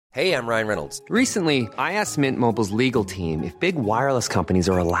Hey, I'm Ryan Reynolds. Recently, I asked Mint Mobile's legal team if big wireless companies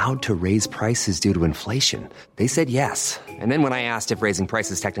are allowed to raise prices due to inflation. They said yes. And then when I asked if raising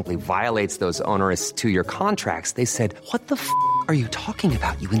prices technically violates those onerous two-year contracts, they said, "What the f*** are you talking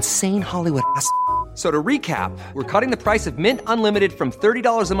about, you insane Hollywood ass?" So to recap, we're cutting the price of Mint Unlimited from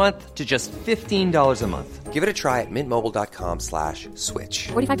 $30 a month to just $15 a month. Give it a try at mintmobile.com/switch.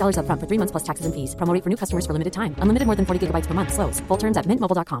 $45 up front for 3 months plus taxes and fees. Promo rate for new customers for limited time. Unlimited more than 40 gigabytes per month. Slows full terms at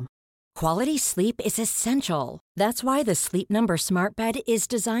mintmobile.com. Quality sleep is essential. That's why the Sleep Number Smart Bed is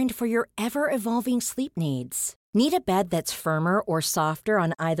designed for your ever-evolving sleep needs. Need a bed that's firmer or softer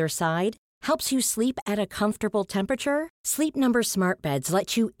on either side? Helps you sleep at a comfortable temperature? Sleep Number Smart Beds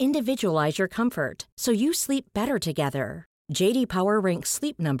let you individualize your comfort, so you sleep better together. J.D. Power ranks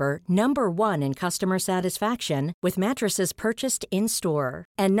Sleep Number number 1 in customer satisfaction with mattresses purchased in-store.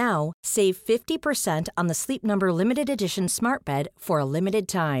 And now, save 50% on the Sleep Number Limited Edition Smart Bed for a limited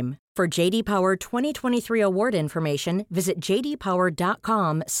time. For J.D. Power 2023 award information, visit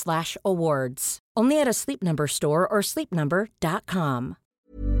jdpower.com/awards. Only at a Sleep Number store or sleepnumber.com.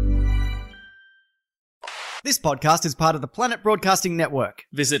 This podcast is part of the Planet Broadcasting Network.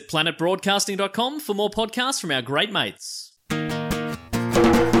 Visit planetbroadcasting.com for more podcasts from our great mates.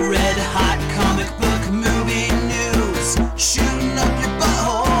 Red hot comic book movie news, shooting up your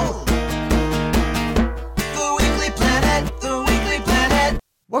butthole. The Weekly Planet, the Weekly Planet.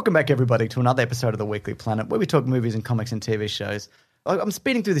 Welcome back, everybody, to another episode of the Weekly Planet, where we talk movies and comics and TV shows. I'm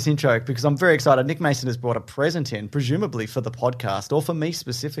speeding through this intro because I'm very excited. Nick Mason has brought a present in, presumably for the podcast, or for me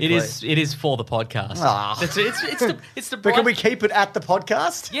specifically. It is for the podcast. Ah. It's the But can we keep it at the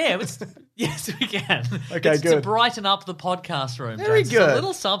podcast? Yeah, yes, we can. Okay, it's good. to brighten up the podcast room. Very James. good. It's a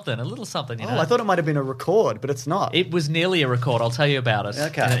little something, you know. I thought it might have been a record, but it's not. It was nearly a record. I'll tell you about it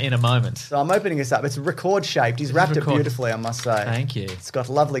in a moment. So I'm opening this up. It's record shaped. He's wrapped it beautifully, I must say. Thank you. It's got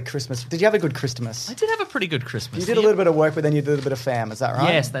lovely Christmas. Did you have a good Christmas? I did have a pretty good Christmas. You did a little bit of work, but then you did a bit of fam. Is that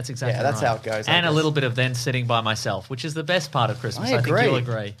right? Yes, that's exactly right. Yeah, that's how it goes. And a little bit of then sitting by myself, which is the best part of Christmas. I agree. think you'll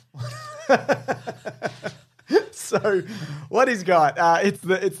agree. So, what he's got? It's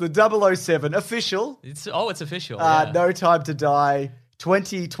the 007 official. It's official. Yeah. No Time to Die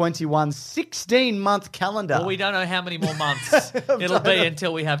 2021 16-month calendar. Well, we don't know how many more months it'll be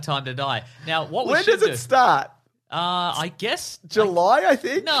until we have time to die. Now, what we When should does it start? I guess July, I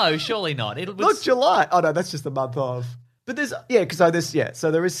think. No, surely not. Look, July. Oh no, that's just the month of. But there's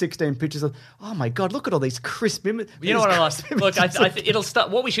so there is 16 pictures of. Oh my god, look at all these crisp images. You know what I like? Look, I think it'll start.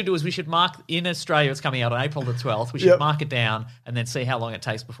 What we should do is we should mark in Australia. It's coming out on April the 12th. We should mark it down and then see how long it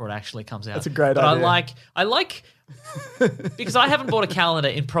takes before it actually comes out. That's a great idea. idea. I like because I haven't bought a calendar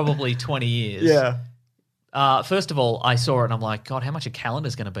in probably 20 years. Yeah. First of all, I saw it and I'm like, God, how much a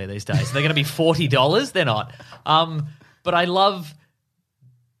calendar's going to be these days? They're going to be $40? They're not. But I love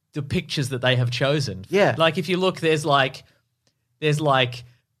the pictures that they have chosen. Yeah. Like if you look, there's like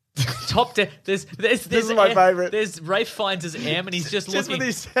top down. There's This is my favourite. There's Rafe finds his M and he's just looking. with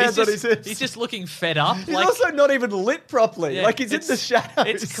his hands on his hips. He's just looking fed up. He's also not even lit properly. Yeah, like he's in the shadows.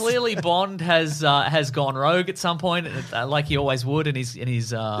 It's clearly Bond has gone rogue at some point, like he always would, and he's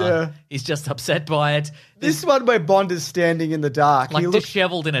just upset by it. This one where Bond is standing in the dark. Like he looks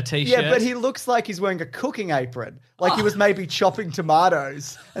dishevelled in a t-shirt. Yeah, but he looks like he's wearing a cooking apron. Like he was maybe chopping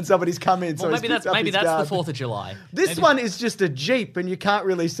tomatoes and somebody's come in. Well, maybe that's the 4th of July. This one is just a Jeep and you can't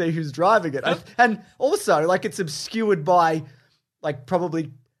really see who's driving it. And also, like, it's obscured by, like,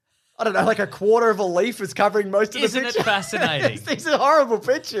 probably, I don't know, like a quarter of a leaf is covering most of the picture. Isn't it fascinating? These are horrible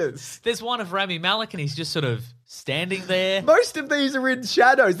pictures. There's one of Rami Malek and he's just sort of standing there. Most of these are in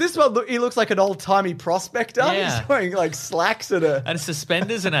shadows. This one, he looks like an old-timey prospector. Yeah. He's wearing, like, slacks and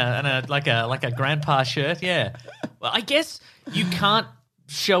suspenders and a like a grandpa shirt. Yeah. Well, I guess you can't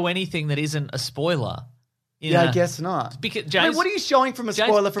show anything that isn't a spoiler. I guess not. Because, James, what are you showing from a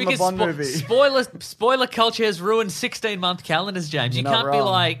spoiler from a Bond movie? Spoiler culture has ruined 16-month calendars, James. You can't be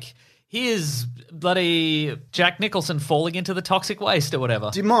like, here's bloody Jack Nicholson falling into the toxic waste or whatever.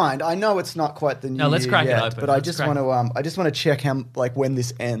 Do you mind? I know it's not quite the new No, let's year crack yet, it open. but I just want to check how, like, when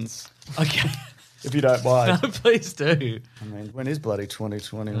this ends. Okay. If you don't mind. No, please do. I mean, when is bloody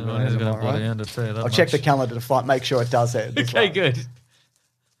 2020? I'll check the calendar to make sure it does end. Okay, good.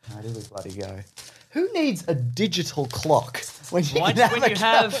 How do we bloody go? Who needs a digital clock when you Why, can have when a you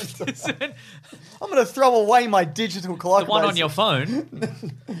have calendar? I'm going to throw away my digital clock. the one on your phone.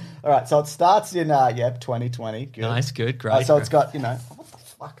 All right, so it starts in 2020. Good. Nice, good, great. So it's got, what the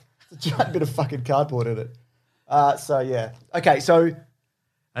fuck? It's a giant bit of fucking cardboard in it. Okay, so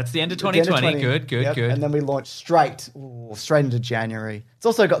that's the end of 2020. Good. And then we launch straight into January. It's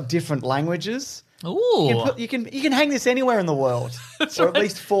also got different languages. Ooh. You can hang this anywhere in the world, or at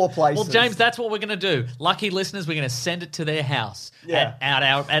least 4 places. Well, James, that's what we're going to do. Lucky listeners, we're going to send it to their house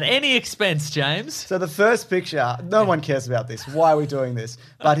at any expense, James. So the first picture, no one cares about this. Why are we doing this?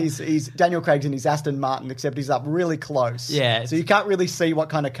 But he's Daniel Craig's in his Aston Martin, except he's up really close. Yeah. So you can't really see what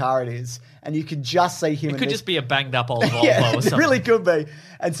kind of car it is, and you can just see him. It could just be a banged up old Volvo yeah, or something. It really could be.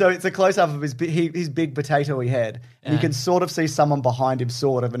 And so it's a close up of his big potatoey head, and you can sort of see someone behind him,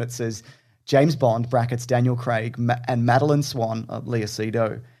 sort of, and it says James Bond brackets Daniel Craig and Madeline Swan, Leah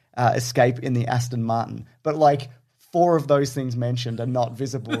Seydoux, escape in the Aston Martin. But like 4 of those things mentioned are not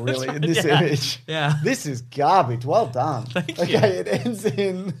visible really in this image. Yeah. This is garbage. Well done. Thank you. Okay, it ends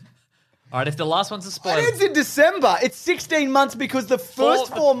in... All right, if the last one's a spoiler. It ends in December. It's 16 months because the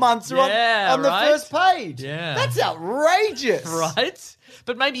first 4 months are on the first page. Yeah. That's outrageous. Right?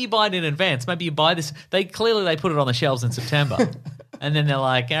 But maybe you buy it in advance. Maybe you buy this. They put it on the shelves in September. And then they're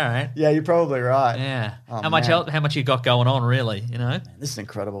like, all right. Yeah, you're probably right. Yeah. Oh, how much you got going on, really, you know? This is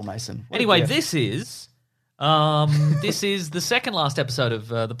incredible, Mason. What a Anyway, gift. this is the second last episode of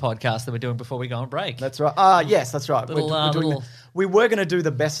the podcast that we're doing before we go on break. That's right. Yes, that's right. Little- We were going to do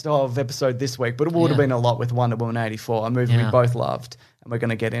the best of episode this week, but it would have been a lot with Wonder Woman 84, a movie we both loved, and we're going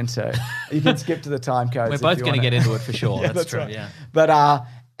to get into. You can skip to the time codes. We're both going to get into it for sure. Yeah, that's true, right. yeah. But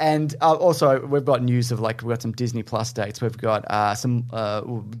and also we've got news of we've got some Disney Plus dates. We've got some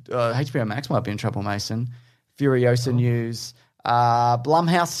HBO Max might be in trouble, Mason. Furiosa news.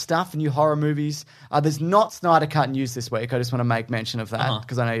 Blumhouse stuff, new horror movies. There's not Snyder Cut news this week. I just want to make mention of that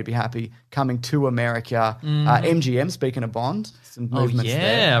because I know you'd be happy. Coming to America. MGM, speaking of Bond, some movements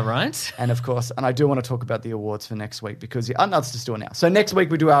there. Right. And of course, and I do want to talk about the awards for next week because let's just do it now. So next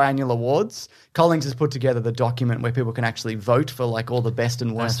week we do our annual awards. Collins has put together the document where people can actually vote for like all the best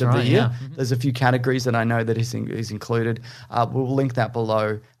and worst of the year. Yeah. There's a few categories that I know that is included. We'll link that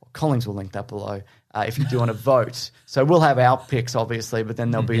below. Collins will link that below. If you do want to vote. So we'll have our picks, obviously, but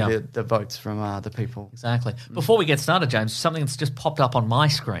then there'll be the votes from the people. Exactly. Before we get started, James, something that's just popped up on my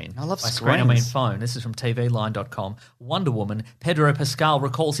screen. I love By screen, I mean screens. phone. This is from tvline.com. Wonder Woman, Pedro Pascal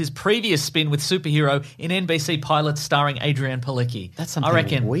recalls his previous spin with superhero in NBC pilots starring Adrienne Palicki. That's something I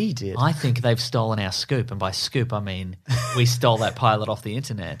reckon we did. I think they've stolen our scoop, and by scoop I mean we stole that pilot off the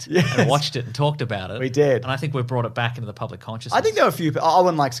internet and watched it and talked about it. We did. And I think we've brought it back into the public consciousness. I think there were a few.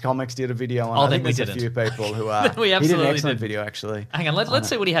 Owen Likes Comics did a video on it. I then think we there's a didn't. few people who We he did an absolutely excellent did. video, actually. Hang on, let's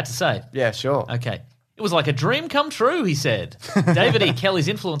see what he had to say. Yeah, sure. Okay. It was like a dream come true, he said. David E. Kelly's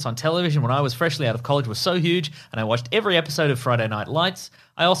influence on television when I was freshly out of college was so huge, and I watched every episode of Friday Night Lights.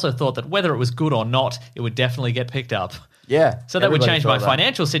 I also thought that whether it was good or not, it would definitely get picked up. Yeah. So that would everybody change my thought that.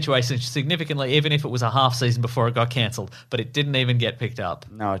 financial situation significantly, even if it was a half season before it got cancelled. But it didn't even get picked up.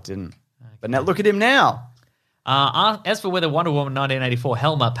 No, it didn't. But now look at him now. As for whether Wonder Woman 1984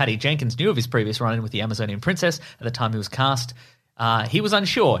 Helmer Patty Jenkins knew of his previous run-in with the Amazonian princess at the time he was cast, he was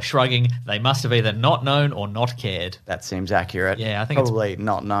unsure, shrugging, they must have either not known or not cared. That seems accurate. Yeah, I think probably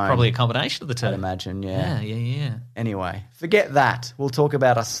not known. Probably a combination of the two. I'd imagine, yeah. Yeah. Anyway, forget that. We'll talk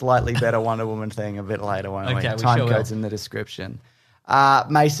about a slightly better Wonder Woman thing a bit later, won't we? Okay, we Time sure codes will. in the description.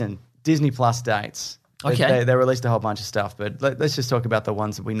 Mason, Disney Plus dates. Okay. They released a whole bunch of stuff, but let's just talk about the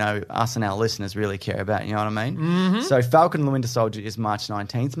ones that we know us and our listeners really care about, you know what I mean? Mm-hmm. So Falcon and the Winter Soldier is March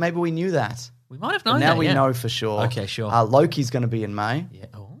 19th. Maybe we knew that. We might have But known now that, we yeah. know for sure. Okay, sure. Loki's going to be in May. Yeah.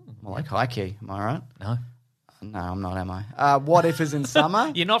 Oh, More like high key, am I right? no. No, I'm not, am I? What If is in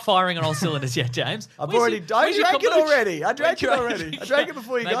summer? You're not firing on all cylinders yet, James. I Where's drank your it kombucha? already. I drank it Where'd you already. drink I drank it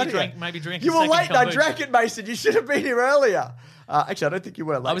before you maybe got drink, here. Maybe drink You a were second late. I kombucha. drank it, Mason. You should have been here earlier. Actually, I don't think you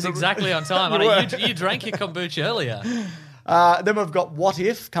were late. I was exactly on time. You I know, were. you drank your kombucha earlier. Then we've got What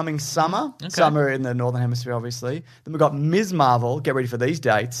If coming summer. Okay. Summer in the Northern Hemisphere, obviously. Then we've got Ms. Marvel. Get ready for these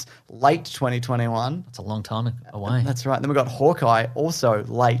dates. Late 2021. That's a long time away. That's right. Then we've got Hawkeye, also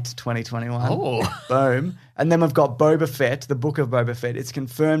late 2021. Oh. Boom. And then we've got Boba Fett, the Book of Boba Fett. It's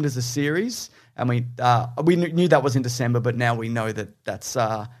confirmed as a series. And we knew that was in December, but now we know that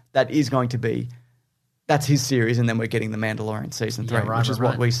that is going to be... That's his series, and then we're getting The Mandalorian Season 3, Yeah, right, which is right,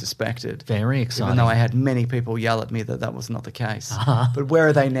 what right. we suspected. Very exciting. Even though I had many people yell at me that was not the case. But where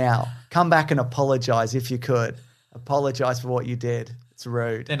are they now? Come back and apologise if you could. Apologise for what you did. It's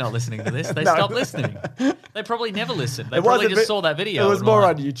rude. They're not listening to this. They No. stopped listening. They probably never listened. They It probably wasn't just vi- saw that video. It was and more were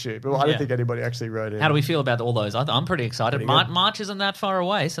on like, YouTube. I Yeah. don't think anybody actually wrote it. How do we feel about all those? I'm pretty excited. Pretty good. March isn't that far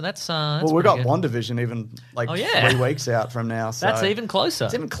away, so that's Well, we've pretty got good. WandaVision even like Oh, yeah. 3 weeks out from now. So That's even closer.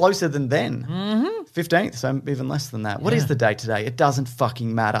 It's even closer than then. 15th, so even less than that. What is the date today? It doesn't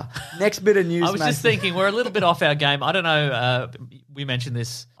fucking matter. Next bit of news, I was just Mason. thinking we're a little bit off our game. I don't know. we mentioned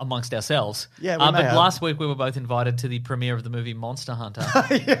this amongst ourselves. Yeah, we may but have. last week we were both invited to the premiere of the movie Monster Hunter.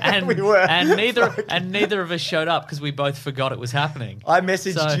 and we were. And neither of us showed up because we both forgot it was happening. I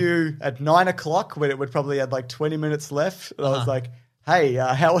messaged So- you at 9 o'clock when it would probably had like 20 minutes left. And I Uh-huh. was like, hey,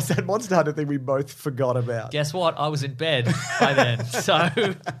 how was that Monster Hunter thing we both forgot about? Guess what? I was in bed by then. So,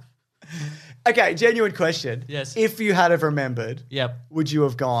 Okay, genuine question. Yes. If you had have remembered, yep. would you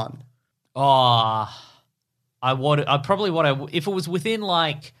have gone? If it was within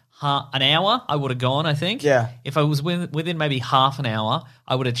like an hour, I would have gone, I think. Yeah. If I was within maybe half an hour,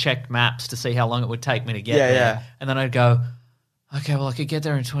 I would have checked maps to see how long it would take me to get Yeah, there. yeah. And then I'd go, okay, well, I could get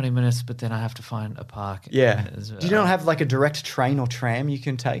there in 20 minutes, but then I have to find a park. Yeah. And Do you not have like a direct train or tram you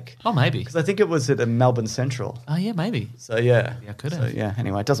can take? Oh, maybe. Because I think it was at Melbourne Central. Oh, yeah, maybe. So yeah. I could So have. yeah,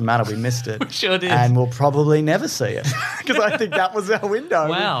 anyway, it doesn't matter. We missed it. We sure did. And we'll probably never see it. Because I think that was our window.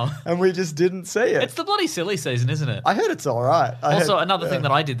 Wow. And we just didn't see it. It's the bloody silly season, isn't it? I heard it's all right. Also, another thing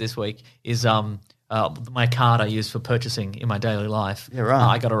that I did this week is my card I use for purchasing in my daily life. Yeah, right.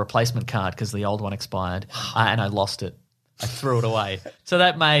 I got a replacement card because the old one expired, and I lost it. I threw it away. So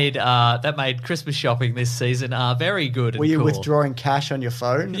that made Christmas shopping this season very good. Were and you cool. withdrawing cash on your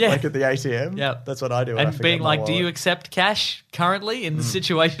phone? Yeah. Like at the ATM? Yeah. That's what I do. when I And forget being my like, do wallet. you accept cash currently in the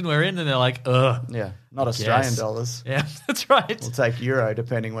situation we're in? And they're like, ugh. Yeah. Not Australian Yes. dollars. Yeah, that's right. We'll take euro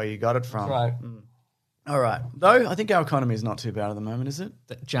depending where you got it from. Right. All right. Though I think our economy is not too bad at the moment, is it?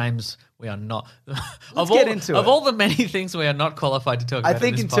 James, we are not. get into of it. all the many things we are not qualified to talk about. I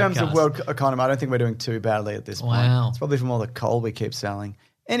think in this terms of podcast. world economy, I don't think we're doing too badly at this point. Wow. It's probably from all the coal we keep selling.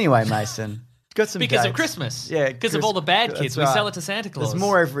 Anyway, Mason, got some Because of dates. Christmas. Yeah, Because of all the bad kids. that's We right. sell it to Santa Claus. There's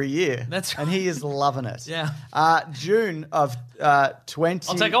more every year. That's And he is loving it. Yeah. June of 20.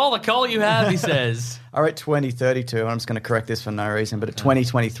 I'll take all the coal you have, he says. I wrote 2032, and I'm just going to correct this for no reason, but at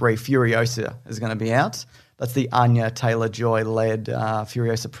 2023, Furiosa is going to be out. That's the Anya Taylor-Joy led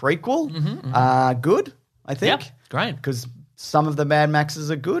Furiosa prequel. Good, I think. Yep, great. Because some of the Mad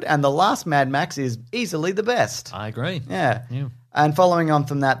Maxes are good, and the last Mad Max is easily the best. I agree. Yeah. And following on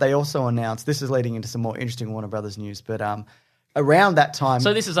from that, they also announced, this is leading into some more interesting Warner Brothers news, but around that time...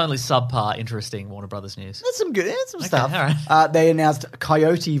 So this is only subpar interesting Warner Brothers news. That's some good, some stuff. all right. They announced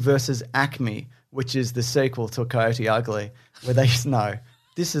Coyote versus Acme, which is the sequel to Coyote Ugly, where they no,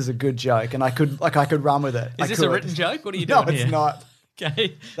 this is a good joke, and I could run with it. Is this a written joke? What are you No, doing here? it's not.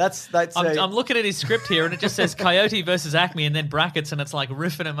 Okay. That's I'm looking at his script here, and it just says Coyote versus Acme, and then brackets, and it's like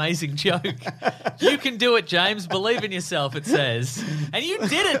riff an amazing joke. You can do it, James. Believe in yourself, it says. And you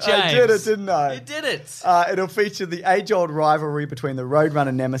did it, James. I did it, didn't I? You did it. It'll feature the age-old rivalry between the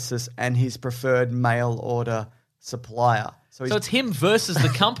Roadrunner Nemesis and his preferred mail order supplier. So it's him versus the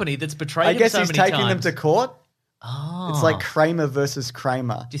company that's betrayed I him guess so he's many taking times. them to court. Oh. It's like Kramer versus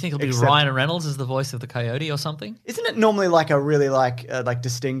Kramer. Do you think it'll be Except- Ryan Reynolds as the voice of the Coyote or something? Isn't it normally like a really like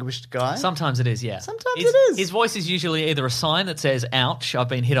distinguished guy? Sometimes it is, yeah. Sometimes His- it is. His voice is usually either a sign that says "Ouch, I've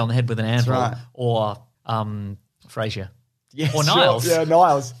been hit on the head with an anvil," right. or Frasier. Yes, Or sure. Niles. Yeah,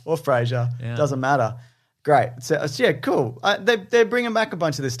 Niles or Frasier. Yeah. Doesn't matter. Great. So yeah, cool. They're bringing back a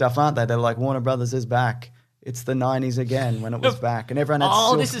bunch of this stuff, aren't they? They're like, Warner Brothers is back. It's the 90s again when it was back, and everyone had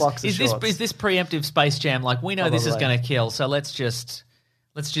silk this boxer is shorts. this preemptive Space Jam? Like we know this is Probably. going to kill, so let's just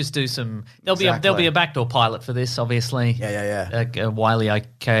do some. There'll be Exactly. a backdoor pilot for this, obviously. Yeah. Wile E.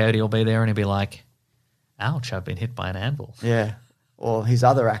 Coyote will be there, and he'll be like, "Ouch, I've been hit by an anvil." Yeah. Or his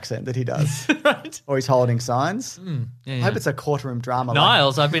other accent that he does. Right? Or he's holding signs. Yeah, I yeah. hope it's a courtroom drama.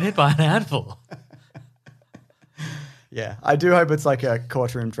 Niles, I've been hit by an anvil. Yeah, I do hope it's like a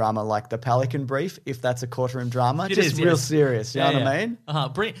courtroom drama like the Pelican Brief, if that's a courtroom drama. It Just is, real yes. serious, you know what I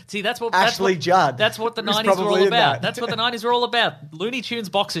mean? See, that's what Ashley Judd That's what the was 90s were probably all in about. that. That's what the 90s were all about. Looney Tunes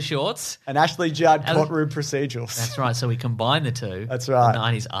boxer shorts. And Ashley Judd And- courtroom procedurals. That's right. So we combine the two. That's right. The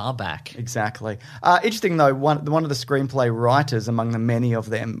 90s are back. Exactly. Interesting, though, one of the screenplay writers among the many of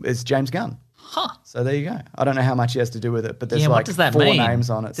them is James Gunn. Huh. So there you go. I don't know how much he has to do with it, but there's Yeah, like what does that 4 mean? names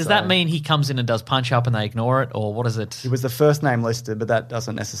on it. Does so- that mean he comes in and does Punch Up and they ignore it, or what is it? He was the first name listed, but that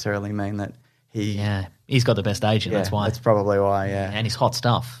doesn't necessarily mean that he... Yeah, he's got the best agent. Yeah, that's why. That's probably why, yeah. And he's hot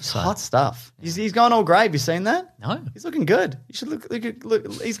stuff. So. Hot stuff. He's gone all grey. Have you seen that? No. He's looking good. You should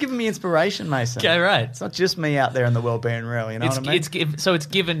look. He's giving me inspiration, Mason. Okay, right. It's not just me out there in the world being real, you know what I mean? So it's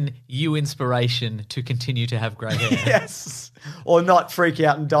given you inspiration to continue to have grey hair. Yes. Or not freak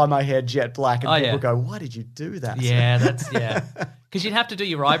out and dye my hair jet black and Oh, people yeah. go, why did you do that? Yeah, because you'd have to do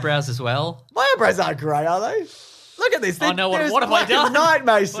your eyebrows as well. My eyebrows aren't grey, are they? Look at this. Oh no! They're What as have I black as done? night,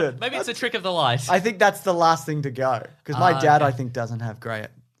 Mason. Well, maybe it's a trick of the light. I think that's the last thing to go. Because my dad, okay. I think, doesn't have grey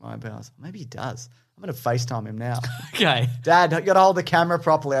eyebrows. Maybe he does. I'm going to FaceTime him now. Okay. Dad, you got to hold the camera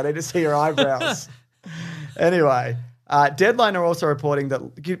properly. I need to see your eyebrows. Anyway, Deadline are also reporting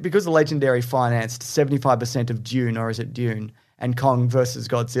that because the Legendary financed 75% of Dune, or is it Dune, and Kong versus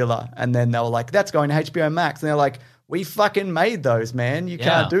Godzilla, and then they were like, that's going to HBO Max. And they're like, we fucking made those, man. You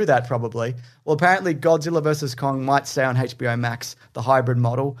can't do that probably. Well, apparently Godzilla versus Kong might stay on HBO Max, the hybrid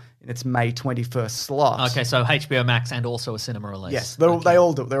model, in its May 21st slot. Okay, so HBO Max and also a cinema release. Yes, they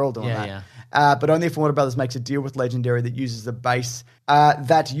all do. They're all doing Yeah, that. But only if Warner Brothers makes a deal with Legendary that uses the base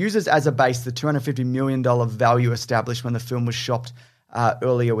that uses as a base the $250 million value established when the film was shopped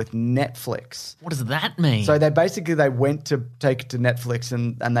earlier with Netflix. What does that mean? So they went to take it to Netflix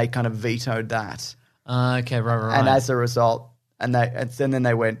and they kind of vetoed that. Okay, right. And as a result, and then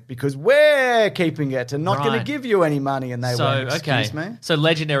they went, because we're keeping it and not going to give you any money. And they went, excuse me? So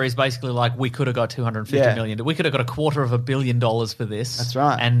Legendary is basically like, we could have got $250 million. We could have got $250 million for this. That's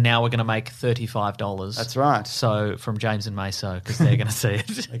right. And now we're going to make $35. That's right. So from James and Meso, because they're going to see it.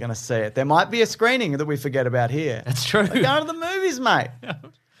 They're going to see it. There might be a screening that we forget about here. That's true. We're going to the movies, mate.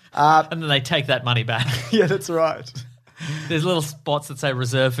 And then they take that money back. Yeah, that's right. There's little spots that say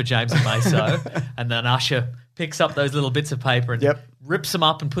reserved for James and Meso, and then Usher picks up those little bits of paper and rips them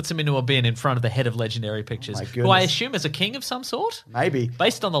up and puts them into a bin in front of the head of Legendary Pictures, who I assume is a king of some sort? Maybe.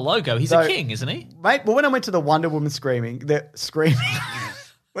 Based on the logo, he's a king, isn't he? Mate, well, when I went to the Wonder Woman screaming, when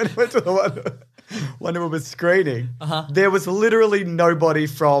I went to the Wonder Woman screening, there was literally nobody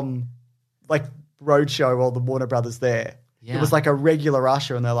from like Roadshow or the Warner Brothers there. Yeah. It was like a regular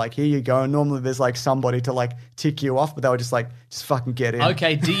usher, and they're like, here you go. And normally there's like somebody to like tick you off, but they were just like, just fucking get in.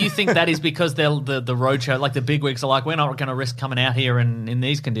 Okay, do you think that is because the Roadshow, like the bigwigs are like, we're not going to risk coming out here in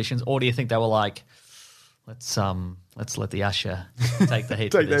these conditions? Or do you think they were like, let's let the usher take the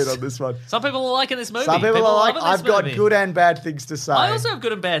heat for Take the this? heat on this one. Some people are liking this movie. Some people are like, loving this I've got movie. good and bad things to say. I also have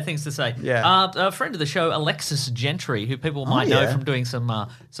good and bad things to say. Yeah. A friend of the show, Alexis Gentry, who people might know from doing some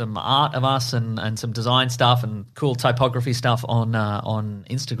art of us and some design stuff and cool typography stuff on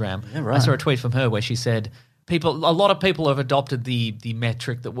Instagram. Yeah, right. I saw a tweet from her where she said, a lot of people have adopted the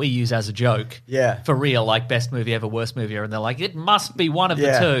metric that we use as a joke. Yeah. For real, like best movie ever, worst movie ever, and they're like, it must be one of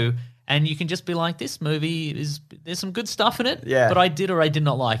the two. And you can just be like, this movie there's some good stuff in it, but I did or I did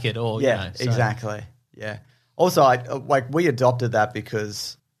not like it, or exactly. Yeah. Also, we adopted that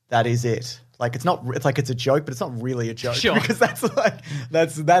because that is it. Like it's a joke, but it's not really a joke. Sure. Because that's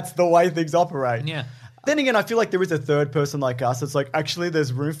the way things operate. Yeah. Then again, I feel like there is a third person like us. It's like, actually,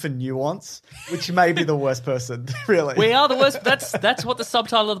 there's room for nuance, which may be the worst person, really. We are the worst. That's what the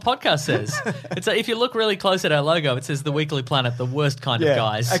subtitle of the podcast says. It's if you look really close at our logo, it says The Weekly Planet, the worst kind of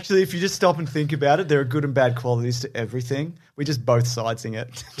guys. Actually, if you just stop and think about it, there are good and bad qualities to everything. We just both sidesing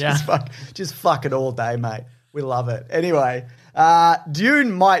it. Yeah. just fuck it all day, mate. We love it. Anyway,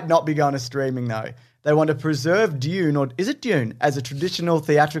 Dune might not be going to streaming, though. They want to preserve Dune, or is it Dune, as a traditional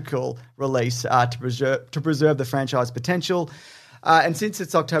theatrical release to preserve the franchise potential. And since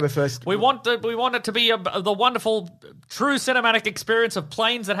it's October 1st... We want it to be the wonderful, true cinematic experience of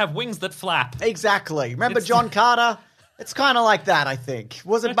planes that have wings that flap. Exactly. Remember John Carter? It's kind of like that, I think.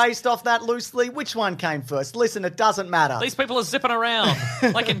 Was it based off that loosely? Which one came first? Listen, it doesn't matter. These people are zipping around.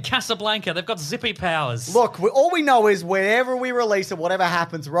 Like in Casablanca, they've got zippy powers. Look, all we know is whenever we release it, whatever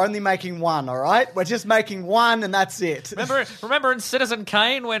happens, we're only making one, all right? We're just making one, and that's it. Remember in Citizen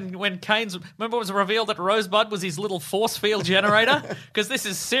Kane when Kane's... Remember it was revealed that Rosebud was his little force field generator? Because this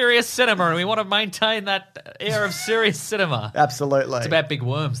is serious cinema, and we want to maintain that air of serious cinema. Absolutely. It's about big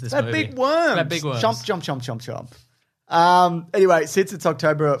worms, this movie. Big worms. It's about big worms. Chomp, chomp, chomp, chomp, chomp. Anyway, since its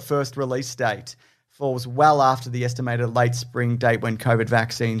October 1st release date falls well after the estimated late spring date when COVID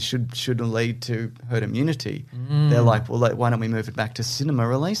vaccines should lead to herd immunity, they're like, well, why don't we move it back to cinema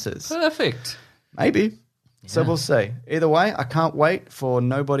releases? Perfect. Maybe. Yeah. So we'll see. Either way, I can't wait for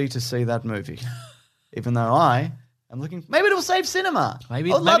nobody to see that movie. Even though I am looking... Maybe it'll save cinema.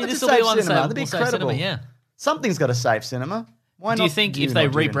 Maybe I'd love it this to will be save one cinema. That'd be will save incredible. cinema, yeah. Something's got to save cinema. Why Do not you think if Dune they or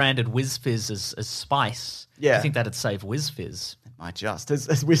Dune? rebranded WizFizz as Spice, do you think that'd save WizFizz? It might just. Is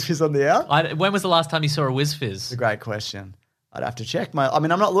WizFizz on the out? When was the last time you saw a WizFizz? It's a great question. I'd have to check I'm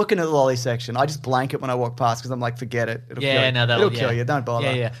not looking at the lolly section. I just blank it when I walk past because I'm like, forget it. It'll kill you. It'll kill you. Don't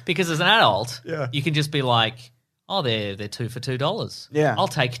bother. Yeah. Because as an adult, Yeah. you can just be like, oh, they're $2 for $2. Yeah. I'll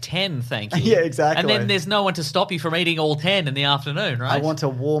take 10, thank you. Yeah, exactly. And then there's no one to stop you from eating all 10 in the afternoon, right? I want a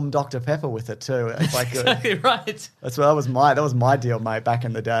warm Dr. Pepper with it too. If I could. Exactly right. That was my deal, mate, back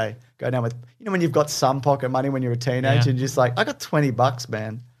in the day. Go down with, when you've got some pocket money when you're a teenager and you're just like, I got $20,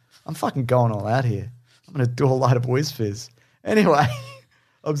 man. I'm fucking going all out here. I'm going to do a lot of WizFizz. Anyway,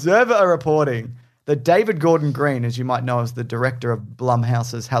 Observer are reporting that David Gordon Green, as you might know, is the director of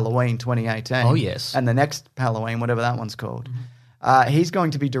Blumhouse's Halloween 2018. Oh, yes. And the next Halloween, whatever that one's called. He's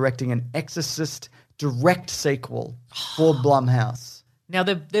going to be directing an Exorcist direct sequel for Blumhouse. Now,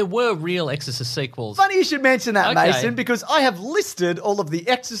 there were real Exorcist sequels. Funny you should mention that, Okay. Mason, because I have listed all of the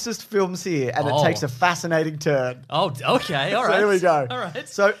Exorcist films here, and it takes a fascinating turn. Oh, okay, all So right. here we go. All right.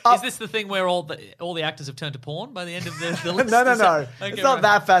 So, is this the thing where all the actors have turned to porn by the end of the list? No. Okay, It's not right.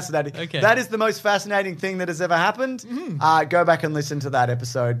 that fascinating. Okay. That is the most fascinating thing that has ever happened. Go back and listen to that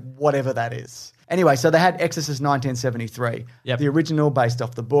episode, whatever that is. Anyway, so they had Exorcist 1973, Yep. the original based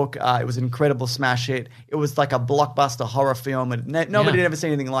off the book. It was an incredible smash hit. It was like a blockbuster horror film, and nobody had ever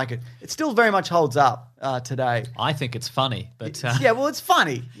seen anything like it. It still very much holds up today. I think it's funny, but Yeah, well, it's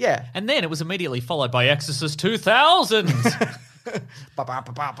funny. Yeah. and then it was immediately followed by Exorcist 2000.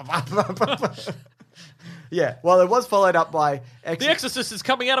 Yeah, well, it was followed up by The Exorcist is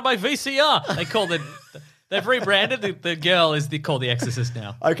coming out of my VCR. They called it. They've rebranded. The girl is called the Exorcist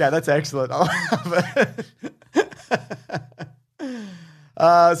now. Okay, that's excellent.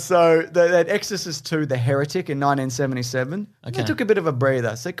 So they had Exorcist 2, The Heretic in 1977. Okay. They took a bit of a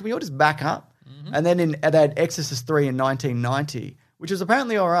breather. So can we all just back up? And then they had Exorcist 3 in 1990, which was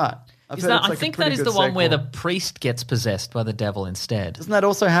apparently all right. I think that is the one where the priest gets possessed by the devil instead. Doesn't that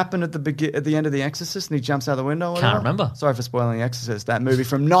also happen at the end of The Exorcist and he jumps out the window? Or Can't whatever? remember. Sorry for spoiling The Exorcist. That movie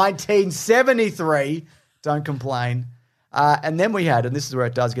from 1973. Don't complain. And then we had, and this is where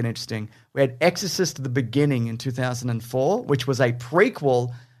it does get interesting, we had Exorcist: The Beginning in 2004, which was a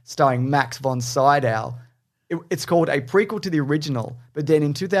prequel starring Max von Sydow. It's called a prequel to the original. But then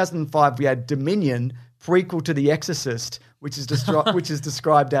in 2005, we had Dominion, prequel to The Exorcist, which is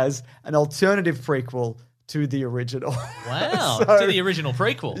described as an alternative prequel to the original. Wow, So- to the original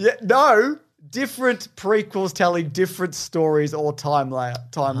prequel. Yeah, no, different prequels telling different stories or timelines.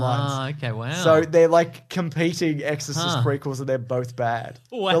 Ah, okay, wow. So they're like competing Exorcist prequels, and they're both bad.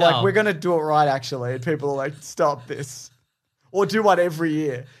 Wow. They're like, we're going to do it right, actually. And people are like, stop this. Or do one every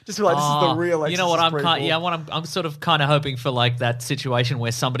year. Just be like, this is the real Exorcist You know what? prequel. I'm sort of kind of hoping for like that situation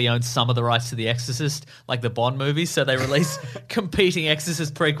where somebody owns some of the rights to The Exorcist, like the Bond movies, so they release competing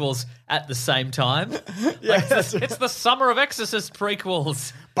Exorcist prequels at the same time. Yeah, It's the summer of Exorcist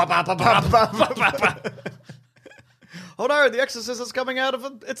prequels. Oh no, The Exorcist is coming out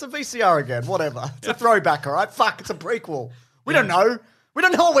of it's a VCR again. Whatever. It's a throwback, all right? Fuck, it's a prequel. We don't know. We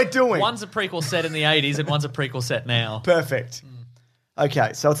don't know what we're doing. One's a prequel set in the 80s and one's a prequel set now. Perfect.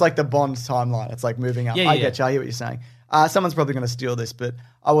 Okay, so it's like the Bond timeline. It's like moving up. Yeah, I yeah. get you. I hear what you're saying. Someone's probably going to steal this, but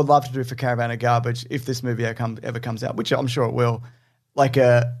I would love to do for Caravan of Garbage if this movie ever comes out, which I'm sure it will. Like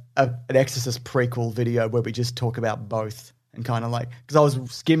an Exorcist prequel video where we just talk about both and kind of like, because I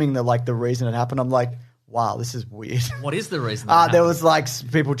was skimming the reason it happened. I'm like, wow, this is weird. What is the reason? There was like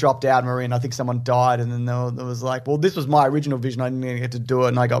people dropped out, Marine. I think someone died, and then there was like, well, this was my original vision. I didn't get to do it,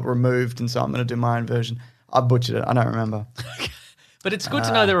 and I got removed, and so I'm going to do my own version. I butchered it. I don't remember. But it's good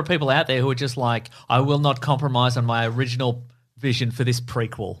to know there are people out there who are just like, I will not compromise on my original vision for this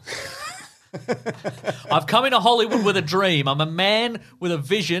prequel. I've come into Hollywood with a dream. I'm a man with a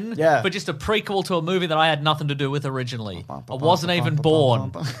vision for just a prequel to a movie that I had nothing to do with originally. I wasn't even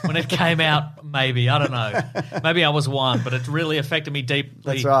born when it came out, maybe. I don't know. Maybe I was one, but it really affected me deeply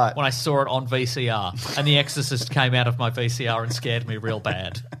That's right. when I saw it on VCR. And The Exorcist came out of my VCR and scared me real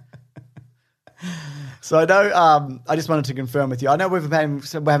bad. So I know. I just wanted to confirm with you. I know we're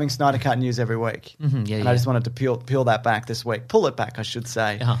having Snyder Cut news every week, and I just wanted to peel that back this week. Pull it back, I should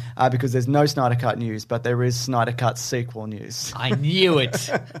say, because there's no Snyder Cut news, but there is Snyder Cut sequel news. I knew it.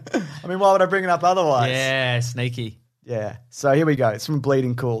 I mean, why would I bring it up otherwise? Yeah, sneaky. Yeah. So here we go. It's from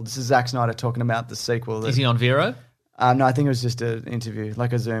Bleeding Cool. This is Zack Snyder talking about the sequel. Is he on Vero? No, I think it was just an interview,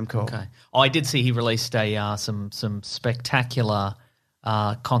 like a Zoom call. Okay. Oh, I did see he released some spectacular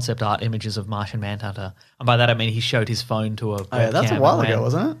concept art images of Martian Manhunter, and by that I mean he showed his phone to a webcam. yeah, that's a while ago,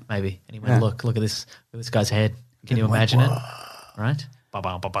 wasn't it? Maybe. And he went, look at this guy's head. Can you imagine it? Right?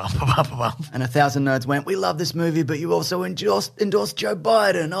 Ba-bum, ba-bum, ba-bum, ba-bum. And 1,000 nerds went, we love this movie, but you also endorsed Joe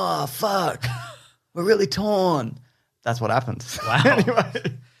Biden. Oh, fuck. We're really torn. That's what happens. Wow. Anyway,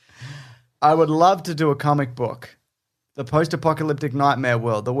 I would love to do a comic book. The post-apocalyptic nightmare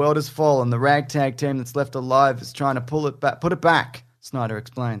world. The world has fallen. The ragtag team that's left alive is trying to put it back, Snyder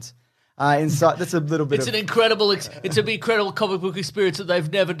explains. Inside, that's a little bit It's an incredible comic book experience that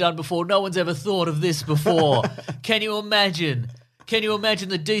they've never done before. No one's ever thought of this before. Can you imagine? Can you imagine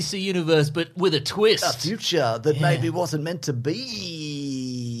the DC universe, but with a twist? a future that maybe wasn't meant to be.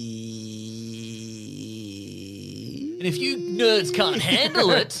 And if you nerds can't handle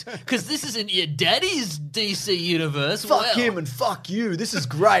it, because this isn't your daddy's DC universe, Fuck him and fuck you. This is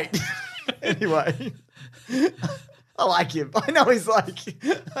great. Anyway, I like him. I know he's like,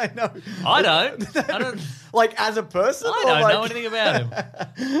 I know. I don't. Like as a person? I or don't like, know anything about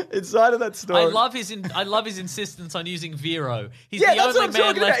him. Inside of that story. I love his insistence on using Vero. He's Yeah, the that's what only I'm man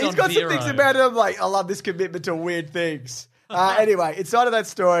talking about. left He's on got Vero. some things about him like, I love this commitment to weird things. Anyway, inside of that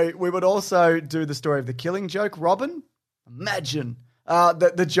story, we would also do the story of the Killing Joke, Robin. Imagine.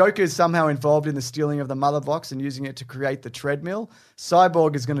 The Joker is somehow involved in the stealing of the mother box and using it to create the treadmill.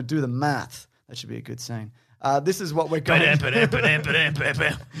 Cyborg is going to do the math. That should be a good scene. This is what we're going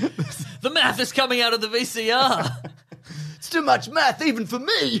The math is coming out of the VCR. It's too much math even for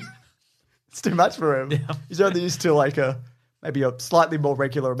me. It's too much for him. Yeah. He's only used to like maybe a slightly more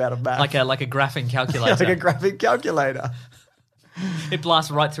regular amount of math. like a graphing calculator. like a graphic calculator. It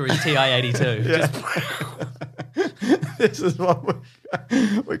blasts right through his TI-82. This is what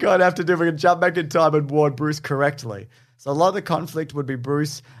we're going to have to do. We're going to jump back in time and warn Bruce correctly. So a lot of the conflict would be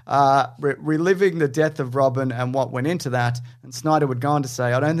Bruce reliving the death of Robin and what went into that. And Snyder would go on to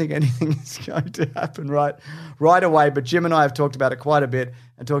say, I don't think anything is going to happen right away. But Jim and I have talked about it quite a bit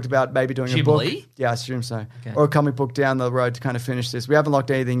and talked about maybe doing Jim a book. Lee? Yeah, I assume so. Okay. Or a comic book down the road to kind of finish this. We haven't locked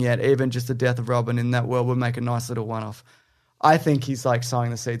anything yet. Even just the death of Robin in that world would make a nice little one-off. I think he's like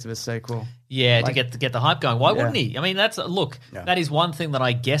sowing the seeds of a sequel. Yeah, Like- to get the hype going. Why wouldn't he? I mean, that is one thing that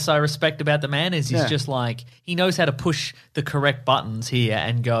I guess I respect about the man is he's just like, he knows how to push the correct buttons here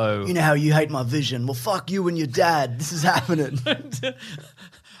and go, You know how you hate my vision? Well, fuck you and your dad. This is happening.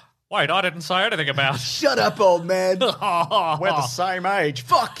 wait, I didn't say anything about. Shut up, old man. We're the same age.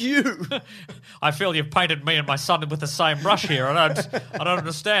 Fuck you. I feel you've painted me and my son with the same brush here. I don't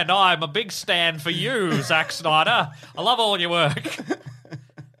understand. I'm a big stand for you, Zack Snyder. I love all your work.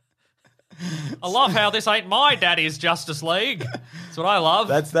 I love how this ain't my daddy's Justice League. That's what I love.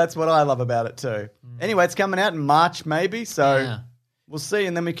 That's what I love about it too. Anyway, it's coming out in March maybe, so Yeah. we'll see,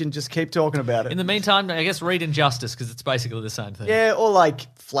 and then we can just keep talking about it. In the meantime, I guess read Injustice because it's basically the same thing. Yeah, or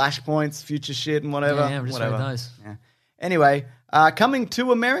like Flashpoints, future shit and whatever. Yeah, just read whatever. those. Yeah. Anyway, Coming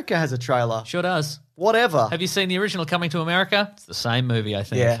to America has a trailer. Sure does. Whatever. Have you seen the original Coming to America? It's the same movie, I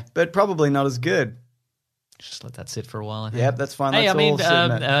think. Yeah, but probably not as good. Just let that sit for a while, I think. Yep, that's fine. Hey, That's I mean, all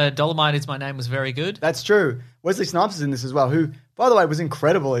sitting there. Dolomite Is My Name was very good. That's true. Wesley Snipes is in this as well, who, by the way, was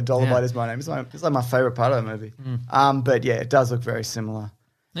incredible in Dolomite Yeah. Is My Name. It's like my favorite part of the movie. But yeah, it does look very similar.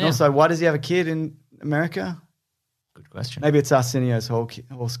 And Yeah. also, why does he have a kid in America? Good question. Maybe it's Arsenio's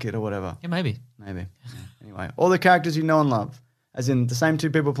horse kid or whatever. Yeah, maybe. Maybe. Yeah. Anyway, all the characters you know and love, as in the same two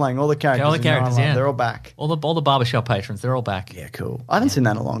people playing all the characters. all the you know and characters, love, yeah. They're all back. All the barbershop patrons, they're all back. Yeah, cool. I haven't seen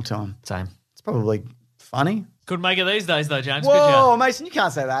that in a long time. Same. It's probably funny. Couldn't make it these days, though, James. Whoa, Mason, you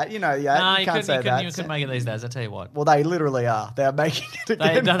can't say that. You know, yeah, Nah, you can't say that. You couldn't make it these days, I tell you what. Well, they literally are. They are making it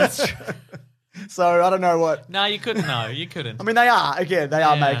again. No, that's true. So I don't know what. No, you couldn't. No, you couldn't. I mean, they are. Again, they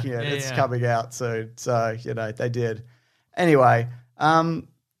are Yeah, making it. yeah, It's yeah. coming out soon. So, you know, they did. Anyway,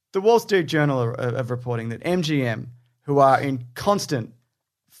 the Wall Street Journal are reporting that MGM, who are in constant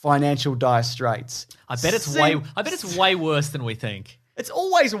financial dire straits. I bet it's way worse than we think. It's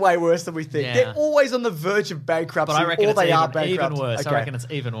always way worse than we think. Yeah. They're always on the verge of bankruptcy, But I reckon or it's they are even bankrupt. worse. Okay. I reckon it's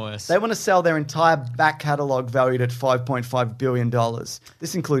even worse. They want to sell their entire back catalogue valued at $5.5 billion.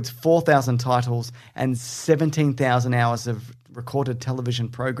 This includes 4,000 titles and 17,000 hours of recorded television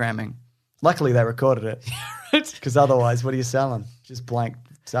programming. Luckily, they recorded it. Because otherwise, what are you selling? Just blank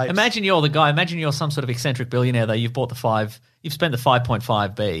tapes. Imagine you're the guy. Imagine you're some sort of eccentric billionaire, though. You've spent the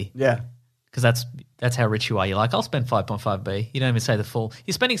 5.5B. Yeah. Because that's how rich you are. You're like, I'll spend 5.5B. You don't even say the full.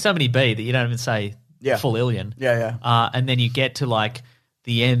 You're spending so many B that you don't even say Yeah. full illion. Yeah, yeah. And then you get to like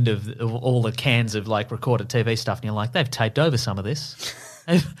the end of all the cans of like recorded TV stuff, and you're like, they've taped over some of this.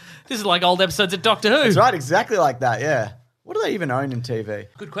 This is like old episodes of Doctor Who. That's right, exactly like that, yeah. What do they even own in TV?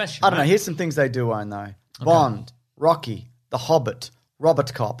 Good question. I don't know. right? Here's some things they do own, though. Bond, Rocky, The Hobbit,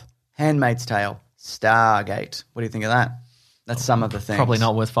 Robert Cop, Handmaid's Tale, Stargate. What do you think of that? That's some of the things. Probably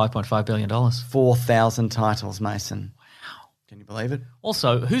not worth $5.5 billion. 4,000 titles, Mason. Wow. Can you believe it?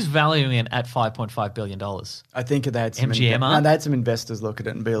 Also, who's valuing it at $5.5 billion? I think they had some MGM are? no, they had some investors look at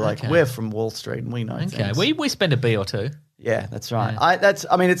it and be like, Okay. "We're from Wall Street and we know Okay, things." we spend a B or two. Yeah, that's right.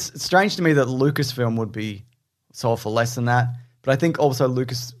 It's strange to me that Lucasfilm would be sold for less than that, but I think also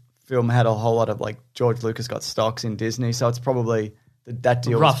Lucasfilm had a whole lot of like George Lucas got stocks in Disney, so it's probably that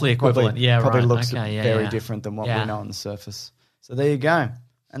deal Roughly is probably- equivalent. Yeah, probably right. looks Okay, yeah, very yeah. different than what Yeah. we know on the surface. So there you go.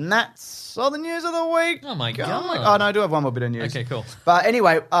 And that's all the news of the week. Oh, my God. Oh, no, I do have one more bit of news. Okay, cool. But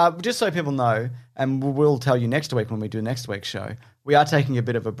anyway, just so people know, and we'll tell you next week when we do next week's show, we are taking a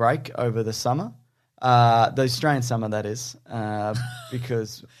bit of a break over the summer. The Australian summer, that is,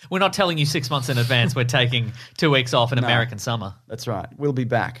 because We're not telling you 6 months in advance we're taking 2 weeks off in American summer. that's right. We'll be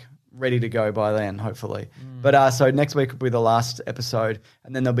back. ready to go by then, hopefully. But so next week will be the last episode,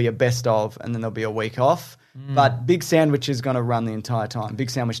 and then there'll be a best of, and then there'll be a week off. But Big Sandwich is going to run the entire time.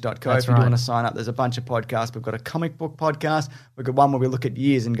 BigSandwich.co. That's If you do right. want to sign up, there's a bunch of podcasts. We've got a comic book podcast. We've got one where we look at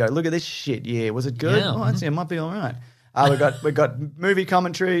years and go, look at this shit year. Was it good? Yeah. Oh, it might be all right. We've got movie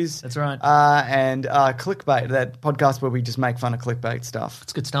commentaries. That's right. And Clickbait, that podcast where we just make fun of clickbait stuff.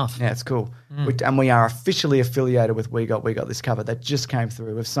 It's good stuff. Yeah, it's cool. And we are officially affiliated with We Got This Covered. That just came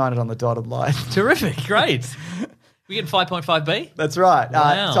through. We've signed it on the dotted line. Terrific. Great. We get 5.5B? That's right.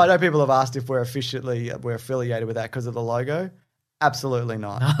 Wow. So I know people have asked if we're affiliated with that because of the logo. Absolutely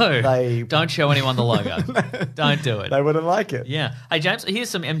not. No. Don't show anyone the logo. Don't do it. They wouldn't like it. Yeah. Hey, James, here's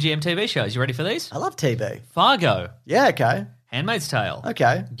some MGM TV shows. You ready for these? I love TV. Fargo, Yeah, okay. Handmaid's Tale,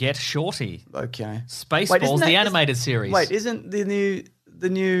 Okay. Get Shorty, Okay. Spaceballs, the animated series. Wait, isn't the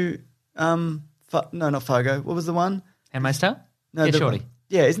new not Fargo. What was the one? Handmaid's Tale? No, Get Shorty.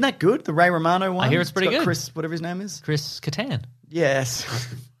 Yeah, isn't that good? The Ray Romano one? I hear it's pretty got good. Chris, whatever his name is. Chris Kattan. Yes.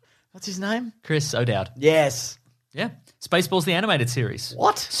 What's his name? Chris O'Dowd. Yes. Yeah. Spaceballs, the animated series.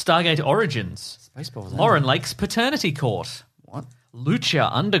 What? Stargate Origins. Spaceballs. Lauren Lake's Paternity Court. What? Lucha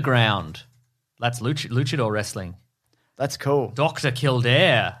Underground. That's luchador wrestling. That's cool. Dr.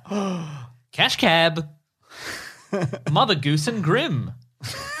 Kildare. Cash Cab. Mother Goose and Grimm.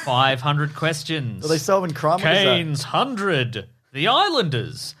 500 Questions. Are they solving crime? What is that? Kane's 100. The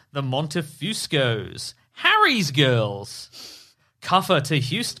Islanders. The Montefuscos. Harry's Girls. Cutter to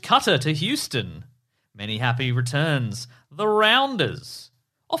Houston. Many Happy Returns. The Rounders.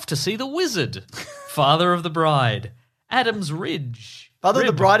 Off to See the Wizard. Father of the Bride. Adam's Ridge. Father of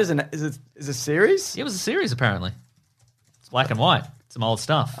the Rib. Bride is a series? It was a series, apparently. It's black and white. Some old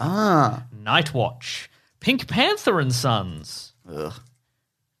stuff. Night Watch. Pink Panther and Sons. Ugh.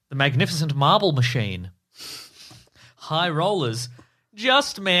 The Magnificent Marble Machine. High Rollers.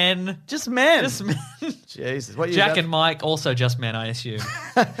 Just Men. Just men. Just Men. Jesus. What Jack and Mike, also Just Men, I assume.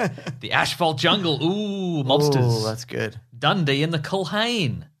 The Asphalt Jungle. Ooh, Mobsters. Oh, that's good. Dundee and the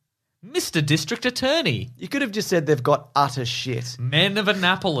Culhane. Mr. District Attorney. You could have just said they've got utter shit. Men of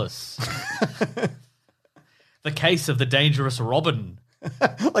Annapolis. The Case of the Dangerous Robin.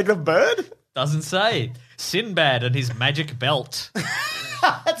 Like the bird? Doesn't say. Sinbad and his magic belt.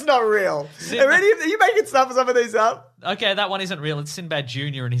 That's not real. Are you making some of these up? Okay, that one isn't real. It's Sinbad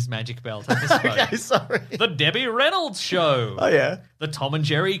Jr. and his magic belt. I misspoke. Okay, sorry. The Debbie Reynolds Show. Oh, yeah. The Tom and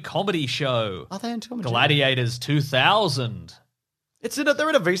Jerry Comedy Show. Are they in Tom and Jerry? Gladiators 2000. They're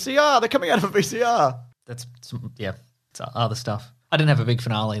in a VCR. They're coming out of a VCR. That's, yeah, it's other stuff. I didn't have a big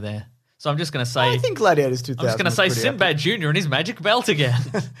finale there. So I'm just going to say... I think Gladiators 2000. I'm just going to say was pretty Sinbad Jr. and his magic belt again.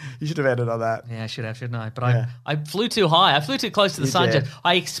 epic. You should have ended on that. Yeah, I should have, shouldn't I? But Yeah. I flew too high. I flew too close to the You sun. did.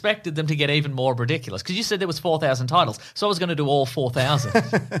 I expected them to get even more ridiculous because you said there was 4,000 titles, so I was going to do all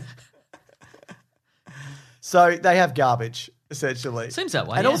 4,000. So they have garbage, essentially. Seems that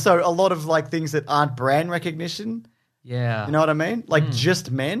way, And yeah. also a lot of like things that aren't brand recognition. Yeah, You know what I mean? Like just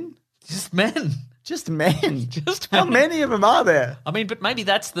men. just men. Just men. Just How men. many of them are there? I mean, but maybe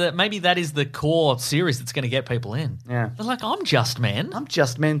that is the core series that's going to get people in. Yeah. They're like, I'm just men. I'm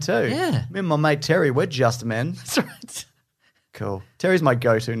just men too. Yeah. Me and my mate Terry, we're just men. That's right. Cool. Terry's my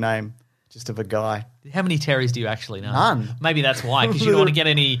go-to name, just of a guy. How many Terrys do you actually know? None. Maybe that's why, because you don't want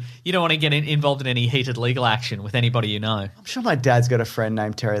to get involved in any heated legal action with anybody you know. I'm sure my dad's got a friend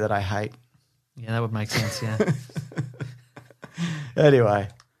named Terry that I hate. Yeah, that would make sense. Yeah. Anyway,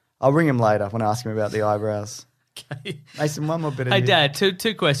 I'll ring him later when I ask him about the eyebrows. Okay. Mason, one more bit of Hey, you. Dad,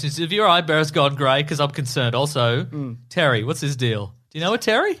 two questions. Have your eyebrows gone grey? Because I'm concerned. Also, Terry, what's his deal? Do you know a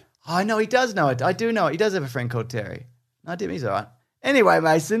Terry? Oh, no, he does know it. I do know it. He does have a friend called Terry. No, he's all right. Anyway,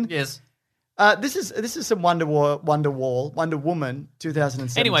 Mason. Yes. This is some Wonder Woman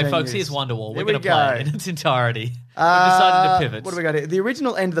 2017. Anyway, folks, news. here's Wonderwall. We're Here we going to play it go. in its entirety. We decided to pivot. What do we got here? The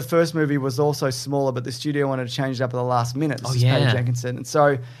original end of the first movie was also smaller, but the studio wanted to change it up at the last minute. This is yeah. Patty Jenkinson. And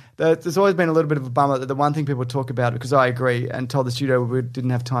so there's always been a little bit of a bummer that the one thing people talk about, because I agree and told the studio we didn't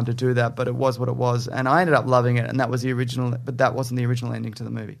have time to do that, but it was what it was. And I ended up loving it, and that was the original, but that wasn't the original ending to the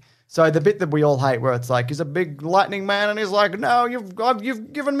movie. So the bit that we all hate, where it's like he's a big lightning man, and he's like, "No,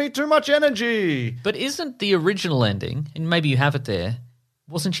 you've given me too much energy." But isn't the original ending, and maybe you have it there,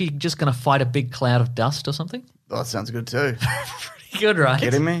 wasn't she just going to fight a big cloud of dust or something? Oh, that sounds good too. Pretty good, right?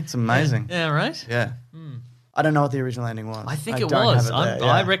 Kidding me? It's amazing. Yeah, right? Yeah. I don't know what the original ending was. I think it don't was. have it there,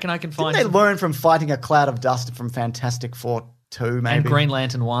 I reckon I can find Didn't some- they learn from fighting a cloud of dust from Fantastic Four 2, maybe? And Green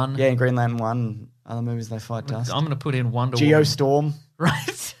Lantern 1. Yeah, in Green Lantern 1 and other movies they fight dust. I'm going to put in Wonder Woman. Geostorm,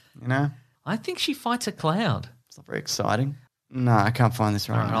 Right? you know? I think she fights a cloud. It's not very exciting. No, I can't find this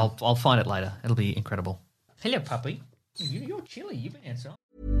All right right, now. I'll find it later. It'll be incredible. Hello, puppy. You're chilly. You've been outside.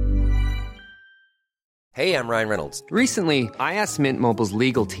 Hey, I'm Ryan Reynolds. Recently, I asked Mint Mobile's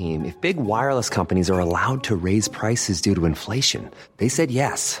legal team if big wireless companies are allowed to raise prices due to inflation. They said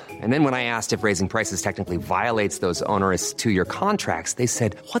yes. And then when I asked if raising prices technically violates those onerous two-year contracts, they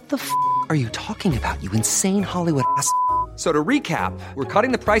said, "What the f*** are you talking about, you insane Hollywood ass?" So to recap, we're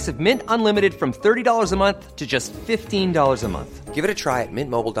cutting the price of Mint Unlimited from $30 a month to just $15 a month. Give it a try at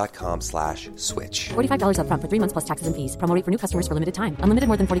mintmobile.com/switch. $45 up front for 3 months plus taxes and fees. Promo rate for new customers for limited time. Unlimited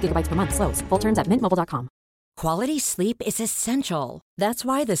more than 40 gigabytes per month. Slows full terms at mintmobile.com. Quality sleep is essential. That's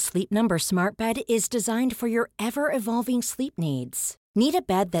why the Sleep Number Smart Bed is designed for your ever-evolving sleep needs. Need a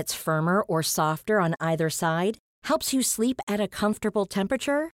bed that's firmer or softer on either side? Helps you sleep at a comfortable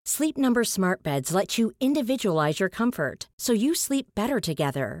temperature? Sleep Number Smart Beds let you individualize your comfort so you sleep better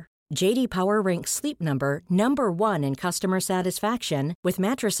together. JD Power ranks Sleep Number number 1 in customer satisfaction with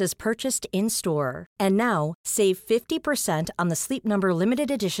mattresses purchased in-store. And now, save 50% on the Sleep Number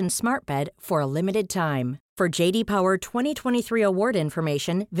Limited Edition Smart Bed for a limited time. For JD Power 2023 award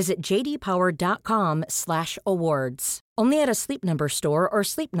information, visit jdpower.com/awards. Only at a Sleep Number store or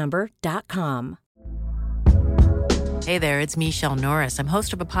sleepnumber.com. Hey there, it's Michelle Norris. I'm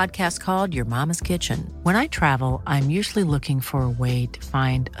host of a podcast called Your Mama's Kitchen. When I travel, I'm usually looking for a way to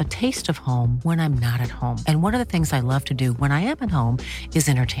find a taste of home when I'm not at home. And one of the things I love to do when I am at home is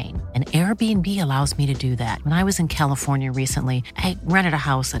entertain. And Airbnb allows me to do that. When I was in California recently, I rented a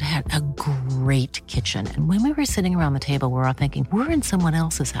house that had a great kitchen. And when we were sitting around the table, we were all thinking, we're in someone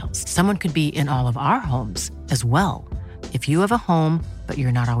else's house. Someone could be in all of our homes as well. If you have a home, but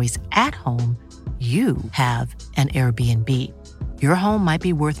you're not always at home, you have an Airbnb. Your home might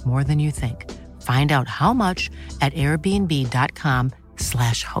be worth more than you think. Find out how much at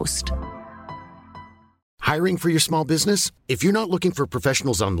airbnb.com/host. Hiring for your small business? If you're not looking for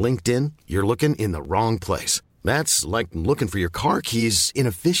professionals on LinkedIn, you're looking in the wrong place. That's like looking for your car keys in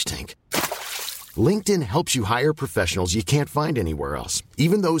a fish tank. LinkedIn helps you hire professionals you can't find anywhere else,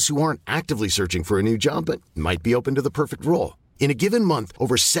 even those who aren't actively searching for a new job but might be open to the perfect role. In a given month,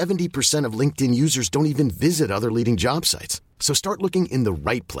 over 70% of LinkedIn users don't even visit other leading job sites. So start looking in the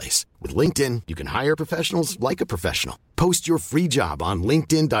right place. With LinkedIn, you can hire professionals like a professional. Post your free job on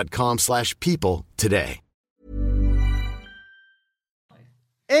linkedin.com/people today.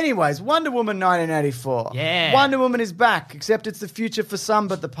 Anyways, Wonder Woman 1984. Yeah. Wonder Woman is back, except it's the future for some,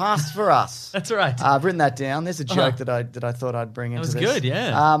 but the past for us. That's right. I've written that down. There's a joke that I thought I'd bring into was this. good,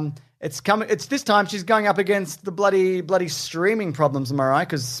 yeah. It's coming. It's this time she's going up against the bloody streaming problems. Am I right?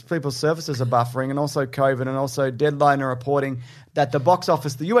 Because people's services are buffering, and also COVID, and also Deadline are reporting that the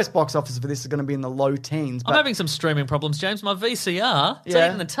US box office for this is going to be in the low teens. I'm having some streaming problems, James. My VCR, it's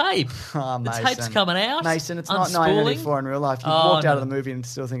eating the tape. Oh, the Mason. tape's coming out. Mason, it's not unspooling. 1984 in real life. You walked out of the movie and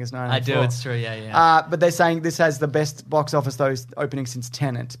still think it's 1984. I do. It's true. Yeah. But they're saying this has the best box office opening since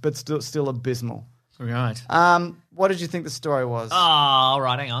Tenet, but still abysmal. Right. What did you think the story was? Oh, all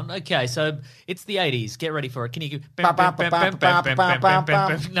right, hang on. Okay, so it's the 80s. Get ready for it. Can you go? Not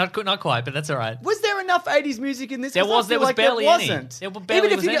quite, but that's all right. Was there enough 80s music in this? There was barely any. There barely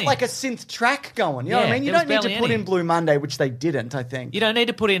Even if was you any. get like a synth track going, you know what I mean? You there don't was need to barely put any. in Blue Monday, which they didn't, I think. You don't need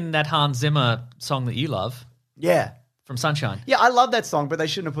to put in that Hans Zimmer song that you love Yeah. from Sunshine. Yeah, I love that song, but they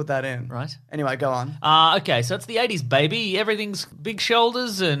shouldn't have put that in. Right. Anyway, go on. Okay, so it's the 80s, baby. Everything's big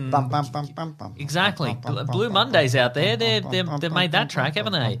shoulders and... Exactly. Blue Monday's out there. They've made that track,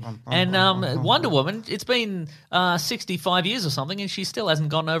 haven't they? And Wonder Woman, it's been 65 years or something, and she still hasn't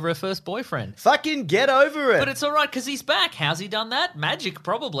gotten over her first boyfriend. Fucking get over it. But it's all right, because he's back. How's he done that? Magic,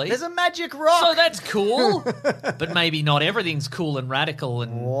 probably. There's a magic rock. So that's cool. But maybe not everything's cool and radical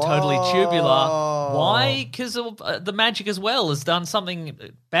and totally tubular. Why? Because the magic as well has done something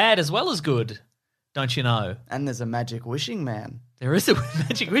bad as well as good. Don't you know? And there's a magic wishing man. There is a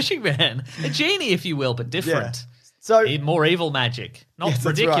magic wishing man. A genie, if you will, but different. Yeah. So more evil magic. Not Yes,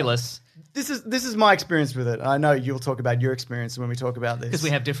 that's ridiculous. This is my experience with it. I know you'll talk about your experience when we talk about this. Because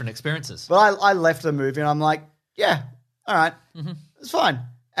we have different experiences. But I left the movie and I'm like, yeah, all right, it's fine.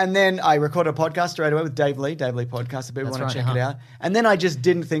 And then I recorded a podcast straight away with Dave Lee Podcast, if people want to check it out. And then I just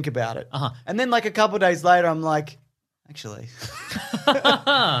didn't think about it. And then like a couple of days later, I'm like, actually,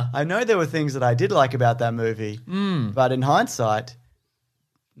 I know there were things that I did like about that movie, but in hindsight,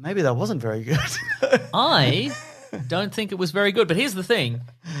 maybe that wasn't very good. I don't think it was very good. But here's the thing,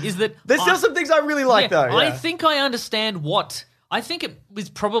 is that... There's still some things I really like, though. Yeah. I think I understand what... I think it was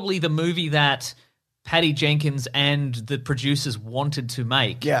probably the movie that Patty Jenkins and the producers wanted to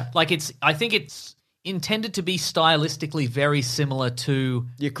make. Yeah. Like I think it's intended to be stylistically very similar to...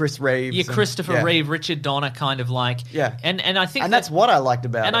 Your Chris Reeves. Your Christopher Reeve, Richard Donner kind of like... Yeah. And I think... And that's what I liked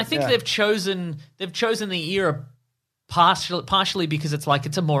about it. And I think they've chosen the era partially because it's like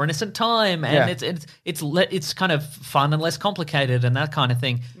it's a more innocent time and it's kind of fun and less complicated and that kind of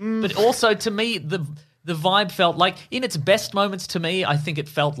thing. But also to me the vibe felt like, in its best moments to me, I think it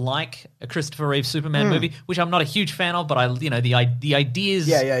felt like a Christopher Reeve Superman movie, which I'm not a huge fan of, but the ideas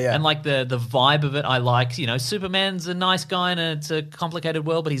and like the vibe of it I liked. You know, Superman's a nice guy and it's a complicated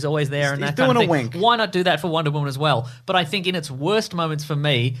world, but he's always there and that kind of thing. Wink. Why not do that for Wonder Woman as well? But I think in its worst moments for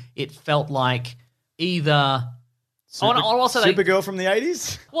me, it felt like either Supergirl from the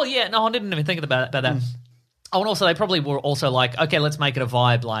 80s? Well, yeah, no, I didn't even think about that. Oh, and also they probably were also like, okay, let's make it a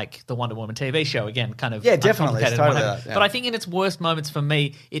vibe like the Wonder Woman TV show again, kind of definitely. It's uncomplicated totally and whatever. that, yeah. But I think in its worst moments for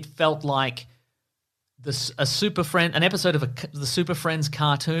me, it felt like an episode of the Super Friends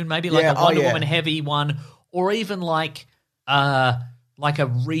cartoon, maybe like a Wonder Woman heavy one, or even like a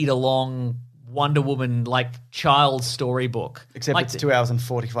read along Wonder Woman like child storybook. Except like, it's 2 hours and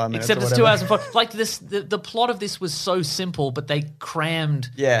 45 minutes. Except it's 2 hours and 45. Like this, the plot of this was so simple, but they crammed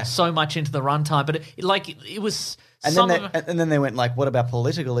so much into the runtime. But it was. And then they went like, what about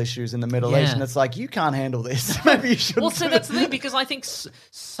political issues in the Middle East? And it's like, you can't handle this. Maybe you should. Well, so that's the thing, because I think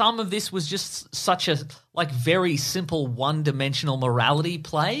some of this was just such a like very simple one-dimensional morality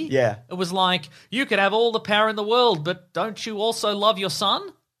play. Yeah, it was like, you could have all the power in the world, but don't you also love your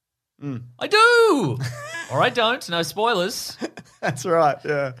son? I do, or I don't. No spoilers. That's right.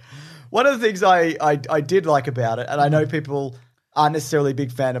 Yeah. One of the things I did like about it, and I know people aren't necessarily a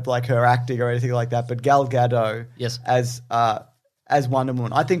big fan of like her acting or anything like that, but Gal Gadot, as Wonder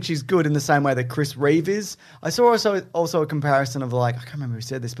Woman, I think she's good in the same way that Chris Reeve is. I saw also a comparison of like, I can't remember who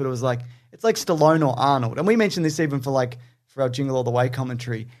said this, but it was like, it's like Stallone or Arnold, and we mentioned this even for our Jingle All the Way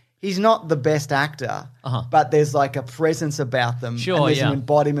commentary. He's not the best actor, but there's like a presence about them. Sure, and there's an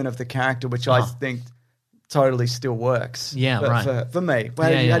embodiment of the character, which I think totally still works. Yeah, right. For me.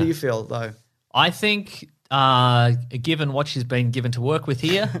 How do you feel, though? I think, given what she's been given to work with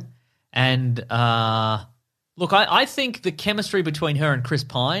here, and look, I think the chemistry between her and Chris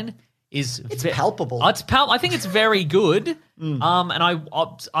Pine is palpable. I think it's very good. And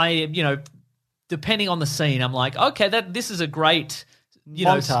I depending on the scene, I'm like, okay, this is a great.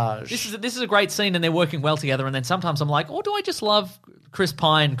 Montage. This is a great scene, and they're working well together. And then sometimes I'm like, oh, do I just love Chris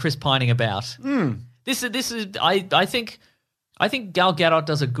pining about? This is. I think Gal Gadot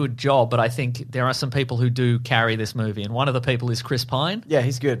does a good job, but I think there are some people who do carry this movie, and one of the people is Chris Pine. Yeah,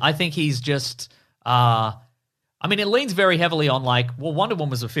 he's good. I think he's just. It leans very heavily on Wonder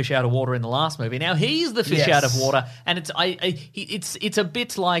Woman was a fish out of water in the last movie. Now he's the fish out of water, and it's a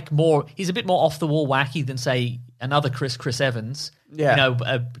bit like more. He's a bit more off the wall wacky than say another Chris Evans. Yeah.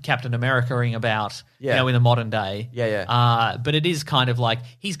 Captain America-ing about, in the modern day. Yeah. But it is kind of like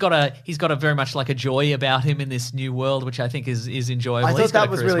he's got a very much like a joy about him in this new world, which I think is enjoyable. I thought that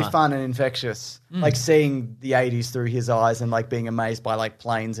was really fun and infectious. Like seeing the 80s through his eyes and like being amazed by like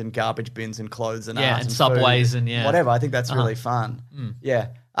planes and garbage bins and clothes and art and subways food and whatever. I think that's really fun.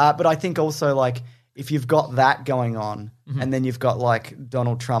 Yeah. But I think also like if you've got that going on and then you've got like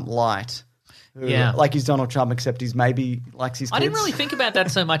Donald Trump light. Like he's Donald Trump, except he's maybe likes his kids. I didn't really think about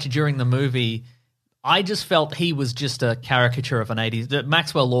that so much during the movie. I just felt he was just a caricature of an 80s.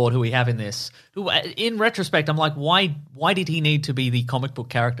 Maxwell Lord, who we have in this, who in retrospect, I'm like, why did he need to be the comic book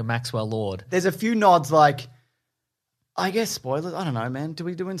character Maxwell Lord? There's a few nods like, I guess spoilers. I don't know, man. Do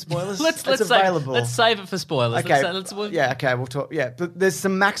we do in spoilers? Let's save it for spoilers. Okay. We'll talk. Yeah, but there's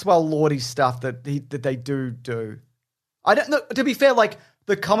some Maxwell Lordy stuff that they do. I don't know. To be fair, like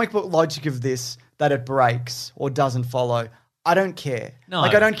the comic book logic of this, that it breaks or doesn't follow, I don't care. No.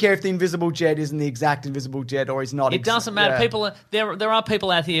 Like I don't care if the Invisible Jet isn't the exact Invisible Jet or he's not. It doesn't matter. People, there are people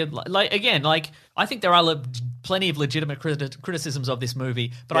out here. I think there are plenty of legitimate criticisms of this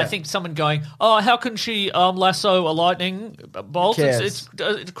movie, but I think someone going, "Oh, how can she lasso a lightning bolt? It's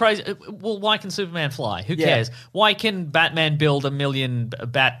crazy." Well, why can Superman fly? Who cares? Why can Batman build 1 million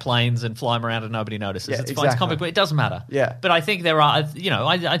bat planes and fly them around and nobody notices? Yeah, it's fine. It's comic book. It doesn't matter. Yeah, but I think there are.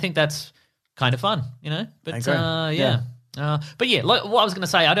 I think that's kind of fun. But but yeah, like what I was going to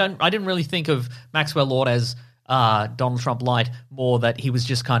say, I didn't really think of Maxwell Lord as Donald Trump light, more that he was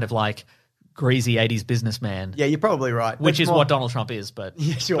just kind of like greasy 80s businessman. Yeah, you're probably right. Which is what Donald Trump is, but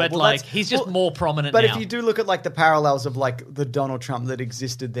but he's just more prominent now. But if you do look at like the parallels of like the Donald Trump that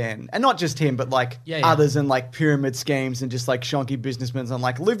existed then, and not just him, but like others and like pyramid schemes and just like shonky businessmen and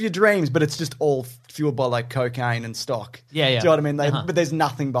like live your dreams, but it's just all fueled by like cocaine and stock. Yeah. Do you know what I mean? But there's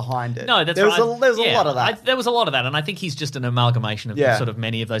nothing behind it. No, that's there's right. There's a lot of that. There was a lot of that, and I think he's just an amalgamation of sort of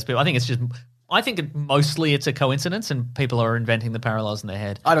many of those people. I think mostly it's a coincidence and people are inventing the parallels in their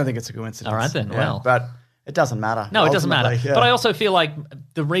head. I don't think it's a coincidence. All right then, but it doesn't matter. No, it doesn't matter. Yeah. But I also feel like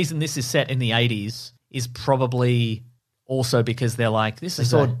the reason this is set in the 80s is probably also because they're like, this They is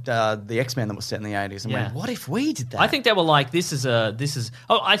saw a, the X-Men that was set in the 80s and Yeah. went, what if we did that? I think they were like,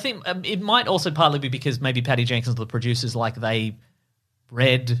 I think it might also partly be because maybe Patty Jenkins, the producers, like they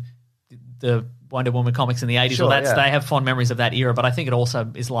read the Wonder Woman comics in the 80s, Sure, or yeah. they have fond memories of that era, but I think it also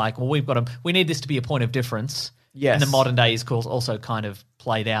is like, well, we need this to be a point of difference. Yes. And the modern day is also kind of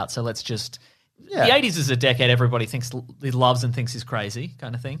played out, so let's just... Yeah. The 80s is a decade everybody thinks he loves and thinks is crazy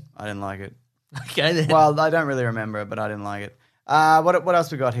kind of thing. I didn't like it. Okay, then. Well, I don't really remember it, but I didn't like it. What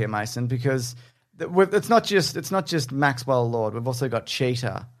else we got here, Mason? Because it's not just Maxwell Lord. We've also got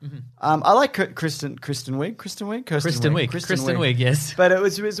Cheetah. Mm-hmm. I like Kristen Wiig, yes. But it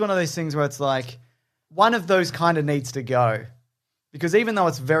was one of those things where it's like one of those kind of needs to go because even though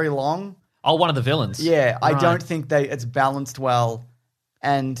it's very long, Oh, one of the villains. yeah, I Right. don't think it's balanced well,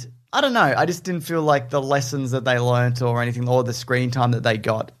 and I don't know. I just didn't feel like the lessons that they learnt or anything, or the screen time that they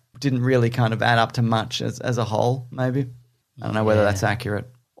got, didn't really kind of add up to much as a whole. Maybe I don't know whether that's accurate.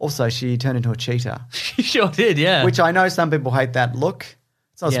 Also, she turned into a cheetah, She sure did, yeah. which I know some people hate that look.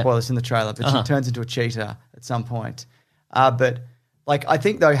 It's not Yeah. spoilers in the trailer, but she turns into a cheetah at some point. But like, I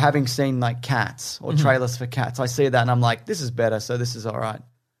think though, having seen like Cats or Mm-hmm. trailers for Cats, I see that and I'm like, this is better, so this is all right.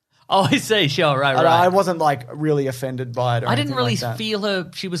 Oh, I see. Sure, right. I wasn't like really offended by it. Or I didn't anything really like that. feel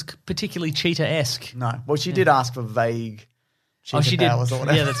her. She was particularly cheetah-esque. No. Well, she did ask for vague cheetah she did. powers or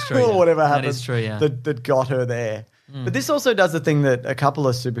whatever. Yeah, that's true, or yeah. whatever That happened. is true, yeah. That got her there. But this also does the thing that a couple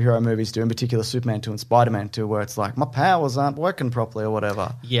of superhero movies do, in particular Superman 2 and Spider-Man 2, where it's like, my powers aren't working properly or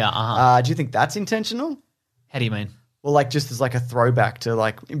whatever. Yeah. Do you think that's intentional? How do you mean? Well, like just as like a throwback to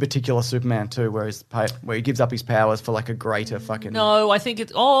like, in particular Superman 2, where he gives up his powers for like a greater fucking... No, I think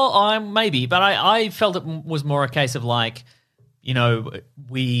it's. Maybe, but I felt it was more a case of like, you know,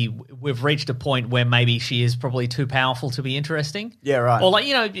 we've reached a point where maybe she is probably too powerful to be interesting. Yeah, right. Or like,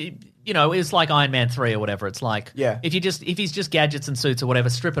 you know, it's like Iron Man 3 or whatever. It's like, Yeah. if he's just gadgets and suits or whatever,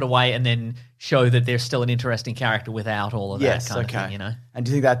 strip it away and then show that there's still an interesting character without all of Yes, that kind okay. of thing, you know? And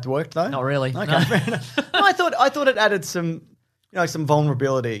do you think that worked though? Not really. Okay, No. fair enough. No, I thought it added some, some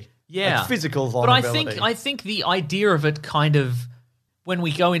vulnerability. Yeah, like physical But vulnerability. I think the idea of it kind of, when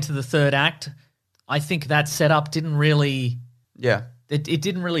we go into the third act, I think that setup didn't really. Yeah. It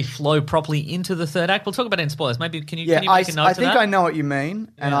didn't really flow properly into the third act. We'll talk about it in spoilers. Maybe can you make a note I of think that? I know what you mean,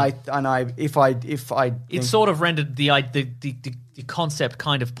 and if I It think- sort of rendered the concept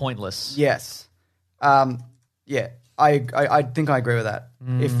kind of pointless. yes, yeah, I think I agree with that.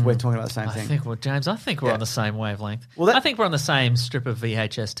 If we're talking about the same thing, James, I think we're Yeah. on the same wavelength. Well, I think we're on the same strip of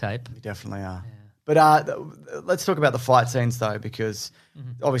VHS tape. we definitely are. But let's talk about the fight scenes though, because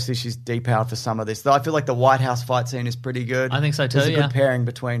obviously she's depowered for some of this. Though I feel like the White House fight scene is pretty good. I think so too, There's a yeah. good pairing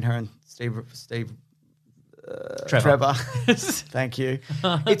between her and Steve Trevor. Thank you.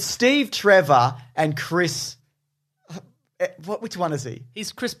 It's Steve Trevor and Chris. Which one is he?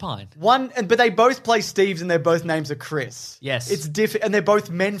 He's Chris Pine. But they both play Steves and their both names are Chris. Yes. It's different, and they're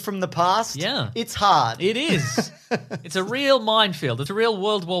both men from the past. Yeah. It's hard. It is. It's a real minefield. It's a real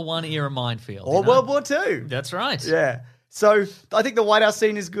World War I era minefield. or you know? World War II. That's right. Yeah. So I think the White House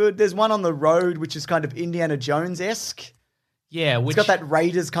scene is good. There's one on the road, which is kind of Indiana Jones-esque. Yeah, It's which got that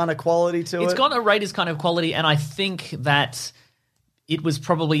Raiders kind of quality to it. It's got a Raiders kind of quality, and I think that it was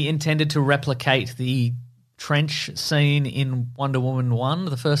probably intended to replicate the trench scene in Wonder Woman 1,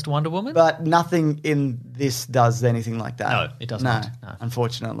 the first Wonder Woman. But nothing in this does anything like that. No, it does not. No.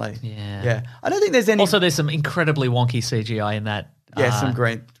 Unfortunately. Yeah. Yeah. I don't think there's any... Also, there's some incredibly wonky CGI in that. some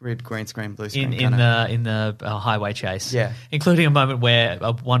red green screen, blue screen. in the highway chase. Yeah. Including a moment where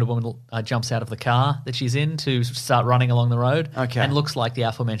a Wonder Woman jumps out of the car that she's in to start running along the road. Okay. And looks like the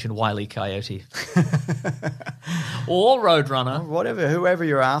aforementioned Wile E. Coyote. Or Roadrunner. Whatever, whoever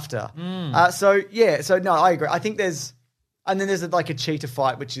you're after. So no, I agree. I think there's... And then there's like a cheetah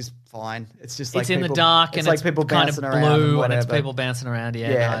fight, which is fine. It's just like It's in people, the dark it's and like it's people kind of bouncing around and blue and whatever. it's people bouncing around.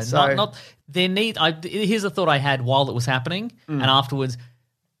 Yeah, Yeah, no, so- not there need. Here's a thought I had while it was happening and afterwards.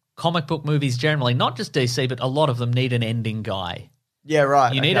 Comic book movies generally, not just DC, but a lot of them need an ending guy. Yeah,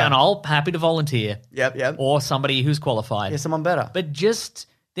 right. You need okay. an old happy to volunteer. Yep. Or somebody who's qualified. Yeah, someone better. But just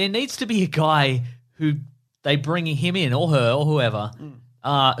there needs to be a guy who they bring him in or her or whoever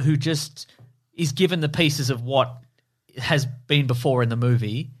who just is given the pieces of what has been before in the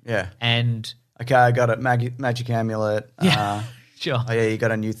movie. Yeah. And Okay, I got it. Magic amulet. Yeah, sure. Oh yeah, you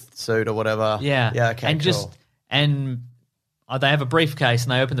got a new suit or whatever. Yeah. Yeah. Okay. And cool. they have a briefcase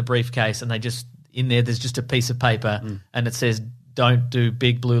and they open the briefcase and they just in there's just a piece of paper and it says don't do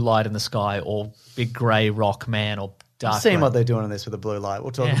big blue light in the sky or big grey rock man or dark. I've seen grey. what they're doing in this with the blue light.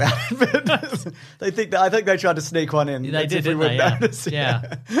 We'll talk about it. But I think they tried to sneak one in. They as did, if we didn't would they? Yeah. notice.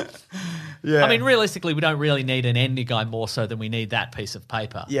 Yeah. Yeah. I mean, realistically, we don't really need an ending guy more so than we need that piece of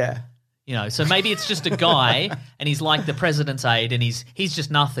paper. Yeah. You know, so maybe it's just a guy and he's like the president's aide and he's just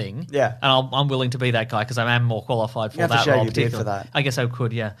nothing. Yeah. And I'm willing to be that guy because I am more qualified for You have to that show role. your beard for particularly. that. I guess I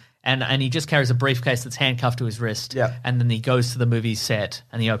could, yeah. And he just carries a briefcase that's handcuffed to his wrist. Yeah. And then he goes to the movie set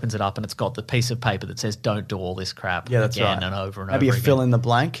and he opens it up and it's got the piece of paper that says, "Don't do all this crap." Yeah, that's again right. and over and Maybe over you fill again. in the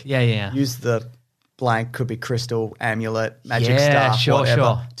blank. Yeah. Use the blank, could be crystal, amulet, magic Yeah, staff, sure, whatever,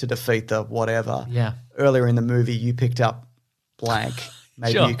 sure. to defeat the whatever. Yeah. Earlier in the movie, you picked up blank.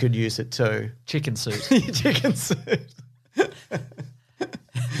 Maybe Sure. you could use it too. Chicken suit. Chicken suit.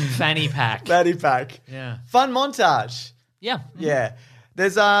 Fanny pack. Fanny pack. Yeah. Fun montage. Yeah. Yeah.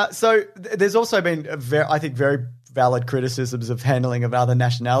 There's there's also been I think very valid criticisms of handling of other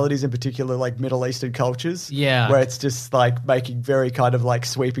nationalities, in particular like Middle Eastern cultures. Yeah. Where it's just like making very kind of like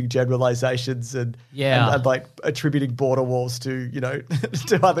sweeping generalizations and and like attributing border walls to, you know,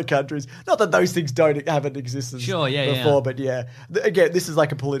 to other countries. Not that those things haven't existed Sure, yeah, before, yeah. but yeah. Again, this is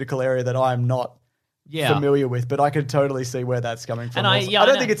like a political area that I'm not familiar with, but I can totally see where that's coming from. And I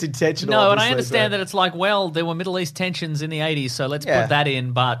don't think it's intentional. No, and I obviously, understand but- that it's like, well, there were Middle East tensions in the 80s, so let's Yeah. put that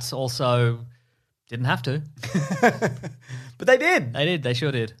in, but also didn't have to. But they did. They did. They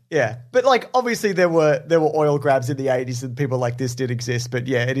sure did. Yeah, but like obviously there were oil grabs in the 80s and people like this did exist. But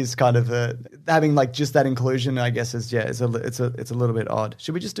yeah, it is kind of having like just that inclusion. I guess it's a little bit odd.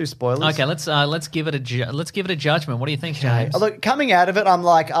 Should we just do spoilers? Okay, let's give it a judgment. What do you think, James? Look, coming out of it, I'm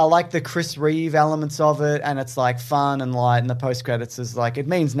like, I like the Chris Reeve elements of it, and it's like fun and light. And the post credits is like, it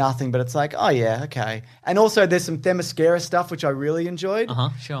means nothing, but it's like, oh yeah, okay. And also there's some Themyscira stuff which I really enjoyed.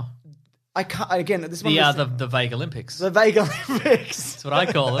 Sure. I can't again. This one The Vague Olympics. the Vague Olympics. That's what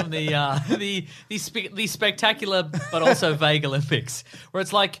I call them. The spectacular but also vague Olympics, where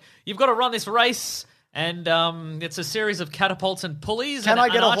it's like you've got to run this race. And it's a series of catapults and pulleys Can and, I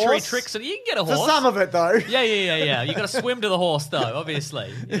get and a archery horse? tricks. And you can get a For horse. some of it though. Yeah. You got to swim to the horse, though.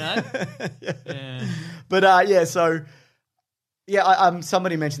 Obviously, you know. Yeah. But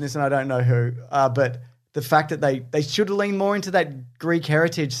somebody mentioned this and I don't know who, but the fact that they should lean more into that Greek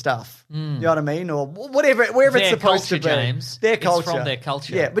heritage stuff. You know what I mean? Or whatever, wherever Their it's supposed culture, to be. James. Their It's culture. from their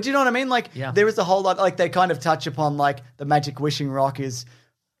culture. Yeah, but you know what I mean? Like Yeah. there is a whole lot, like they kind of touch upon like the magic wishing rock is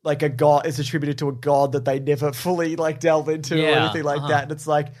like a god, is attributed to a god that they never fully like delve into or Yeah, anything like that. And it's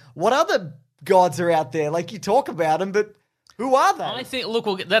like, what other gods are out there? Like you talk about them, but who are they? I think.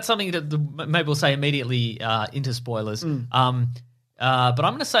 Look, that's something that maybe we'll say immediately into spoilers. But I'm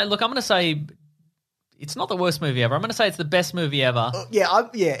going to say. It's not the worst movie ever. I'm going to say it's the best movie ever.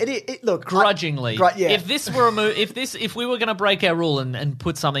 Look, Grudgingly. yeah. If this were a movie, if we were going to break our rule and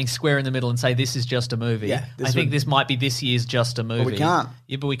put something square in the middle and say this is just a movie, Yeah, I think this might be this year's just a movie. we can't.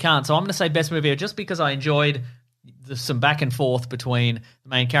 Yeah, but we can't. So I'm going to say best movie ever just because I enjoyed some back and forth between the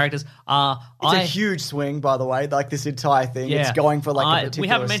main characters. It's a huge swing, by the way. Like this entire thing, Yeah. it's going for like a particular we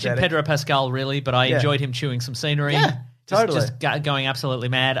haven't mentioned aesthetic. Pedro Pascal really, but I enjoyed him chewing some scenery. Yeah, totally. Just going absolutely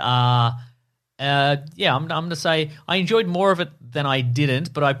mad. I'm going to say I enjoyed more of it than I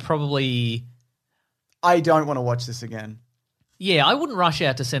didn't, but I don't want to watch this again. Yeah, I wouldn't rush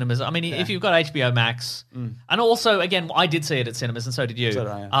out to cinemas. I mean, if you've got HBO Max, and also, again, I did see it at cinemas, and so did you. So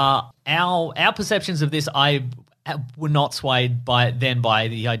did I, Our perceptions of this, were not swayed by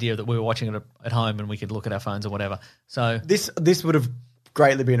the idea that we were watching it at home and we could look at our phones or whatever. So This would have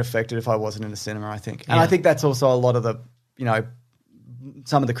greatly been affected if I wasn't in a cinema, I think. And Yeah. I think that's also a lot of the, you know,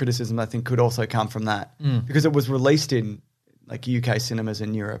 some of the criticism I think could also come from that. Because it was released in like UK cinemas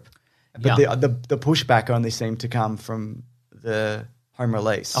in Europe. But Yeah. the pushback only seemed to come from the home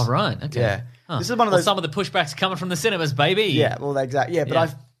release. Oh, right. Okay. Yeah. Huh. This is one of Well, those. some of the pushbacks coming from the cinemas, baby. Yeah, well, exactly. Yeah, but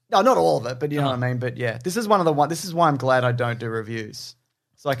Yeah. no, not all of it, but you know what I mean. But yeah, this is this is why I'm glad I don't do reviews.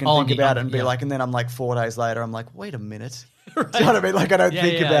 So I can think about it and be like, and then I'm like 4 days later, I'm like, wait a minute. Do you know what I mean? Like I don't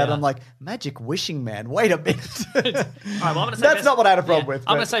think about it. I'm like, Magic Wishing Man, wait a minute. All right, well, I'm gonna say That's best- not what I had a problem with. I'm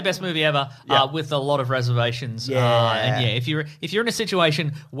but- going to say best movie ever with a lot of reservations. Yeah. And if you're in a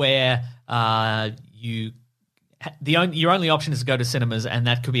situation where your only option is to go to cinemas and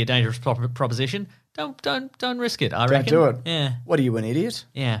that could be a dangerous proposition, don't risk it. I Don't reckon. do it. Yeah, What are you, an idiot?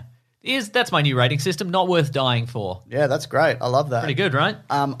 yeah. That's my new rating system. Not worth dying for. Yeah, that's great. I love that. Pretty good, right?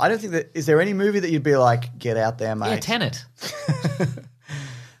 I don't think that. Is there any movie that you'd be like, get out there, mate? Yeah, Tenet.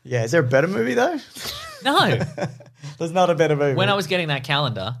 Yeah, is there a better movie though? No. There's not a better movie. When I was getting that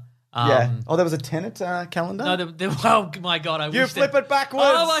calendar. yeah. Oh, there was a Tenet calendar. No, oh my god! I you wish flip it backwards.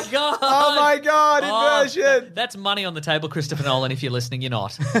 Oh my god! Oh my god! Inversion. That's money on the table, Christopher Nolan. If you're listening, you're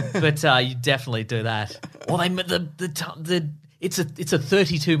not, but you definitely do that. Or it's a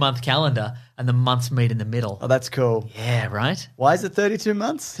 32-month calendar, and the months meet in the middle. Oh, that's cool. Yeah, right. Why is it 32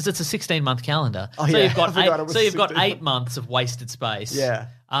 months? Because it's a 16-month calendar. Oh, so yeah. you've got I forgot it was you've got 16 8 months of wasted space. Yeah.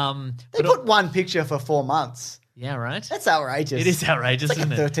 They but- put one picture for 4 months. Yeah, right. That's outrageous. It is outrageous, It's like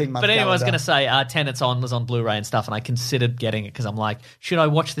isn't a it? 13-month But anyway, I was going calendar. to say, Tenet's was on Blu-ray and stuff, and I considered getting it because I'm like, should I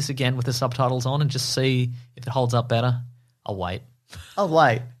watch this again with the subtitles on and just see if it holds up better? I'll wait. Oh,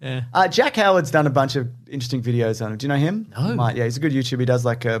 wait. Yeah. Jack Howard's done a bunch of interesting videos on him. Do you know him? No. You might. Yeah, he's a good YouTuber. He does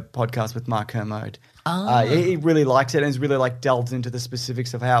like a podcast with Mark Kermode. Ah. He really likes it and he's really like delved into the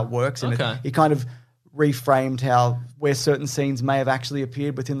specifics of how it works. And Okay. he kind of reframed where certain scenes may have actually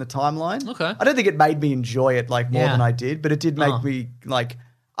appeared within the timeline. Okay. I don't think it made me enjoy it like more Yeah. than I did, but it did make Oh. me like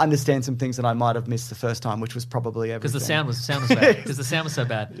understand some things that I might have missed the first time, which was probably everything. Because the sound was bad. Because the sound was so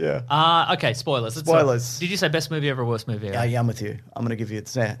bad. Yeah. Okay, spoilers. Let's Spoilers. did you say best movie ever, worst movie ever? Yeah, I'm with you. I'm going to give you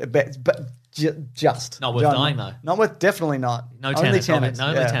but just Not worth dying, though. Not worth. Definitely not. No Only Tenet. Tenet.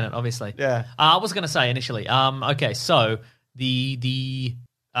 No yeah. Tenet, obviously. Yeah. I was going to say initially. Okay, so the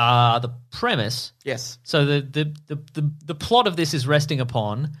premise. Yes. So the plot of this is resting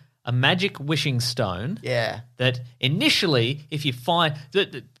upon a magic wishing stone. Yeah. That initially, if you find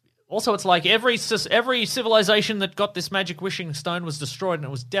that. Also, it's like every civilization that got this magic wishing stone was destroyed, and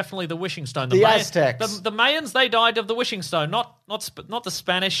it was definitely the wishing stone. The Aztecs. The Mayans, they died of the wishing stone, not the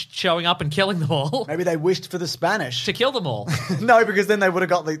Spanish showing up and killing them all. Maybe they wished for the Spanish. To kill them all. No, because then they would have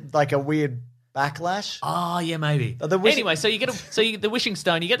got like a weird backlash. Oh, yeah, maybe. Anyway, so you get the wishing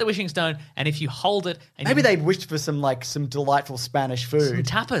stone. You get the wishing stone, and if you hold it, and Maybe they'd wished for some delightful Spanish food. Some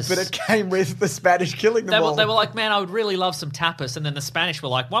tapas. But it came with the Spanish killing them all. they were like, man, I would really love some tapas. And then the Spanish were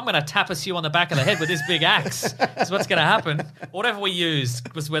like, well, I'm going to tapas you on the back of the head with this big axe. That's what's going to happen. Whatever we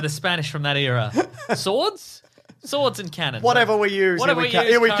used was where the Spanish from that era. Swords? Swords and cannons. Whatever we use, Whatever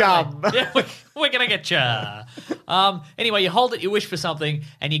here we we use come. currently. Yeah, we're going to get ya. Anyway, you hold it, you wish for something,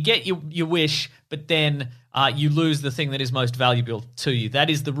 and you get your wish, but then you lose the thing that is most valuable to you. That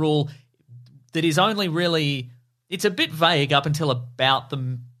is the rule that is only really... It's a bit vague up until about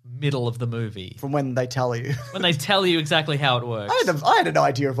the middle of the movie. From when they tell you. When they tell you exactly how it works. I had an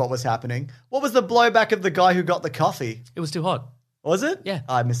idea of what was happening. What was the blowback of the guy who got the coffee? It was too hot. Was it? Yeah.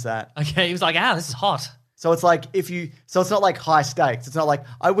 I missed that. Okay, he was like, this is hot. So it's like so it's not like high stakes. It's not like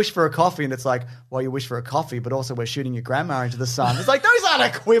I wish for a coffee and it's like, well, you wish for a coffee, but also we're shooting your grandma into the sun. It's like, those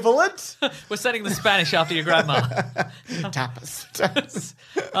aren't equivalent. We're sending the Spanish after your grandma. Tapas. That's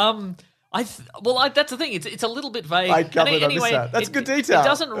the thing. It's a little bit vague. I covered, And I missed that. That's good detail. It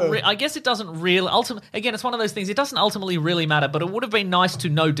doesn't. I guess it doesn't really. Again, it's one of those things. It doesn't ultimately really matter. But it would have been nice to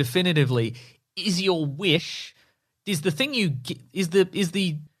know definitively: is your wish, is the thing you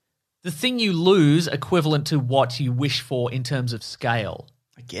the thing you lose equivalent to what you wish for in terms of scale?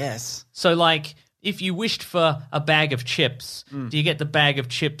 I guess. So, like, if you wished for a bag of chips, do you get the bag of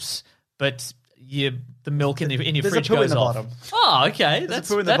chips, but the milk in your There's fridge a poo goes in the off? bottom. Oh, okay.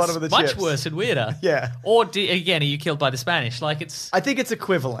 There's a poo in the bottom of the much chips. worse and weirder. Yeah. Or, again, are you killed by the Spanish? Like, it's... I think it's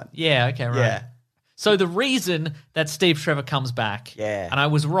equivalent. Yeah, okay, right. Yeah. So the reason that Steve Trevor comes back, Yeah. and I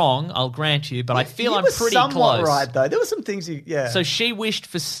was wrong, I'll grant you, but I feel You I'm were pretty somewhat close. right, though. There were some things So she wished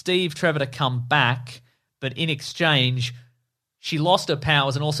for Steve Trevor to come back, but in exchange, she lost her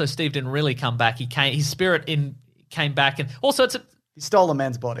powers, and also Steve didn't really come back. His spirit came back, and also he stole a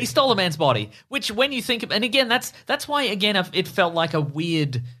man's body. He stole a man's body, which when you think of, and again, that's why again it felt like a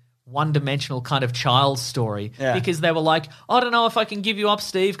weird one-dimensional kind of child story, because they were like, I don't know if I can give you up,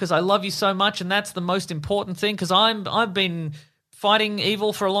 Steve, because I love you so much, and that's the most important thing, because I've been fighting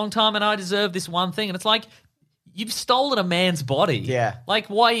evil for a long time, and I deserve this one thing, and it's like, you've stolen a man's body. Yeah. Like,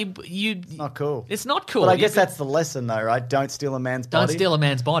 why you... It's not cool. It's not cool. But I guess that's the lesson, though, right? Don't steal a man's body. Don't steal a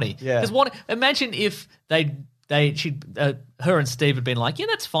man's body. Yeah. Because imagine if her and Steve had been like, yeah,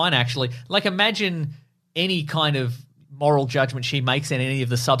 that's fine, actually. Like, imagine any kind of moral judgment she makes in any of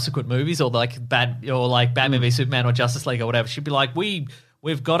the subsequent movies, or Batman v Superman or Justice League or whatever. She'd be like, we've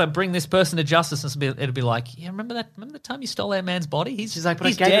got to bring this person to justice. And it'd be like, yeah, remember the time you stole that man's body? She's like, but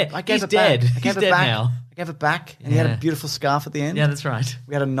he's I gave dead. it, I gave he's it dead. back. He's dead now. I gave it back, and he had a beautiful scarf at the end. Yeah, that's right.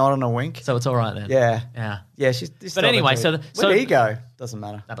 We had a nod and a wink. So it's all right then. Yeah. Yeah. She's But anyway, where did he go? Doesn't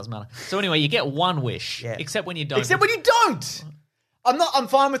matter. That doesn't matter. So anyway, you get one wish, except when you don't. Except when you don't. I'm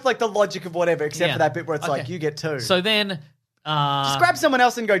fine with like the logic of whatever, except for that bit where it's like Okay. you get two. So then, just grab someone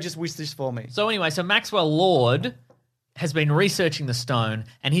else and go. Just wish this for me. So anyway, Maxwell Lord has been researching the stone,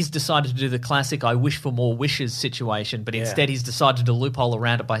 and he's decided to do the classic "I wish for more wishes" situation, but instead he's decided to loophole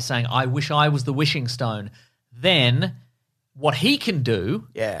around it by saying, "I wish I was the wishing stone." Then, what he can do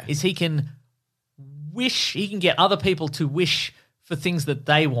is he can get other people to wish for things that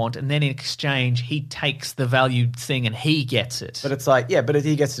they want, and then in exchange, he takes the valued thing and he gets it. But it's like, but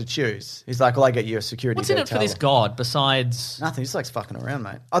he gets to choose. He's like, well, I get you a security What's in it for this god besides... Nothing. He just likes fucking around,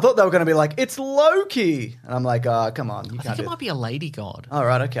 mate. I thought they were going to be like, it's Loki. And I'm like, come on. I think it might be a lady god. Oh,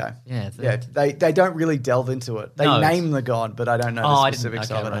 right, okay. Yeah. They don't really delve into it. They name the god, but I don't know the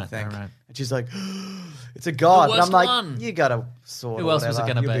specifics of it, I think. Right. And she's like, it's a god. The And I'm worst like, one. you got to sort Who else was it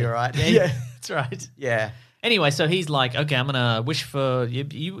going to be? You'll be all right. Yeah, that's right. Yeah. Anyway, so he's like, okay, I'm gonna wish for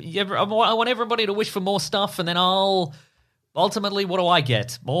I want everybody to wish for more stuff, and then I'll ultimately, what do I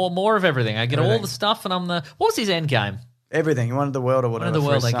get? More of everything. I get all the stuff, and I'm the. What was his end game? Everything. He wanted the world or whatever. Wanted the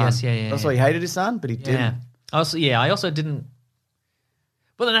world, for his I son. guess. Yeah. That's why he hated his son, but he didn't. I also didn't.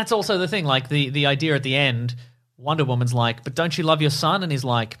 But then that's also the thing. Like the idea at the end, Wonder Woman's like, but don't you love your son? And he's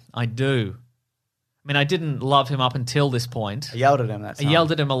like, I do. I mean, I didn't love him up until this point. I yelled at him that time. I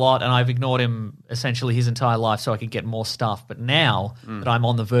yelled at him a lot, and I've ignored him essentially his entire life so I could get more stuff. But now that I'm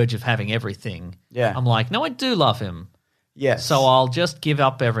on the verge of having everything, I'm like, no, I do love him. Yes. So I'll just give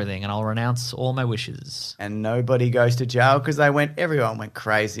up everything, and I'll renounce all my wishes. And nobody goes to jail because everyone went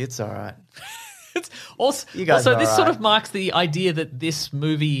crazy. It's all right. Also, You guys are this all sort right. of marks the idea that this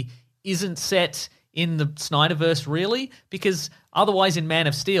movie isn't set in the Snyderverse, really, because otherwise in Man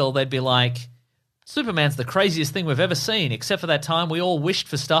of Steel, they'd be like, Superman's the craziest thing we've ever seen, except for that time we all wished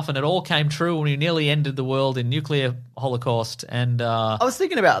for stuff and it all came true and we nearly ended the world in nuclear holocaust. And I was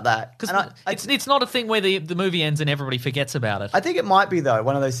thinking about that. because it's not a thing where the movie ends and everybody forgets about it. I think it might be, though.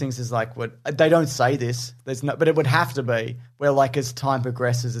 One of those things is like, they don't say this, but it would have to be, where like as time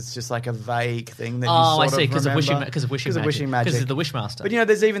progresses, it's just like a vague thing that you I sort see, of because of remember. wishing Because of wishing magic. Because of the Wishmaster. But,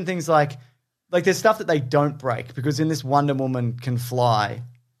 there's even things like there's stuff that they don't break, because in this Wonder Woman can fly,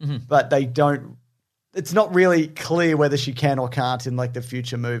 but they don't. It's not really clear whether she can or can't in like the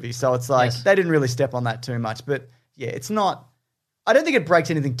future movie. So it's like they didn't really step on that too much. But yeah, it's not. I don't think it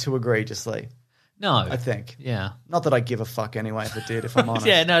breaks anything too egregiously. No. I think. Yeah. Not that I give a fuck anyway if it did, if I'm honest.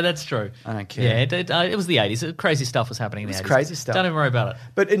 Yeah, no, that's true. I don't care. Yeah, it was the 80s. Crazy stuff was happening in the 80s. Crazy stuff. Don't even worry about it.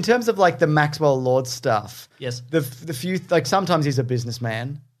 But in terms of like the Maxwell Lord stuff, Yes. the few, like sometimes he's a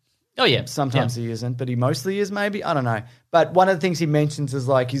businessman. Oh, yeah. Sometimes he isn't, but he mostly is maybe. I don't know. But one of the things he mentions is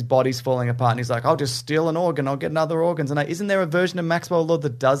like his body's falling apart and he's like, I'll just steal an organ. I'll get another organs. And isn't there a version of Maxwell Lord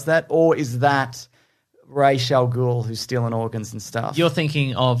that does that? Or is that Ra's al Ghul who's stealing organs and stuff? You're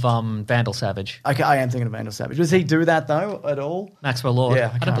thinking of Vandal Savage. Okay, I am thinking of Vandal Savage. Does he do that though at all? Maxwell Lord?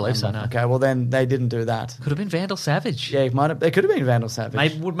 Yeah, I don't believe so, no. Okay, well then they didn't do that. Could have been Vandal Savage. Yeah, it could have been Vandal Savage.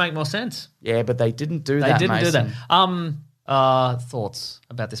 Maybe would make more sense. Yeah, but they didn't do They that. didn't do Mason. that. Thoughts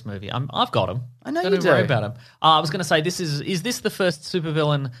about this movie? I've got them. I know Don't you even worry do. about them. I was going to say, is this the first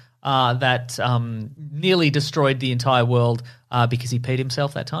supervillain that nearly destroyed the entire world because he peed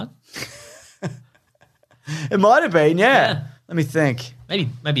himself that time? It might have been, yeah. Let me think.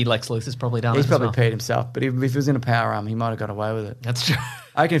 Maybe Lex Luthor's probably done He's it probably as well. peed himself, but if he was in a power arm, he might have got away with it. That's true.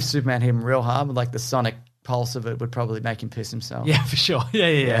 I reckon if Superman hit him real hard, like the sonic pulse of it would probably make him piss himself. Yeah, for sure.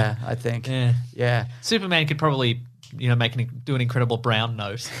 Yeah. I think. Yeah. Superman could probably, do an incredible brown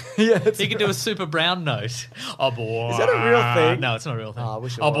note. Yeah, he could do a super brown note. Oh boy, Is that a real thing? No, it's not a real thing. Oh, I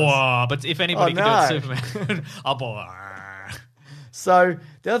wish it boy, was. but if anybody Oh, could do no. it, Superman. Oh boy. So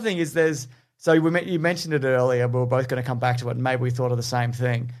the other thing is you mentioned it earlier, we were both going to come back to it, and maybe we thought of the same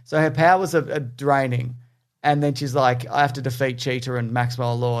thing. So her powers are draining, and then she's like, I have to defeat Cheetah and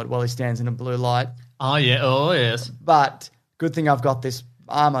Maxwell Lord while he stands in a blue light. Oh yeah. Oh yes. But good thing I've got this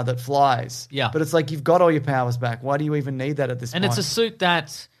armor that flies. Yeah. But it's like you've got all your powers back. Why do you even need that at this And point? it's a suit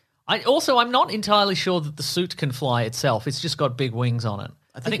that I'm not entirely sure that the suit can fly itself. It's just got big wings on it.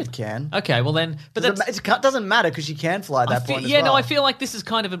 I think it can. Okay, well then, but It that's doesn't matter because she can fly at that point. yeah, as well. no, I feel like this is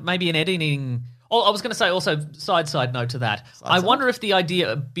kind of maybe an editing. Oh, I was going to say also side note to that. I wonder if the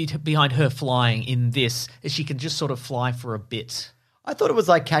idea behind her flying in this is she can just sort of fly for a bit. I thought it was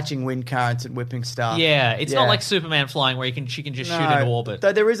like catching wind currents and whipping stuff. Yeah, it's not like Superman flying where she can just shoot in orbit.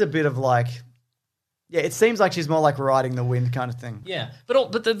 Though there is a bit of like, it seems like she's more like riding the wind kind of thing. Yeah,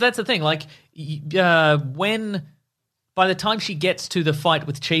 but that's the thing. Like when by the time she gets to the fight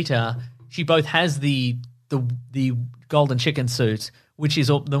with Cheetah, she both has the golden chicken suit, which is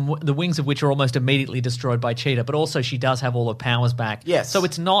the wings of which are almost immediately destroyed by Cheetah, but also she does have all her powers back. Yes. So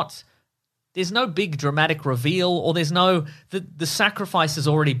it's not. There's no big dramatic reveal, or there's no the sacrifice has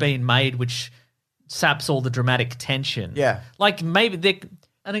already been made, which saps all the dramatic tension. Yeah. Like maybe they,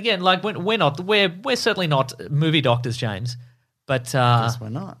 and again, like we're certainly not movie doctors, James. But Yes, we're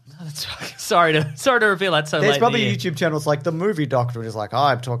not. sorry to reveal that so late. There's in probably the year. YouTube channels like The Movie Doctor, which is like,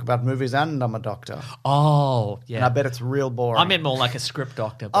 I talk about movies and I'm a doctor. Oh, yeah. And I bet it's real boring. I meant more like a script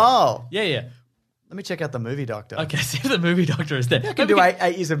doctor. But Oh. yeah. Let me check out the movie doctor. Okay, see if the movie doctor is there. I can do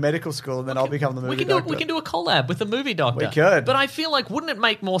 8 years of medical school and then I'll become the movie doctor. We can do a collab with the movie doctor. We could. But I feel like, wouldn't it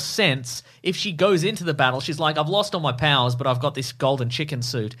make more sense if she goes into the battle, she's like, I've lost all my powers, but I've got this golden chicken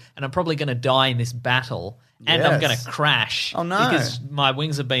suit, and I'm probably going to die in this battle, and I'm going to crash. Oh, no. Because my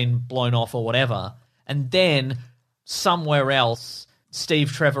wings have been blown off or whatever. And then somewhere else,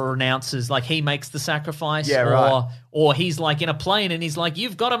 Steve Trevor announces, like, he makes the sacrifice. Yeah, right. Or he's like in a plane and he's like,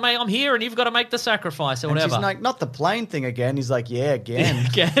 you've got to make, I'm here and you've got to make the sacrifice or And whatever. she's like, not the plane thing again. He's like, yeah, again.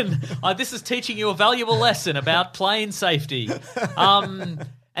 Again, this is teaching you a valuable lesson about plane safety. And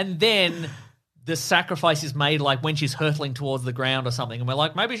then the sacrifice is made like when she's hurtling towards the ground or something, and we're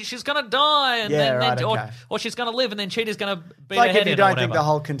like, maybe she's going to die, and or she's going to live, and then Cheetah's going to beat her Like head if you in or don't whatever. think the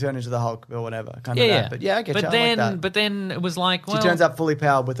Hulk can turn into the Hulk or whatever. Kind yeah, of yeah. that. But yeah, I get you. I like that. But then it was like, well, She turns up fully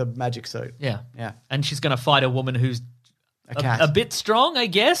powered with a magic suit. yeah, Yeah. and she's going to fight a woman who's A cat. a bit strong, I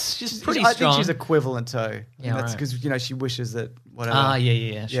guess. She's pretty I strong. think she's equivalent too. Yeah, That's right. because, she wishes that whatever.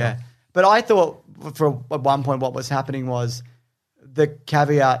 yeah, sure. Yeah. But I thought at one point what was happening was the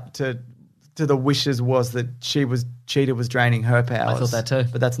caveat to the wishes was that Cheetah was draining her powers. I thought that too.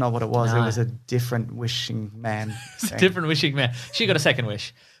 But that's not what it was. No. It was a different wishing man. thing. Different wishing man. She got a second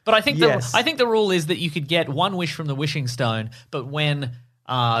wish. But I think Yes. the rule is that you could get one wish from the wishing stone, but when you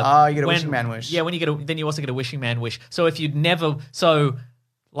get a wishing man wish. Yeah, when you get then you also get a wishing man wish. So if you'd never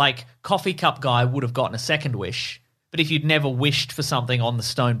like Coffee Cup Guy would have gotten a second wish, but if you'd never wished for something on the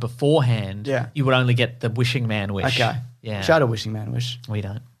stone beforehand, you would only get the wishing man wish. Okay. Yeah. Shout a wishing man wish. We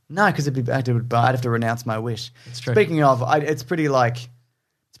don't. No, because I'd have to renounce my wish. It's true. Speaking of, it's pretty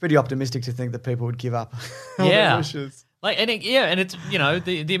optimistic to think that people would give up all their Yeah. wishes. And it's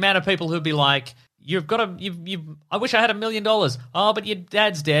the amount of people who'd be like, you've got to I wish I had $1 million. Oh, but your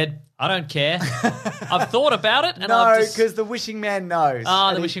dad's dead. I don't care. I've thought about it, and No, because the wishing man knows. the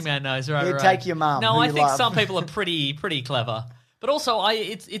And wishing man knows, right? he'd right. take your mum, No, who I you think love. some people are pretty clever, but also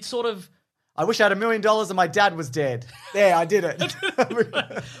it's sort of. I wish I had $1 million and my dad was dead. There, I did it.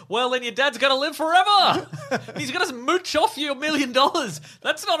 Well, then your dad's going to live forever. He's going to mooch off you $1 million.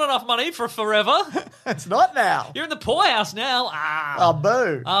 That's not enough money for forever. It's not now. You're in the poorhouse now. Oh,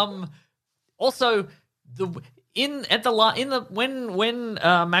 boo. Also, when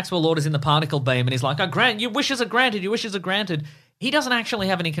Maxwell Lord is in the particle beam and he's like, your wishes are granted, your wishes are granted. He doesn't actually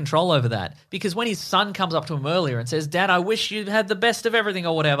have any control over that, because when his son comes up to him earlier and says, "Dad, I wish you had the best of everything"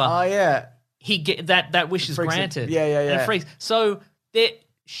 or whatever, Oh, yeah. he get that wish is freaks him. granted. Yeah, yeah, And yeah. it freaks. So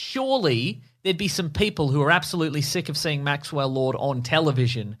surely there'd be some people who are absolutely sick of seeing Maxwell Lord on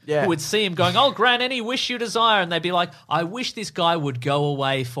television Yeah. who would see him going, "Oh, grant any wish you desire," and they'd be like, "I wish this guy would go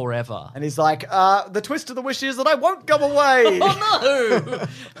away forever." And he's like, the twist of the wish is that I won't go away. Oh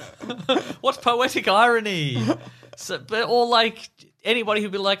no! What poetic irony! Or like anybody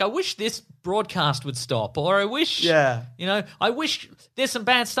who'd be like, "I wish this broadcast would stop," or "I wish, I wish there's some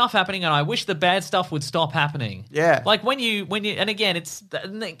bad stuff happening, and I wish the bad stuff would stop happening." Yeah. like when you, and again, it's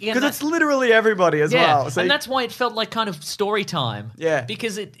Because it's literally everybody as well. So and that's why it felt like kind of story time. Yeah.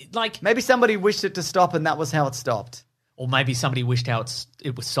 because it like, maybe somebody wished it to stop and that was how it stopped. or maybe somebody wished how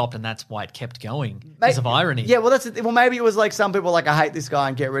it was stopped, and that's why it kept going because of irony. Yeah, well, maybe it was like some people like, I hate this guy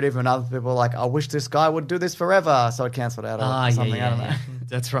and get rid of him, and other people like, I wish this guy would do this forever, so it cancelled out or something. I don't know.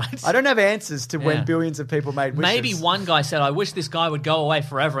 That's right. I don't have answers to Yeah. when billions of people made wishes. Maybe one guy said, "I wish this guy would go away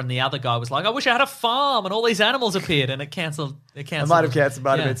forever," and the other guy was like, "I wish I had a farm and all these animals appeared," and it cancelled. It It cancelled. might have cancelled,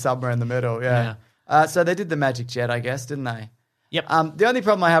 might have Yeah. been somewhere in the middle, yeah. So they did the magic jet, I guess, didn't they? Yep. The only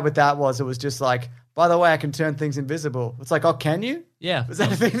problem I had with that was it was just like, by the way, I can turn things invisible. It's like, oh, can you? Yeah. Is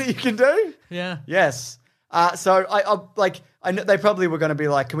that a thing that you can do? Yeah. Yes. So I know they probably were going to be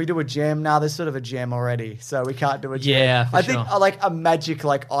like, can we do a gem? Nah, there's sort of a gem already, so we can't do a gem. Yeah, for I think sure. like a magic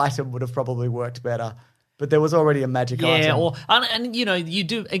item would have probably worked better, but there was already a magic item. Yeah, and you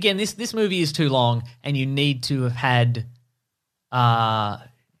do again. This movie is too long, and you need to have had.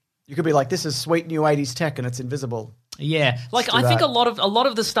 You could be like, this is sweet new 80s tech and it's invisible. Yeah, like Let's do I think that. a lot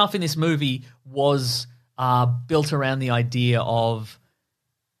of the stuff in this movie was built around the idea of,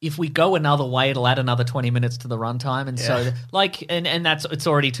 if we go another way, it'll add another 20 minutes to the runtime, and so and that's it's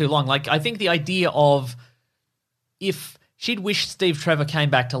already too long. Like I think the idea of, if she'd wished Steve Trevor came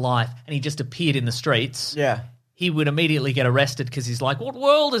back to life and he just appeared in the streets, he would immediately get arrested because he's like, "What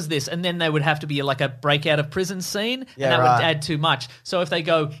world is this?" And then there would have to be like a breakout of prison scene, Yeah, and that right. would add too much. So if they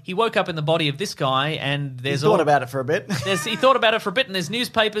go, he woke up in the body of this guy, and there's He's thought about it for a bit. he thought about it for a bit, and there's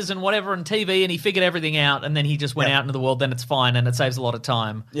newspapers and whatever and TV, and he figured everything out, and then he just went out into the world. Then it's fine, and it saves a lot of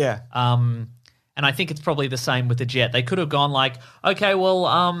time. Yeah. And I think it's probably the same with the jet. They could have gone like, okay,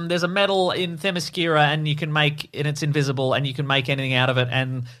 well, there's a metal in Themyscira, and it's invisible, and you can make anything out of it,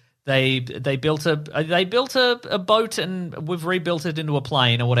 and They built a boat and we've rebuilt it into a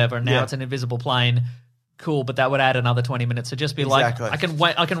plane or whatever. And now it's an invisible plane. Cool, but that would add another 20 minutes. So just be Exactly.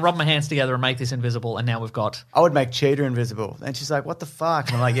 like, I can rub my hands together and make this invisible, and now we've got. I would make Cheetah invisible. And she's like, what the fuck?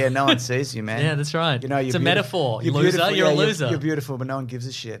 And I'm like, yeah, no one sees you, man. Yeah, that's right. You know, It's you're a metaphor. You're Loser, beautiful. you're a Yeah, loser. You're beautiful, but no one gives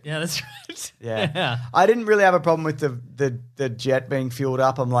a shit. Yeah, that's right. Yeah. I didn't really have a problem with the jet being fueled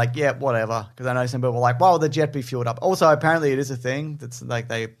up. I'm like, yeah, whatever. Because I know some people are like, why would the jet be fueled up? Also, apparently it is a thing. That's like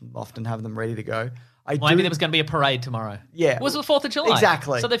they often have them ready to go. Maybe there was going to be a parade tomorrow. Yeah. It was the 4th of July.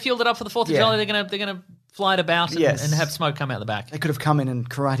 Exactly. So they fueled it up for the 4th of Yeah. July. They're gonna fly it about and have smoke come out the back. They could have come in and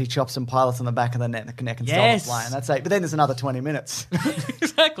karate chopped some pilots on the back of the neck and stole the plane. That's it. But then there's another 20 minutes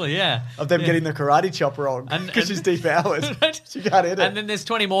Exactly, yeah. of them getting the karate chop wrong because she's deep hours. She can't hit it. And then there's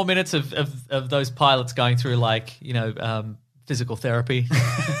 20 more minutes of those pilots going through physical therapy.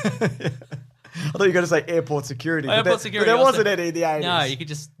 I thought you were going to say airport security. Airport security. But there also- wasn't any in the 80s. No, you could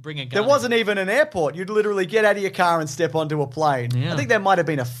just bring a gun. There wasn't even an airport. You'd literally get out of your car and step onto a plane. Yeah. I think there might have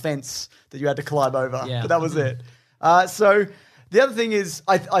been a fence that you had to climb over, Yeah. but that was it. So the other thing is,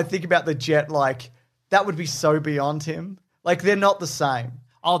 I think about the jet like that would be so beyond him. Like they're not the same.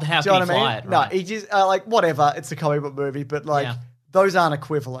 Oh, how Do you know can what he I fly mean? it? No, Right. he just like whatever. It's a comic book movie, but like Yeah. those aren't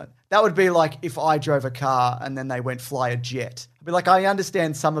equivalent. That would be like if I drove a car and then they went fly a jet. I'd be like, I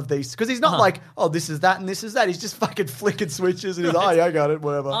understand some of these because he's not like, oh, this is that and this is that. He's just fucking flicking switches and he's like, oh, yeah, I got it,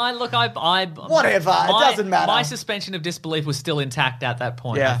 whatever. Whatever, it doesn't matter. My suspension of disbelief was still intact at that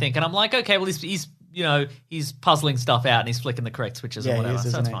point, Yeah. I think. And I'm like, okay, well, he's puzzling stuff out and he's flicking the correct switches Yeah, and he whatever. is, So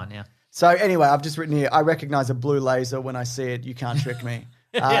isn't that's he? fine, yeah. So anyway, I've just written here, I recognize a blue laser when I see it. You can't trick me.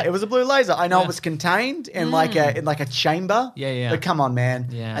 It was a blue laser. I know it was contained in like a chamber. Yeah, yeah. But come on, man.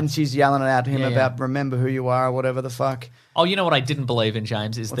 Yeah. And she's yelling out to him Yeah, yeah. about remember who you are or whatever the fuck. Oh, you know what I didn't believe in,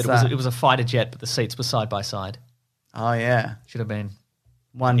 James, is What's that that? it was a fighter jet, but the seats were side by side. Oh yeah. Should have been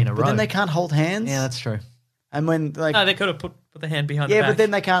One in a but row. then they can't hold hands. Yeah, that's true. And when like No, they could have put the hand behind the yeah, back. but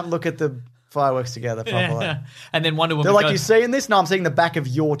then they can't look at the fireworks together properly. Yeah. And then Wonder Woman They're like, goes, you seeing this? No, I'm seeing the back of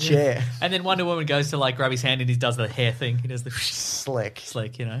your chair. and then Wonder Woman goes to like grab his hand and he does the hair thing. He does the Slick.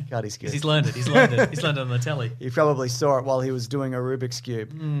 slick, you know. God, he's good. He's learned it. He's learned it. He's learned it on the telly. He probably saw it while he was doing a Rubik's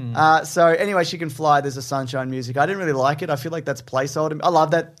Cube. Hmm. So anyway, she can fly. There's a sunshine music. I didn't really like it. I feel like that's placeholder. I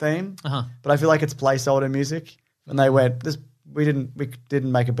love that theme, but I feel like it's placeholder music. And they went, we didn't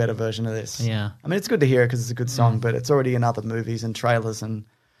make a better version of this. Yeah. I mean, it's good to hear it because it's a good song, but it's already in other movies and trailers and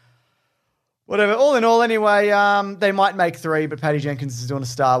whatever. All in all, anyway, they might make 3, but Patty Jenkins is doing a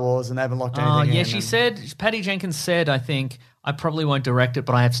Star Wars and they haven't locked anything in. Patty Jenkins said, I think, I probably won't direct it,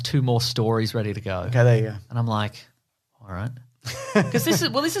 but I have 2 more stories ready to go. Okay, there you go. And I'm like, all right. Because this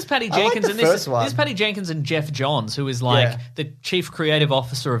is Patty I like Jenkins the and first this one. is Patty Jenkins and Jeff Johns, who is like Yeah. the chief creative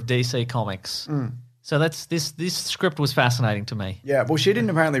officer of DC Comics. So that's this script was fascinating to me. Yeah, well, she didn't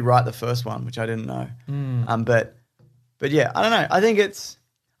apparently write the first one, which I didn't know. But yeah, I don't know. I think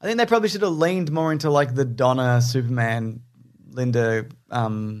they probably should have leaned more into like the Donna, Superman, Linda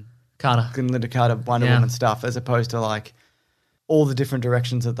Carter, Wonder Yeah. Woman stuff, as opposed to like all the different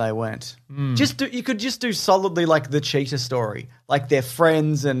directions that they went. You could just do solidly like the cheetah story, like they're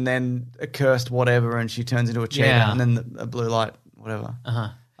friends and then a cursed whatever, and she turns into a cheetah, Yeah. and then a blue light, whatever.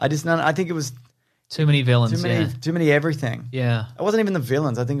 I think it was Too many villains. too many everything. Yeah. It wasn't even the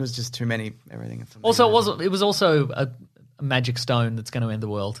villains. I think it was just too many everything. For me. Also, it was also a magic stone that's going to end the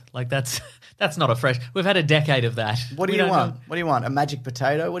world. Like that's not a fresh. We've had a decade of that. What do We you don't want? know- What do you want? A magic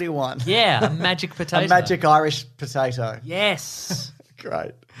potato? What do you want? Yeah, a magic potato. A magic Irish potato. Yes.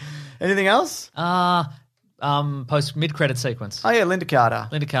 Great. Anything else? Post mid-credit sequence. Oh yeah, Linda Carter.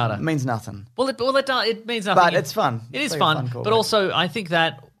 Linda Carter. It means nothing. It means nothing. But it's fun. It is It's like a fun, fun callback. but also I think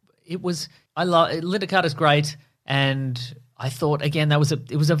that it was. I love Linda Carter's great, and I thought again it was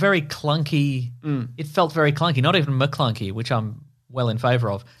a very clunky. It felt very clunky, not even McClunky, which I'm well in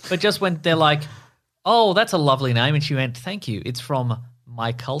favor of. But just when they're like, "Oh, that's a lovely name," and she went, "Thank you. It's from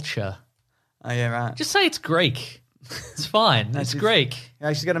my culture." Oh yeah, right. Just say it's Greek. It's fine. It's she's- Greek.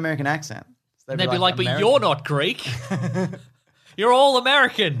 Yeah, she's got an American accent. So And they'd be like, "But American. you're not Greek. You're all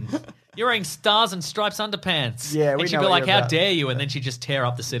American. You're wearing stars and stripes underpants." Yeah, we and she'd know be what like, you're "How about." dare you?" And then she'd just tear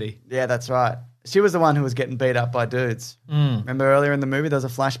up the city. Yeah, that's right. She was the one who was getting beat up by dudes. Remember earlier in the movie, there was a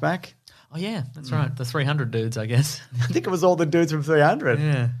flashback. Oh yeah, that's right. The 300 dudes, I guess. I think it was all the dudes from 300.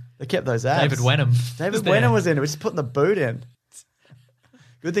 Yeah. They kept those abs. David Wenham. David there. Wenham was in it. We're just putting the boot in.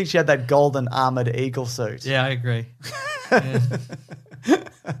 Good thing she had that golden armored eagle suit. Yeah, I agree.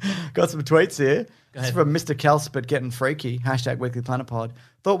 Got some tweets here. This is from Mr. Kelspert getting freaky. # Weekly Planet Pod.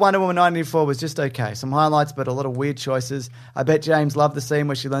 Thought Wonder Woman 1984 was just okay. Some highlights, but a lot of weird choices. I bet James loved the scene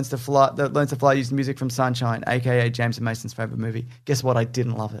where she learns to fly using music from Sunshine, aka James and Mason's favorite movie. Guess what? I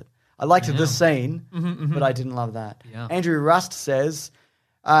didn't love it. I liked the scene, but I didn't love that. Yeah. Andrew Rust says,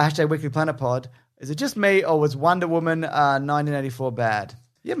 # Weekly Planet Pod. Is it just me, or was Wonder Woman 1984 bad?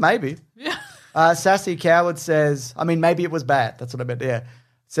 Yeah, maybe. Yeah. Sassy Coward says, I mean, maybe it was bad. That's what I meant, yeah.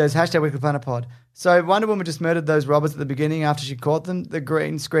 Says, # Weekly Planet Pod. So Wonder Woman just murdered those robbers at the beginning after she caught them. The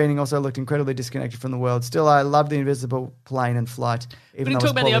green screening also looked incredibly disconnected from the world. Still, I love the invisible plane and flight. We didn't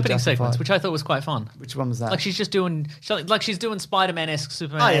talk about the opening sequence, which I thought was quite fun. Which one was that? Like she's doing Spider-Man-esque,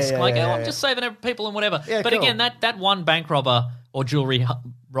 Superman-esque. I'm just saving people and whatever. Yeah, but cool. again, that one bank robber or jewelry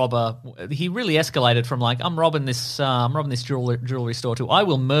robber, he really escalated from like, I'm robbing this jewelry store to I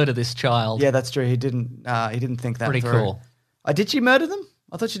will murder this child. Yeah, that's true. He didn't think that Pretty through. cool. Did she murder them?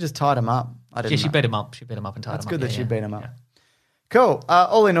 I thought she just tied him up. I didn't Yeah, she know. beat him up. She beat him up and tied That's him good up. that she Yeah, beat him up. yeah. Cool.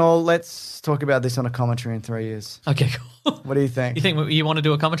 All in all, let's talk about this on a commentary in 3 years. Okay, cool. What do you think? You think you want to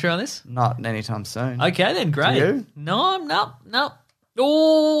do a commentary on this? Not anytime soon. Okay, then great. Do you? No.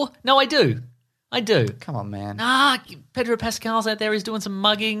 Oh, no, I do. Come on, man. Pedro Pascal's out there. He's doing some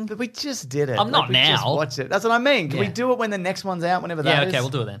mugging. But we just did it. I'm not we Just now. watched it. That's what I mean. Can we Yeah. do it when the next one's out, whenever that Yeah, is? okay, we'll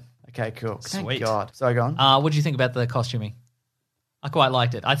do it then. Okay, cool. Thank Sweet. God. So go on. What do you think about the costuming? I quite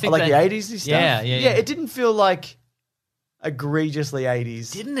liked it. I I think like that, the 80s stuff? Yeah. Yeah, it didn't feel like egregiously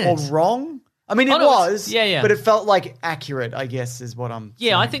 80s. Didn't it? Or wrong. I mean, it Oh, no, it's- was. yeah. But it felt like accurate, I guess, is what I'm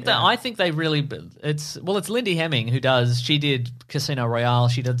Yeah, I saying. think I think they really. It's Lindy Hemming who does. She did Casino Royale.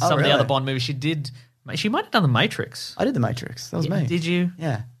 She did some of the really? other Bond movies. She might have done The Matrix. I did The Matrix. That was me. Did you?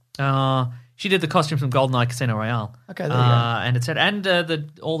 Yeah. She did the costume from GoldenEye Casino Royale. Okay, there you go. And it said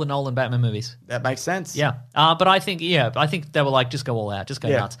all the Nolan Batman movies. That makes sense. Yeah. But I think they were like, just go all out, just go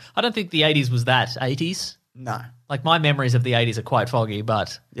Yeah. nuts. I don't think the 80s was that 80s. No. Like my memories of the 80s are quite foggy,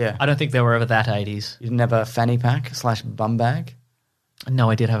 but Yeah. I don't think they were ever that 80s. You didn't have a fanny pack / bum bag? No,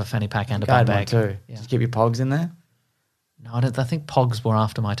 I did have a fanny pack and a I had bum one bag. too. Yeah. Did you keep your pogs in there? No, I think Pogs were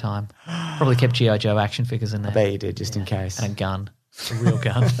after my time. Probably kept G.I. Joe action figures in there. I bet you did, just in case. And a gun. A real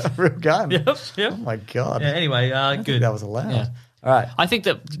gun. A real gun? Yep. Oh, my God. Yeah, anyway, I didn't good. think that was allowed. Yeah. All right. I think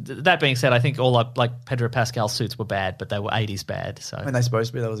that being said, I think all like Pedro Pascal's suits were bad, but they were 80s bad. So When they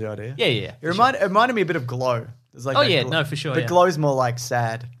supposed to be, that was the idea. yeah. It reminded me a bit of Glow. There's like Oh, that yeah, glow. no, for sure, But yeah. Glow's more like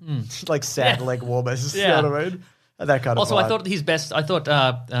sad. Like sad Yeah. leg warmers. Yeah. You know what I mean? That kind of Also, vibe. I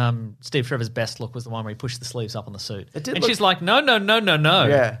thought Steve Trevor's best look was the one where he pushed the sleeves up on the suit. It did and look- she's like, no.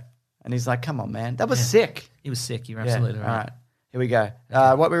 Yeah. And he's like, come on, man. That was sick. He was sick. You're Yeah. absolutely All right. right. Here we go.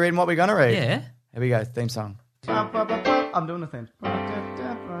 What we read and what we're going to read. Yeah. Here we go. Theme song. I'm doing the theme.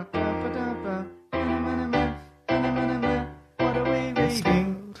 What are we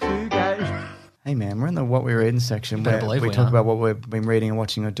reading today? Hey man, we're in the what we're reading section better where believe we we talk are. about what we've been reading and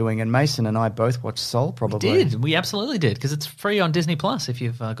watching or doing. And Mason and I both watched Soul, probably. We absolutely did because it's free on Disney Plus if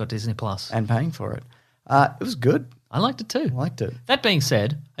you've got Disney Plus. And paying for it. It was good. I liked it too. I liked it. That being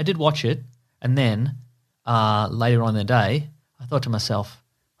said, I did watch it, and then later on in the day, I thought to myself,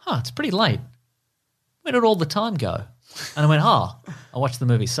 it's pretty late. Where did all the time go? And I went, I watched the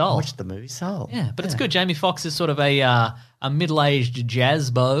movie Soul. Watched the movie Soul. Yeah, but it's good. Jamie Foxx is sort of a middle-aged jazz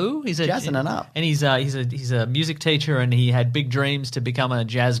beau. He's Jazzing it up. and he's a music teacher, and he had big dreams to become a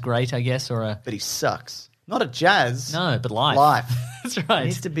jazz great, I guess, or a But he sucks. Not at jazz. no, but life. Life. That's He right.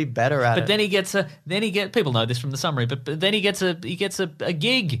 needs to be better at it. But then he gets people know this from the summary, but then he gets a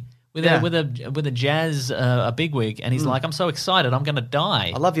gig with Yeah. a jazz a bigwig, and he's like, I'm so excited, I'm going to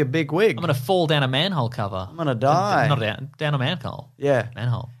die. I love your big wig. I'm going to fall down a manhole cover. I'm gonna die. Not down a manhole. Yeah.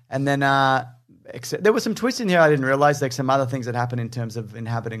 Manhole. And then there were some twists in here I didn't realize, like some other things that happen in terms of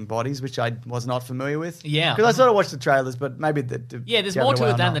inhabiting bodies, which I was not familiar with. Yeah. Because I sort of watched the trailers, but maybe Yeah, there's more to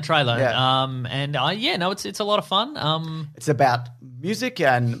it than the trailer. Yeah. It's a lot of fun. It's about music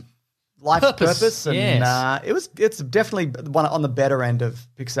and life's purpose, and yes. it's definitely one on the better end of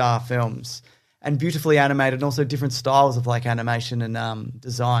Pixar films, and beautifully animated, and also different styles of like animation and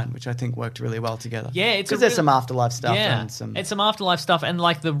design, which I think worked really well together. Yeah, it's because there's some afterlife stuff and some. It's some afterlife stuff, and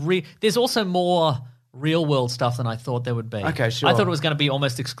like there's also more real world stuff than I thought there would be. Okay, sure. I thought it was going to be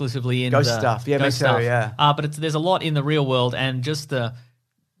almost exclusively in Ghost the stuff. Yeah, me ghost too, stuff. yeah. But there's a lot in the real world, and just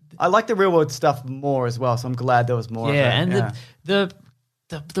I like the real world stuff more as well, so I'm glad there was more. of it. and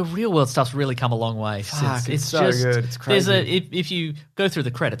the real world stuff's really come a long way. Fuck, it's so just, good. It's There's crazy. if you go through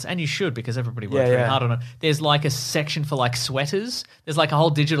the credits, and you should because everybody worked Yeah, really yeah. hard on it. There's like a section for like sweaters. There's like a whole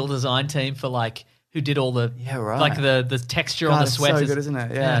digital design team for like who did all the right. like the texture God, on the it's sweaters. so good, isn't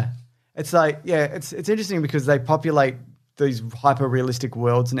it? Yeah. It's like, it's interesting because they populate these hyper realistic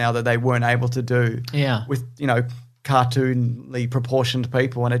worlds now that they weren't able to do. Yeah. With cartoonly proportioned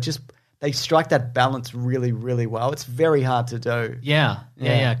people, and they strike that balance really, really well. It's very hard to do. Yeah.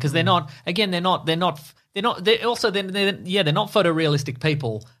 Because they're not not photorealistic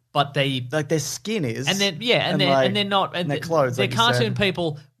people, but they like their skin is, and then they're not, and their clothes. They're like you cartoon said.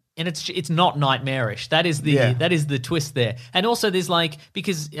 people, and it's not nightmarish. That is the twist there. And also there's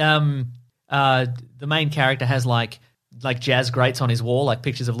because the main character has like jazz greats on his wall, like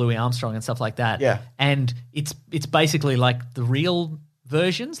pictures of Louis Armstrong and stuff like that. Yeah. And it's basically like the real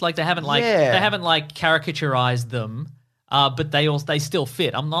versions. Like they haven't caricaturized them. But they still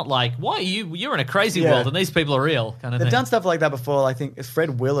fit. I'm not like, why are you're in a crazy world and these people are real kind of They've thing. done stuff like that before. I think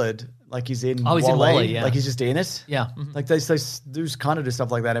Fred Willard, like he's in he's in Wall-E, yeah. Like he's just in it. Yeah. Like they do kind of do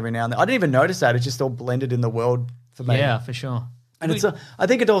stuff like that every now and then. I didn't even notice that. It's just all blended in the world for me. Yeah, for sure. And I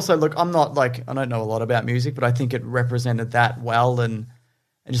think it also, look, I'm not like, I don't know a lot about music, but I think it represented that well and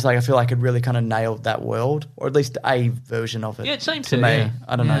just like I feel like it really kind of nailed that world, or at least a version of it. Yeah, it seemed to to, me. yeah.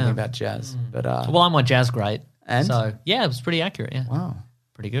 I don't know Yeah. anything about jazz, but Well, I'm on jazz great. And? So, yeah, it was pretty accurate, yeah. wow.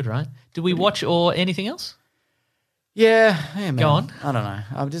 Pretty good, right? Did we watch or anything else? Yeah, man. Go on. I don't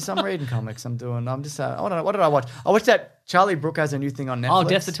know. I'm reading comics. I don't know. What did I watch? I watched that Charlie Brooke has a new thing on Netflix. Oh,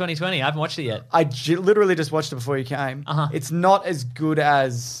 Death of 2020. I haven't watched it yet. I literally just watched it before you came. Uh-huh. It's not as good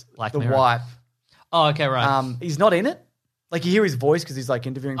as Black The Mirror. Wipe. Oh, okay, right. He's not in it. Like you hear his voice because he's like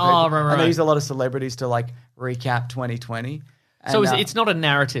interviewing people. Oh, right. And they use a lot of celebrities to like recap 2020. And, So it's not a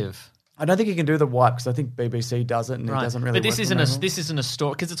narrative. I don't think he can do The Wipe because I think BBC does it and it doesn't really. But this work isn't for me. this isn't a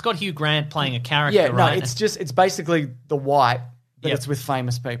story because it's got Hugh Grant playing a character, Yeah, right? no, it's basically The Wipe, but Yep. it's with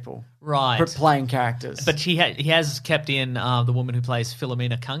famous people, Right. Playing characters. But he has kept in the woman who plays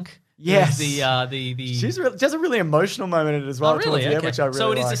Philomena Kunk. Yes. The she has a really emotional moment in it as well. Oh, really? towards the end, Okay. which I really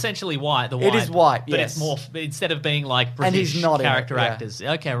So it is like. essentially white. The It white. is white, but yes. it's more instead of being like And British he's not in it, character yeah. actors.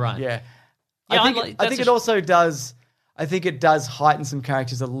 Okay, right. Yeah. Yeah, I think that's it also does. I think it does heighten some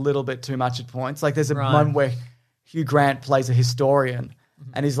characters a little bit too much at points. Like there's a Right. moment where Hugh Grant plays a historian,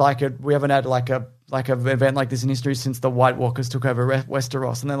 and he's like, "We haven't had like an event like this in history since the White Walkers took over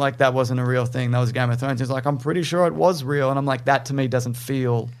Westeros," and they're like, "That wasn't a real thing. That was Game of Thrones." He's like, "I'm pretty sure it was real," and I'm like, "That to me doesn't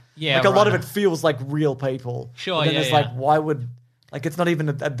feel like a lot of right. it feels like real people." Sure, But then yeah, it's yeah. like, why would? Like it's not even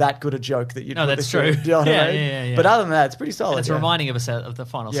that good a joke that you. No, that's true. You know what I mean? Yeah. But other than that, it's pretty solid. And it's yeah. reminding us of the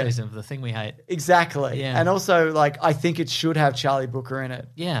final Yeah. season of The Thing We Hate. Exactly. Yeah. And also, like, I think it should have Charlie Brooker in it.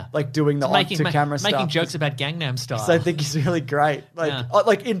 Yeah. Like doing the on-to-camera stuff. Making jokes about Gangnam Style. So I think he's really great. Like, Yeah.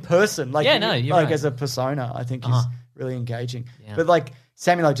 like in person. Like, Yeah, no, you're like right. as a persona, I think he's really engaging. Yeah. But like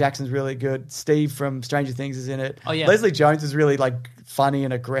Samuel L. Jackson's really good. Steve from Stranger Things is in it. Oh, yeah. Leslie Jones is really like funny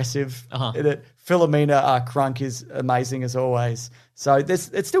and aggressive in it. Philomena Crunk is amazing as always. So it's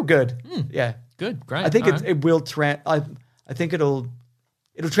still good. Yeah. Good, great. I think All right. it will. I think it'll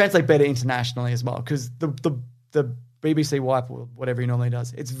translate better internationally as well because the BBC Wipe or whatever he normally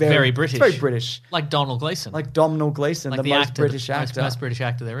does, it's very British. It's very British, Like Donald Gleason. like Domhnall Gleeson, Like the most actor, British actor. Most British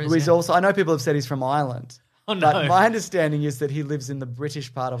actor there is. Who is yeah. also, I know people have said he's from Ireland. Oh, no. But my understanding is that he lives in the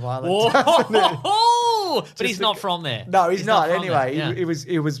British part of Ireland. Whoa! But he's Just not bec- from there. No, he's not. from Anyway, there,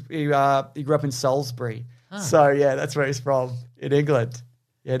 yeah. he grew up in Salisbury, so yeah, that's where he's from in England.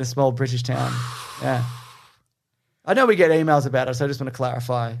 Yeah, in a small British town. Yeah. I know we get emails about it, so I just want to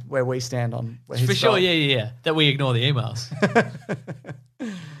clarify where we stand on where he's For sure, from. yeah. That we ignore the emails.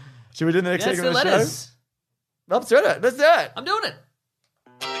 Should we do the next That's segment the of the letters. show? Let's do it. Let's do it. I'm doing it.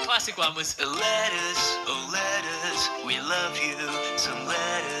 The classic one was Letters, oh letters, we love you. Some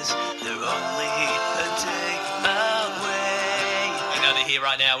letters, they're only a day away. I know they're here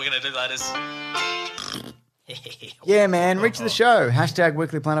right now. We're going to do letters. Yeah, man. Reach the show. Hashtag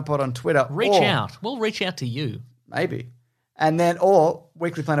Weekly Planet Pod on Twitter. Reach or, out. We'll reach out to you. Maybe. And then, or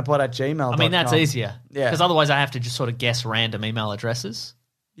weeklyplanetpod@gmail.com. I mean, that's easier. Yeah. Because otherwise I have to just sort of guess random email addresses.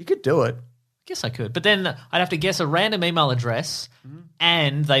 You could do it. I guess I could. But then I'd have to guess a random email address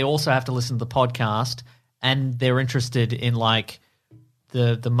and they also have to listen to the podcast and they're interested in like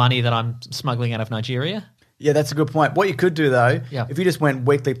the money that I'm smuggling out of Nigeria. Yeah, that's a good point. What you could do, though, Yeah. if you just went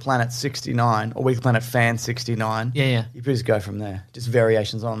Weekly Planet 69 or Weekly Planet Fan 69, Yeah. you could just go from there. Just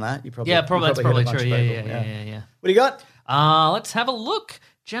variations on that. You probably Yeah, probably, that's hit a probably bunch true. of Yeah, people. yeah. What do you got? Let's have a look,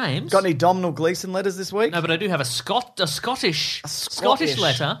 James. Got any Domhnall Gleeson letters this week? No, but I do have a Scottish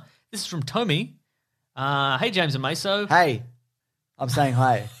letter. This is from Tommy. Hey, James and Meso. Hey, I'm saying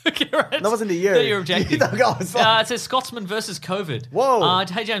hey. Okay, right. That wasn't to you. That you're objecting. You thought I was like- It says Scotsman versus COVID. Whoa.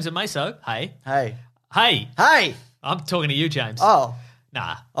 Hey, James and Meso. Hey. Hey. Hey. Hey. I'm talking to you, James. Oh.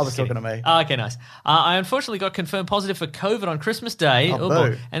 Nah. I was just talking kidding. to me. Oh, okay, nice. I unfortunately got confirmed positive for COVID on Christmas Day. Oh, boy.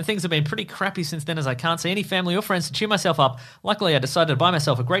 boo. And things have been pretty crappy since then, as I can't see any family or friends to cheer myself up. Luckily, I decided to buy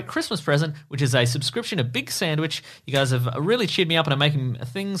myself a great Christmas present, which is a subscription to Big Sandwich. You guys have really cheered me up and are making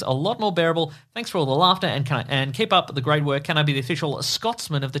things a lot more bearable. Thanks for all the laughter and keep up the great work. Can I be the official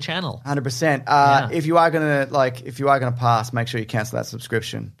Scotsman of the channel? 100%. If you are gonna pass, make sure you cancel that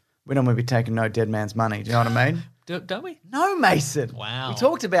subscription. We don't want to be taking no dead man's money. Do you know what I mean? Don't we? No, Mason. Wow. We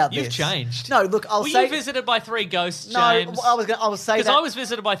talked about You've this. changed. No, look, I'll Were say. you visited by 3 ghosts, No, James? I will say Because that. I was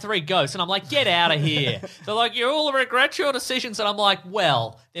visited by 3 ghosts, and I'm like, get out of here. They're like, you all regret your decisions, and I'm like,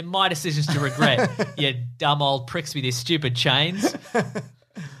 well, they're my decisions to regret. You dumb old pricks with your stupid chains.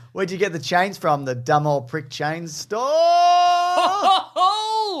 Where'd you get the chains from? The dumb old prick chains store.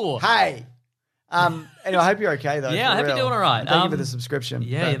 Oh! Hey. Anyway, I hope you're okay though. Yeah, for I hope you're real. doing all right. Thank you for the subscription.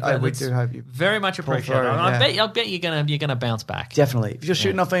 Yeah, but, we that's do hope you very much appreciate it. through, I yeah. bet you're gonna bounce back. definitely. If you're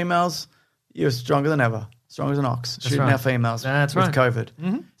shooting off emails, you're stronger than ever. Strong as an ox. Shooting right. off emails That's with right. COVID.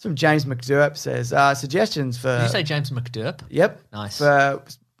 Mm-hmm. From James McDurp says suggestions for. Did you say James McDurp? Yep. Nice. For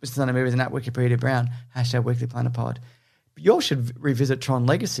Sunday Movies and at Wikipedia Brown, #Weekly Planet Pod. You all should revisit Tron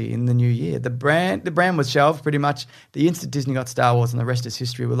Legacy in the new year. The brand was shelved pretty much the instant Disney got Star Wars, and the rest is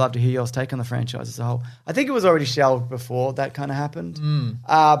history. We'd love to hear y'all's take on the franchise as a whole. I think it was already shelved before that kind of happened.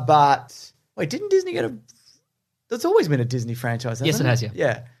 But wait, didn't Disney get a? There's always been a Disney franchise, hasn't Yes, it has, yeah.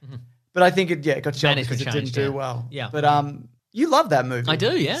 Yeah. But I think it got shelved Management because it didn't changed, do yeah. well. Yeah. But you love that movie. I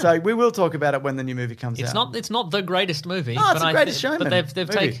do, yeah. So we will talk about it when the new movie comes out. It's not the greatest movie. No, it's but the greatest showman But they've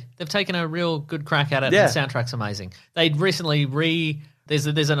movie. taken a real good crack at it. Yeah. And the soundtrack's amazing. They recently there's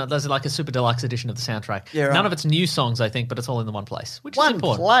like a super deluxe edition of the soundtrack. Yeah, right. None of it's new songs, I think, but it's all in the one place, which is One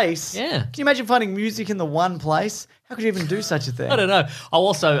important. place? Yeah. Can you imagine finding music in the one place? How could you even do such a thing? I don't know. Oh,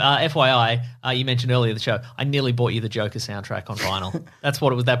 also, FYI, you mentioned earlier the show. I nearly bought you the Joker soundtrack on vinyl. That's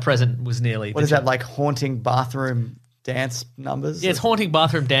what it was. That present was nearly. What is that, like haunting bathroom dance numbers? Yeah, it's haunting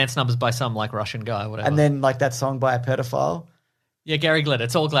bathroom dance numbers by some like Russian guy, or whatever. And then like that song by a pedophile. yeah, Gary Glitter.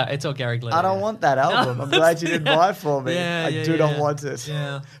 It's all Gary Glitter. I don't yeah. want that album. No, I'm glad you didn't buy it for me. Yeah, I yeah, do not yeah. want it.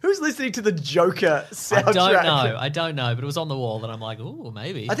 Yeah. Who's listening to the Joker soundtrack? I don't know, but it was on the wall, and I'm like, ooh,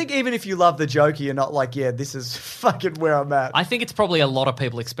 maybe. I think even if you love the Joker, you're not like, yeah, this is fucking where I'm at. I think it's probably a lot of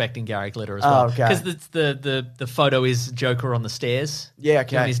people expecting Gary Glitter as well. okay. Because the photo is Joker on the stairs. Yeah,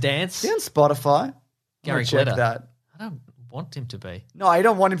 okay. Doing his dance. See on Spotify? Gary Check Glitter. that. I don't want him to be. No, I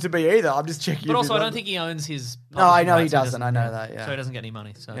don't want him to be either. I'm just checking. But if also, he I don't loves think he owns his. No, I know he publishing rights. doesn't. I know that, yeah. So he doesn't get any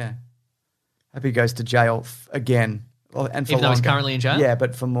money. So it. Yeah. Hope he goes to jail again. Well, and for Even though he's longer. currently in jail? Yeah,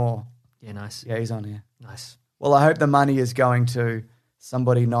 but for more. yeah, nice, Yeah, he's on here. nice. Well, I hope the money is going to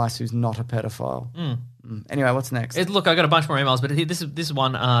somebody nice who's not a pedophile. Anyway, what's next? Look, I got a bunch more emails, but this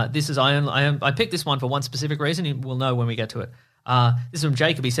one. I picked this one for one specific reason. We'll know when we get to it. This is from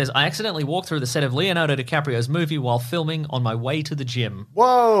Jacob. He says, I accidentally walked through the set of Leonardo DiCaprio's movie while filming on my way to the gym.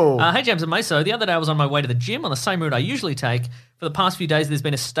 Whoa! Hey, James and Meso. The other day I was on my way to the gym on the same route I usually take. For the past few days, there's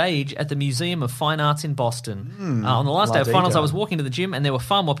been a stage at the Museum of Fine Arts in Boston. On the last day of La finals, Diga. I was walking to the gym and there were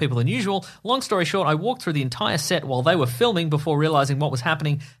far more people than usual. Long story short, I walked through the entire set while they were filming before realizing what was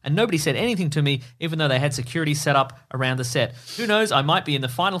happening, and nobody said anything to me, even though they had security set up around the set. Who knows, I might be in the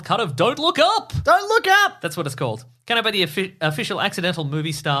final cut of Don't Look Up! Don't look up! That's what it's called. Can I be the official accidental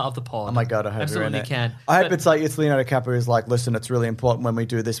movie star of the pod? Oh my God, I hope Absolutely you're in it. can. I hope But- it's Leonardo DiCaprio is like, listen, it's really important when we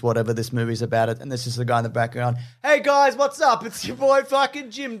do this, whatever this movie's about it. And there's just a guy in the background. Hey guys, what's up? It's your boy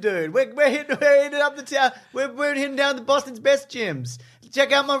fucking Jim Dude. We're hitting up the town. We're hitting down the Boston's best gyms.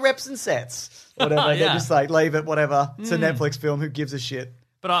 Check out my reps and sets. Whatever. They Yeah. just like leave it, whatever. It's a Netflix film. Who gives a shit?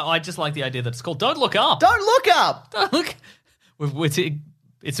 But I just like the idea that it's called Don't Look Up. Don't look up. Don't look.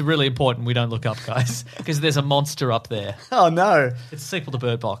 It's really important we don't look up, guys, because there's a monster up there. Oh no. It's a sequel to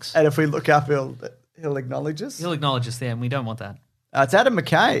Bird Box. And if we look up, he'll acknowledge us. He'll acknowledge us there, and we don't want that. It's Adam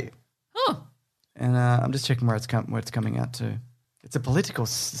McKay. Oh, And I'm just checking where it's coming out to. It's a political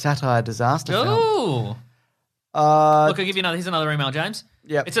satire disaster film. oh. Uh, Look, I'll give you another. Here's another email, James.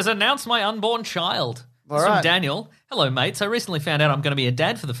 Yep. It says, announce my unborn child. All This is right. from Daniel. Hello, mates. I recently found out I'm going to be a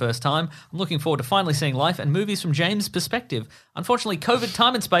dad for the first time. I'm looking forward to finally seeing life and movies from James' perspective. Unfortunately, COVID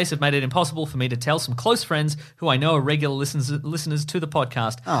time and space have made it impossible for me to tell some close friends who I know are regular listeners to the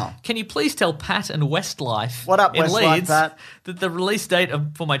podcast. Oh. Can you please tell Pat and Westlife What up, in Westlife, Leeds Pat? that the release date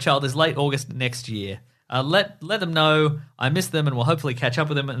for my child is late August next year? Let them know I miss them and will hopefully catch up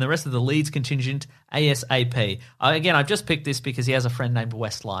with them and the rest of the Leeds contingent ASAP. Again, I've just picked this because he has a friend named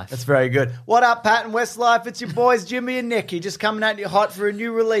Westlife. That's very good. What up, Pat and Westlife? It's your boys Jimmy and Nicky, just coming at you hot for a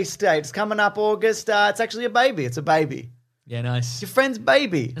new release date. It's coming up August. It's actually a baby. It's a baby. Yeah, nice. It's your friend's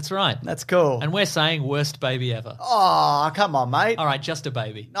baby. That's right. That's cool. And we're saying worst baby ever. Oh, come on, mate. All right, just a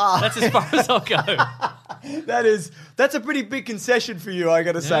baby. Oh. That's as far as I'll go. That's a pretty big concession for you, I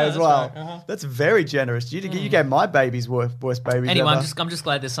got to say as that's well. right. That's very generous. You gave my baby's worst baby. Anyway, ever. I'm just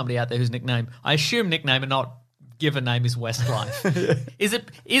glad there's somebody out there whose nickname, I assume nickname and not given name, is Westlife. Is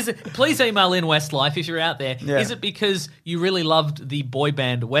it? Please email in Westlife if you're out there. Yeah. Is it because you really loved the boy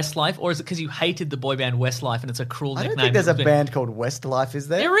band Westlife, or is it because you hated the boy band Westlife and it's a cruel I nickname? don't think there's a band called Westlife, is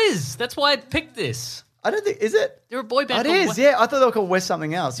there? There is. That's why I picked this. I don't think, is it? They're a boy band. It called is, yeah. I thought they were called West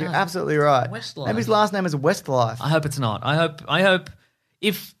something else. You're absolutely right. Westlife. Maybe his last name is Westlife. I hope it's not. I hope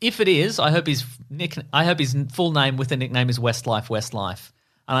if it is, I hope his full name with the nickname is Westlife,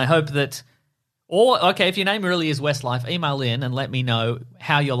 and I hope that. Or, okay, if your name really is Westlife, email in and let me know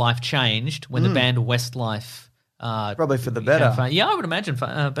how your life changed when the band Westlife... Probably for the better. Yeah, I would imagine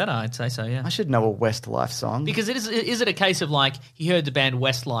better, I'd say so, yeah. I should know a Westlife song. Because is it a case of like he heard the band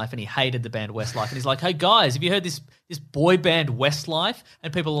Westlife and he hated the band Westlife and he's like, hey guys, have you heard this boy band Westlife?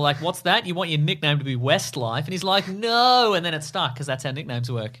 And people are like, what's that? You want your nickname to be Westlife? And he's like, no, and then it's stuck because that's how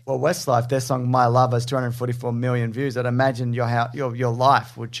nicknames work. Well, Westlife, their song "My Love" has 244 million views. I'd imagine your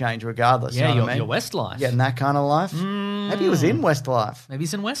life would change regardless. Yeah, you know what I mean? your Westlife. Getting that kind of life. Maybe he was in Westlife. Maybe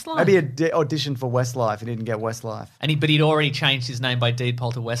he's in Westlife. Maybe he auditioned for Westlife and didn't get Westlife. But he'd already changed his name by deed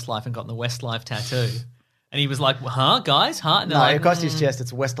poll to Westlife and gotten the Westlife tattoo. And he was like, huh, guys? Huh? And No, they're like, across his chest,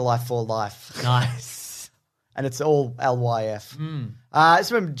 it's Westlife for life. Nice. And it's all LYF. It's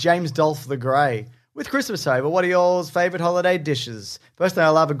from James Dolph the Grey. With Christmas over, what are y'all's favourite holiday dishes? Personally, I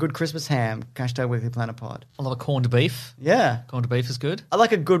love a good Christmas ham. # Weekly Planet Pod. I love a corned beef. Yeah. Corned beef is good. I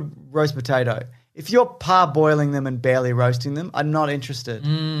like a good roast potato. If you're parboiling them and barely roasting them, I'm not interested.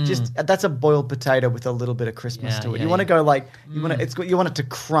 Just that's a boiled potato with a little bit of Christmas to it. You want to go like you want it to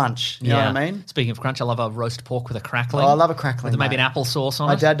crunch. You know what I mean? Speaking of crunch, I love a roast pork with a crackling. Oh, I love a crackling. With maybe mate. an apple sauce on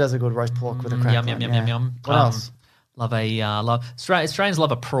My it. dad does a good roast pork with a crackling. Yum. What else? Love Australians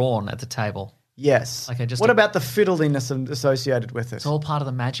love a prawn at the table. Yes. Okay, what about the fiddliness associated with it? It's all part of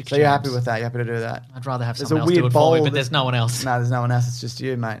the magic. So you're happy with that? You're happy to do that? I'd rather have There's someone a else do weird it bowl for me, but there's no one else. No, there's no one else. It's just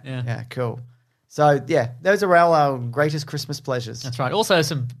you, mate. Yeah. Cool. So, yeah, those are our greatest Christmas pleasures. That's right. Also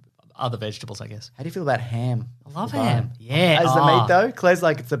some other vegetables, I guess. How do you feel about ham? I love ham. Yeah. As the meat, though, Claire's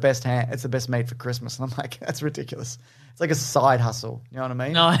like, it's the best ham. It's the best meat for Christmas. And I'm like, that's ridiculous. It's like a side hustle. You know what I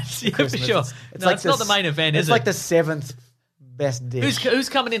mean? No, yeah, for Christmas. sure. It's not the main event, is it? It's like the seventh best dish. Who's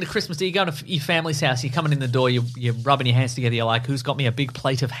coming into Christmas Day? You go to your family's house, you're coming in the door, you're rubbing your hands together, you're like, who's got me a big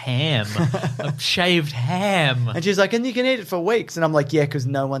plate of ham? A shaved ham. And she's like, and you can eat it for weeks. And I'm like, yeah, because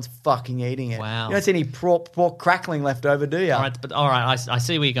no one's fucking eating it. Wow. You don't see any pork crackling left over, do you? All right, I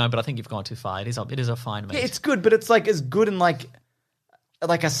see where you're going, but I think you've gone too far. It is a fine meat. Yeah, it's good, but it's like as good in like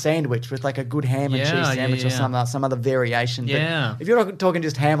a sandwich with like a good ham and cheese sandwich or some other variation. But Yeah. if you're not talking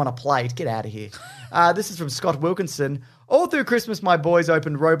just ham on a plate, get out of here. This is from Scott Wilkinson. All through Christmas, my boys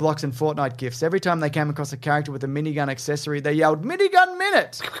opened Roblox and Fortnite gifts. Every time they came across a character with a minigun accessory, they yelled, "Minigun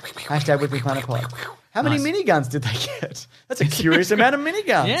Minute!" # Weekly Planet Pod. How many miniguns did they get? That's a curious amount of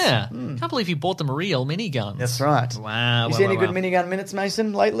miniguns. Yeah. Can't believe you bought them real miniguns. That's right. Wow. You see any good minigun minutes,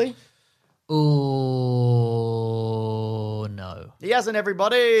 Mason, lately? Oh, no. He hasn't,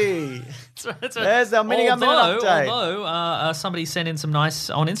 everybody. That's right. There's our minigun minute update. Although somebody sent in some nice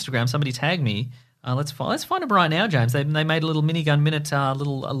on Instagram. Somebody tagged me. Let's find them right now, James. They made a little minigun minute,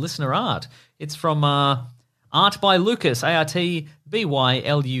 little listener art. It's from Art by Lucas,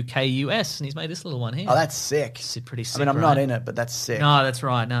 ARTBYLUKUS, and he's made this little one here. Oh, that's sick. It's pretty sick. I mean, I'm right? not in it, but that's sick. No, that's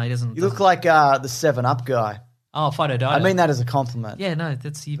right. No, he doesn't. You look like the 7-Up guy. Oh, Fido Dido. I mean that as a compliment. Yeah, no,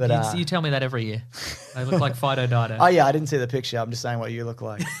 that's you But, tell me that every year. I look like Fido Dido. Oh yeah, I didn't see the picture. I'm just saying what you look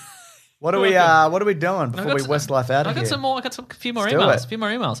like. What are we doing before we Westlife out of here? I got a few more Let's do emails. it. A few more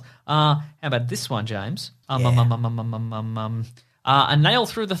emails. How about this one, James? A Nail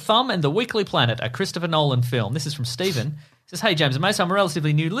Through the Thumb and The Weekly Planet, a Christopher Nolan film. This is from Stephen. He says, "Hey James and Mace, I'm a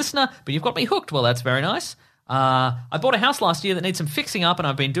relatively new listener, but you've got me hooked." Well, that's very nice. I bought a house last year that needs some fixing up, and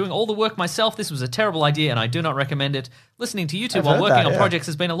I've been doing all the work myself. This was a terrible idea, and I do not recommend it. Listening to you two while working on projects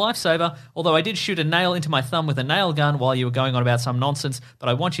has been a lifesaver, although I did shoot a nail into my thumb with a nail gun while you were going on about some nonsense, but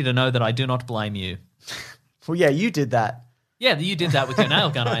I want you to know that I do not blame you. Well, yeah, you did that. Yeah, you did that with your nail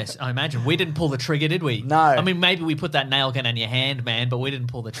gun, I imagine. We didn't pull the trigger, did we? No. I mean, maybe we put that nail gun in your hand, man, but we didn't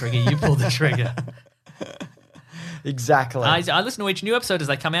pull the trigger. You pulled the trigger. Exactly. I listen to each new episode as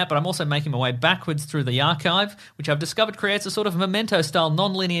they come out, but I'm also making my way backwards through the archive, which I've discovered creates a sort of Memento-style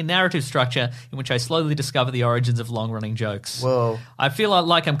non-linear narrative structure in which I slowly discover the origins of long-running jokes. Whoa. I feel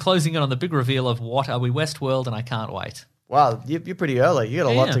like I'm closing in on the big reveal of What Are We, Westworld, and I can't wait. Wow, you're pretty early. You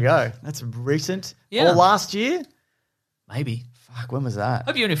got a lot to go. That's recent. Yeah. Or last year? Maybe. Fuck, when was that?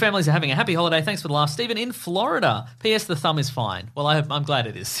 Hope you and your families are having a happy holiday. Thanks for the laugh. Stephen in Florida. P.S. The thumb is fine. Well, I'm glad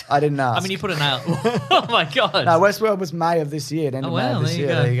it is. I didn't ask. I mean, you put a nail. Oh, my God. No, Westworld was May of this year. It ended May of this year.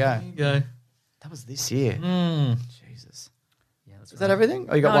 There you go. There you go. That was this year. Jesus. Yeah, that's Is that everything?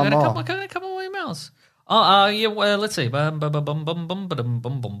 Oh, you got No, one I more. got a couple more emails. Yeah, well, let's see. Oh, we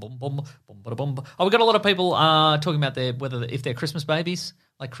got a lot of people talking about if they're Christmas babies,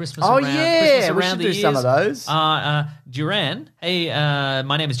 like Christmas. Oh, around, yeah, Christmas we around should the do years. some of those. Duran, hey,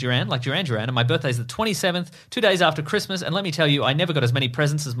 my name is Duran, like Duran Duran, and my birthday's the 27th, 2 days after Christmas. And let me tell you, I never got as many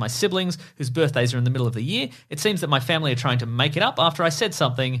presents as my siblings, whose birthdays are in the middle of the year. It seems that my family are trying to make it up after I said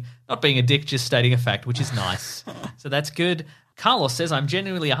something, not being a dick, just stating a fact, which is nice. So that's good. Carlos says, I'm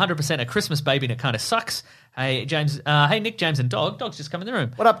genuinely 100% a Christmas baby and it kind of sucks. Hey, James. Hey, Nick, James, and Dog. Dog's just come in the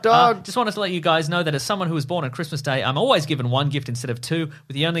room. What up, Dog? Just wanted to let you guys know that as someone who was born on Christmas Day, I'm always given one gift instead of two,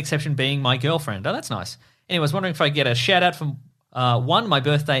 with the only exception being my girlfriend. Oh, that's nice. Anyway, I was wondering if I could get a shout-out from one, my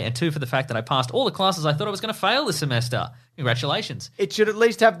birthday, and two, for the fact that I passed all the classes I thought I was going to fail this semester. Congratulations. It should at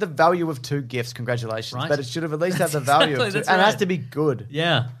least have the value of two gifts. Congratulations. Right. But it should have at least have the value of two. That's And it has right. to be good.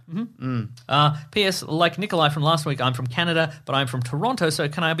 Yeah. P.S. Like Nikolai from last week, I'm from Canada, but I'm from Toronto, so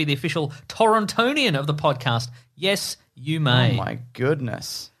can I be the official Torontonian of the podcast? Yes, you may. Oh, my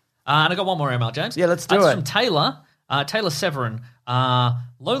goodness. And I got one more email, James. Yeah, let's do It's it. from Taylor. Taylor Severin.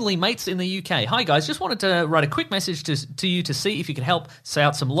 Lonely mates in the UK. Hi, guys. Just wanted to write a quick message to you to see if you could help say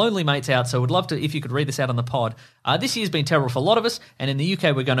out some lonely mates out. So would love to if you could read this out on the pod. This year's been terrible for a lot of us, and in the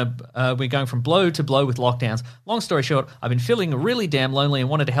UK we're going from blow to blow with lockdowns. Long story short, I've been feeling really damn lonely and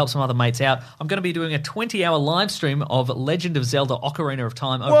wanted to help some other mates out. I'm going to be doing a 20-hour live stream of Legend of Zelda: Ocarina of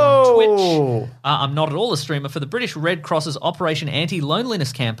Time over on Twitch. I'm not at all a streamer. For the British Red Cross's Operation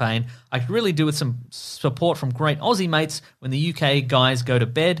Anti-Loneliness campaign, I could really do with some support from great Aussie mates when the UK guys go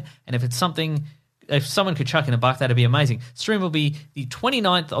to bed, and if someone could chuck in a buck, that'd be amazing. Stream will be the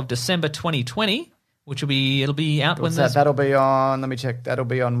 29th of December 2020, which it'll be out when That'll be on, let me check, that'll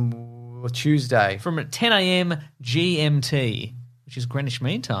be on Tuesday. from 10 a.m. GMT, which is Greenwich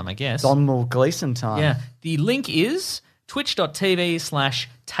Mean Time, I guess. Donald Gleeson time. Yeah. The link is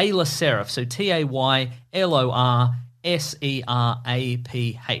twitch.tv/Taylor Seraph, so TaylorSeraph. Check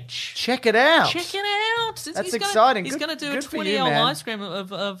it out. Check it out. That's exciting. He's Good- going to do a good for you, 20-hour man. live stream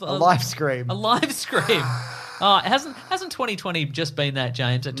of A live stream. A live stream. Hasn't 2020 just been that,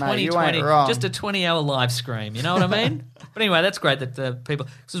 James? A Mate, you 2020, ain't wrong. just a 20-hour live stream. You know what I mean? But anyway, that's great that the people.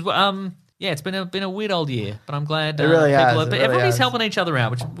 Yeah, it's been a weird old year, but I'm glad It really has, people it really everybody's has. helping each other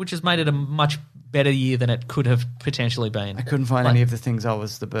out, which has made it a much better year than it could have potentially been. I couldn't find any of the things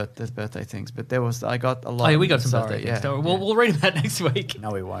the birthday things, but I got a lot. Oh, yeah, we got some Sorry, birthday things. yeah. Don't worry. We'll read about it next week.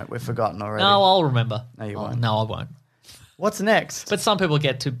 No, we won't. We've forgotten already. No, I'll remember. No, you Oh, won't. No, I won't. What's next? But some people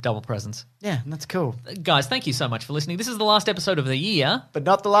get two double presents. Yeah, that's cool. Guys, thank you so much for listening. This is the last episode of the year. But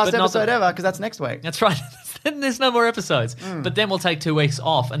not the last But not episode the- ever, because that's next week. That's right. Then there's no more episodes. Mm. But then we'll take 2 weeks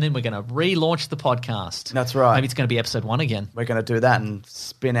off, and then we're going to relaunch the podcast. That's right. Maybe it's going to be episode 1 again. We're going to do that and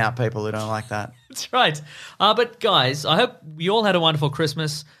spin out people who don't like that. That's right. But guys, I hope you all had a wonderful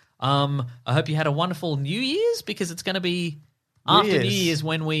Christmas. I hope you had a wonderful New Year's, because it's going to be after New Year's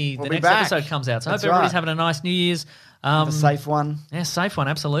when We'll the be next back. episode comes out. So That's I hope everybody's right. having a nice New Year's. A safe one. Yeah, safe one,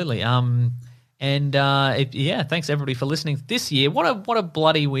 absolutely. Thanks everybody for listening this year. What a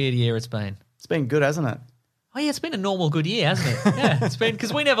bloody weird year it's been. It's been good, hasn't it? Oh yeah, it's been a normal good year, hasn't it? Yeah, it's been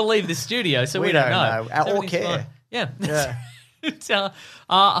because we never leave this studio, so we don't know. Or Everything's care. fine. Yeah. Yeah.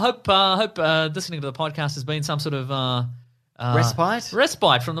 I hope listening to the podcast has been some sort of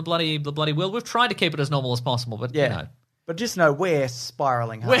respite from the bloody world. We've tried to keep it as normal as possible, but Yeah. you know. But just know we're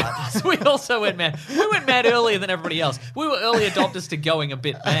spiraling hard. We also went mad. We went mad earlier than everybody else. We were early adopters to going a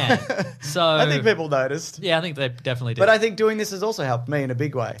bit mad. So I think people noticed. Yeah, I think they definitely did. But I think doing this has also helped me in a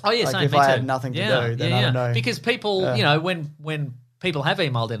big way. Oh yeah, like same. if me I too. had nothing to do, then I don't know. Because people, you know, when people have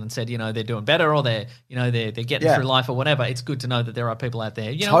emailed in and said, you know, they're doing better or they're getting Yeah. through life or whatever, it's good to know that there are people out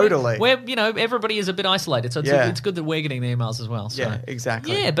there. You know, Totally. Where you know everybody is a bit isolated, so it's good that we're getting the emails as well. So. Yeah,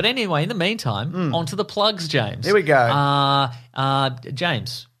 exactly. Yeah, but anyway, in the meantime, on to the plugs, James. Here we go.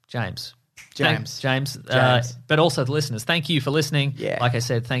 James. James. But also the listeners, thank you for listening. Yeah. Like I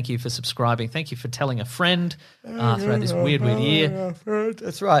said, thank you for subscribing. Thank you for telling a friend throughout this weird year.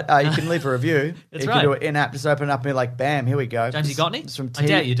 That's right. You can leave a review. That's you right. can do it in-app. Just open up and be like, bam, here we go. James, you got any? This is from I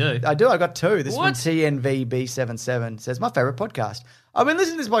doubt you do. I do. I got 2. This What? is from TNVB77. It says, my favorite podcast. I've been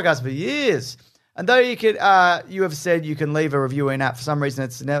listening to this podcast for years. And though you have said you can leave a review in-app, for some reason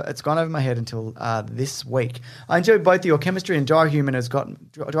it's gone over my head until this week. I enjoy both your chemistry, and Dry Human has got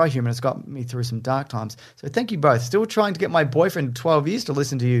me through some dark times. So thank you both. Still trying to get my boyfriend of 12 years to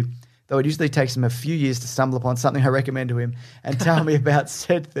listen to you. though it usually takes him a few years to stumble upon something I recommend to him and tell me about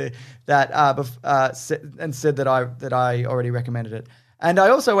said that I already recommended it. And I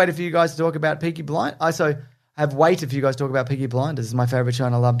also waited for you guys to talk about Peaky Blinders. I also have waited for you guys to talk about Peaky Blinders. It's my favourite show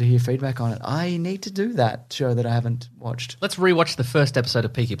and I love to hear feedback on it. I need to do that show that I haven't watched. Let's rewatch the first episode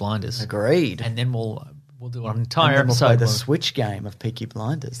of Peaky Blinders. Agreed. And then we'll do an entire and then we'll episode. play the Switch game of Peaky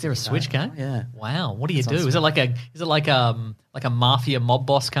Blinders. Is there a Switch game? Yeah. Wow. What do you That's do? on Is it like a mafia mob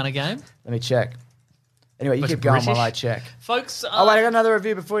boss kind of game? Let me check. Anyway, you Was keep it going British? while I check. Folks. Oh, wait, I got another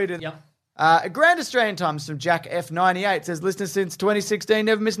review before you do. Yep. Grand Australian Times from Jack F98 says, listener since 2016,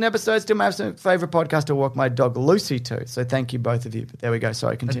 never missed an episode. Still my absolute favourite podcast to walk my dog Lucy to. So thank you both of you. But there we go.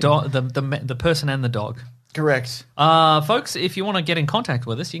 Sorry, continue. The person and the dog. Correct. Folks, if you want to get in contact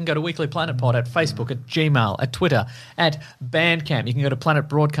with us, you can go to Weekly Planet Pod at Facebook, at Gmail, at Twitter, at Bandcamp. You can go to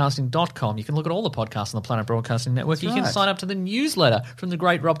planetbroadcasting.com. You can look at all the podcasts on the Planet Broadcasting Network. That's you can right. sign up to the newsletter from the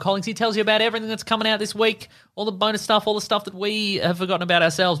great Rob Collins. He tells you about everything that's coming out this week, all the bonus stuff, all the stuff that we have forgotten about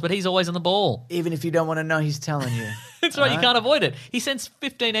ourselves, but he's always on the ball. Even if you don't want to know, he's telling you. That's right, you can't avoid it. He sends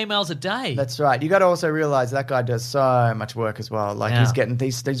 15 emails a day. That's right. You got to also realize that guy does so much work as well. Like he's getting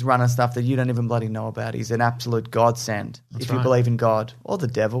he's running stuff that you don't even bloody know about. He's an absolute godsend. That's if you right. believe in God or the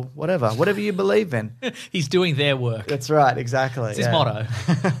devil, whatever you believe in. He's doing their work. That's right. Exactly. It's his motto.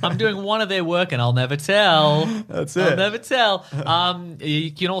 I'm doing one of their work and I'll never tell. That's I'll it. never tell.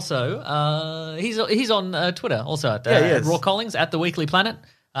 You can also, he's on Twitter also at Yeah, he is. Raw Collins at The Weekly Planet.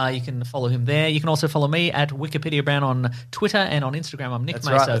 You can follow him there. You can also follow me at Wikipedia Brown on Twitter and on Instagram. I'm Nick That's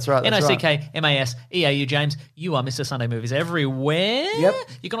Maso. right, that's right, that's right. NICKMASEAU James. You are Mr. Sunday Movies everywhere. Yep.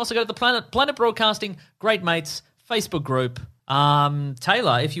 You can also go to the Planet Broadcasting Great Mates Facebook group.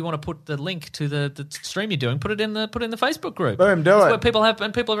 Taylor, if you want to put the link to the stream you're doing, put it in the Facebook group. Boom, do It's it. where people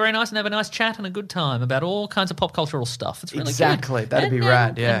are very nice and have a nice chat and a good time about all kinds of pop cultural stuff. It's really Exactly. good. That'd be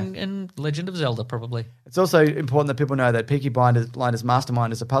rad, yeah. And Legend of Zelda probably. It's also important that people know that Peaky Blinders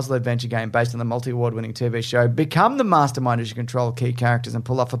Mastermind is a puzzle adventure game based on the multi-award winning TV show. Become the mastermind as you control key characters and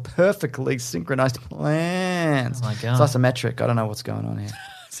pull off a perfectly synchronized plans. Oh my God. It's isometric. I don't know what's going on here.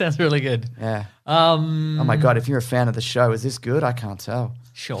 Sounds really good. Yeah. Oh my God, if you're a fan of the show, is this good? I can't tell.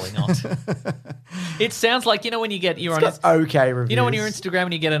 Surely not. It sounds like, when you get It's got okay reviews. You know when you're Instagram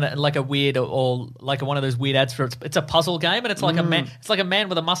and you get a weird or like one of those weird ads for it's a puzzle game and it's like a man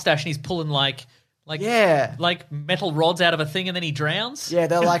with a mustache and he's pulling like metal rods out of a thing and then he drowns. Yeah,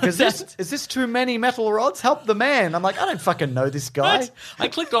 they're like, is this too many metal rods? Help the man. I'm like, I don't fucking know this guy. I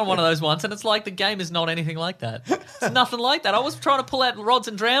clicked on one of those once and it's like the game is not anything like that. It's nothing like that. I was trying to pull out rods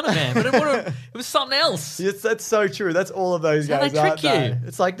and drown a man, but it was something else. That's so true. That's all of those How guys. they trick aren't they? you.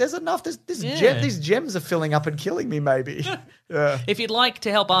 It's like there's enough. Yeah. These gems are filling up and killing me. Maybe. Yeah. If you'd like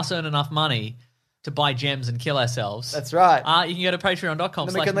to help us earn enough money to buy gems and kill ourselves. That's right. You can go to patreon.com/Mr.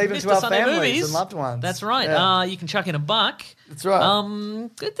 Then we can leave them to our Sunday families Movies. and loved ones. That's right. Yeah. You can chuck in $1. That's right.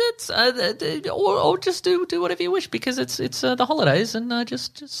 Or just do whatever you wish because it's the holidays and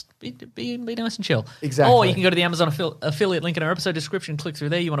just be nice and chill. Exactly. Or you can go to the Amazon affiliate link in our episode description, click through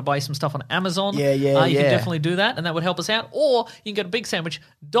there. You want to buy some stuff on Amazon? Yeah, You can yeah. definitely do that, and that would help us out. Or you can go to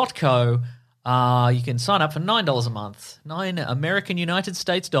bigsandwich.co. You can sign up for $9 a month, $9 American United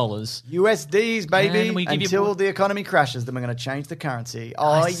States dollars. USDs, baby, And we give you until more- the economy crashes. Then we're going to change the currency.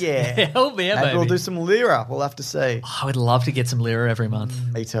 Oh, Nice. yeah. Hell yeah, Maybe baby. we'll do some lira. We'll have to see. I would love to get some lira every month.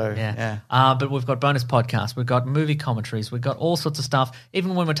 Me too. Yeah. Yeah. But we've got bonus podcasts. We've got movie commentaries. We've got all sorts of stuff.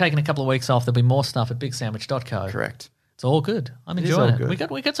 Even when we're taking a couple of weeks off, there'll be more stuff at bigsandwich.co. Correct. It's all good. I'm It is enjoying all it.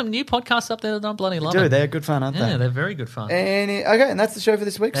 good. We got some new podcasts up there that I'm bloody loving. Dude, they're good fun, aren't Yeah, they? they're very good fun. And that's the show for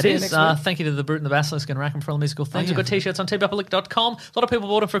this week. That See you is. next week. Thank you to the Brute and the Basilisk and Rackham for all the musical themes. yeah. We've got t-shirts on tbapalic.com. A lot of people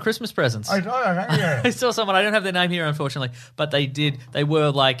bought them for Christmas presents. I saw someone. I don't have their name here, unfortunately, but they did. They were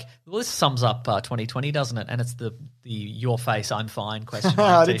like, well, this sums up 2020, doesn't it? And it's the your face, I'm fine question I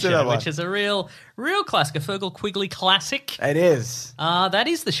mark didn't see t-shirt, that one. which is a real classic, a Fergal Quigley classic. It is. That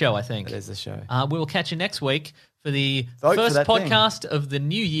is the show, I think. It is the show. We will catch you next week for the Vote for first that thing. podcast of the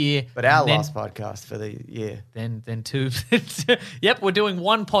new year. But our and then- last podcast for the year. Then two. Yep, we're doing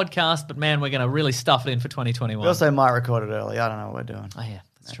one podcast, but man, we're going to really stuff it in for 2021. We also might record it early. I don't know what we're doing. Oh yeah,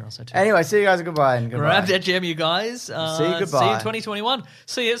 that's true. Also too. Anyway, see you guys. Goodbye. And goodbye. Grab that gem, you guys. See you. See you Goodbye. in 2021.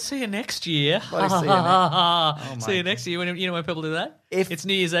 See you next year. Bloody see you my See you next year. You know when people do that? If- It's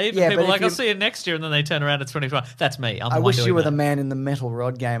New Year's Eve, Yeah, and people but are like, if I'll you- see you next year, and then they turn around, it's 2021. That's me. I'm the I one wish doing you were that. the man in the metal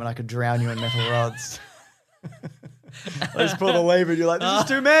rod game and I could drown you in metal rods. I just pull the lever and you're like, this is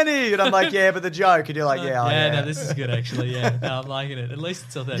too many. And I'm like, yeah, but the joke. And you're like, yeah. No, this is good, actually. Yeah, no, I'm liking it. At least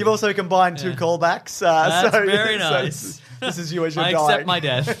it's authentic. You've also combined two callbacks. That's so, very so nice. this is you as you're I dying. accept my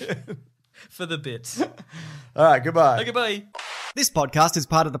death for the bits. All right, goodbye. Okay, bye. This podcast is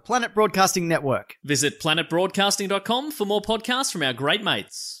part of the Planet Broadcasting Network. Visit planetbroadcasting.com for more podcasts from our great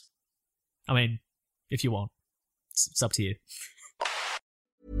mates. I mean, if you want. It's up to you.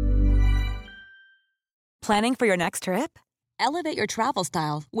 Planning for your next trip? Elevate your travel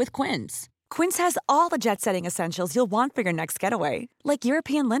style with Quince. Quince has all the jet-setting essentials you'll want for your next getaway, like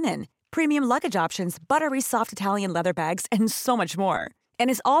European linen, premium luggage options, buttery soft Italian leather bags, and so much more. And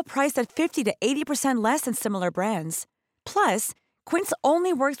is all priced at 50 to 80% less than similar brands. Plus, Quince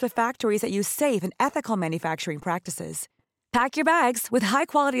only works with factories that use safe and ethical manufacturing practices. Pack your bags with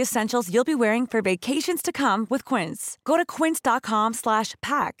high-quality essentials you'll be wearing for vacations to come with Quince. Go to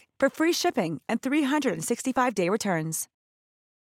quince.com/pack for free shipping and 365-day returns.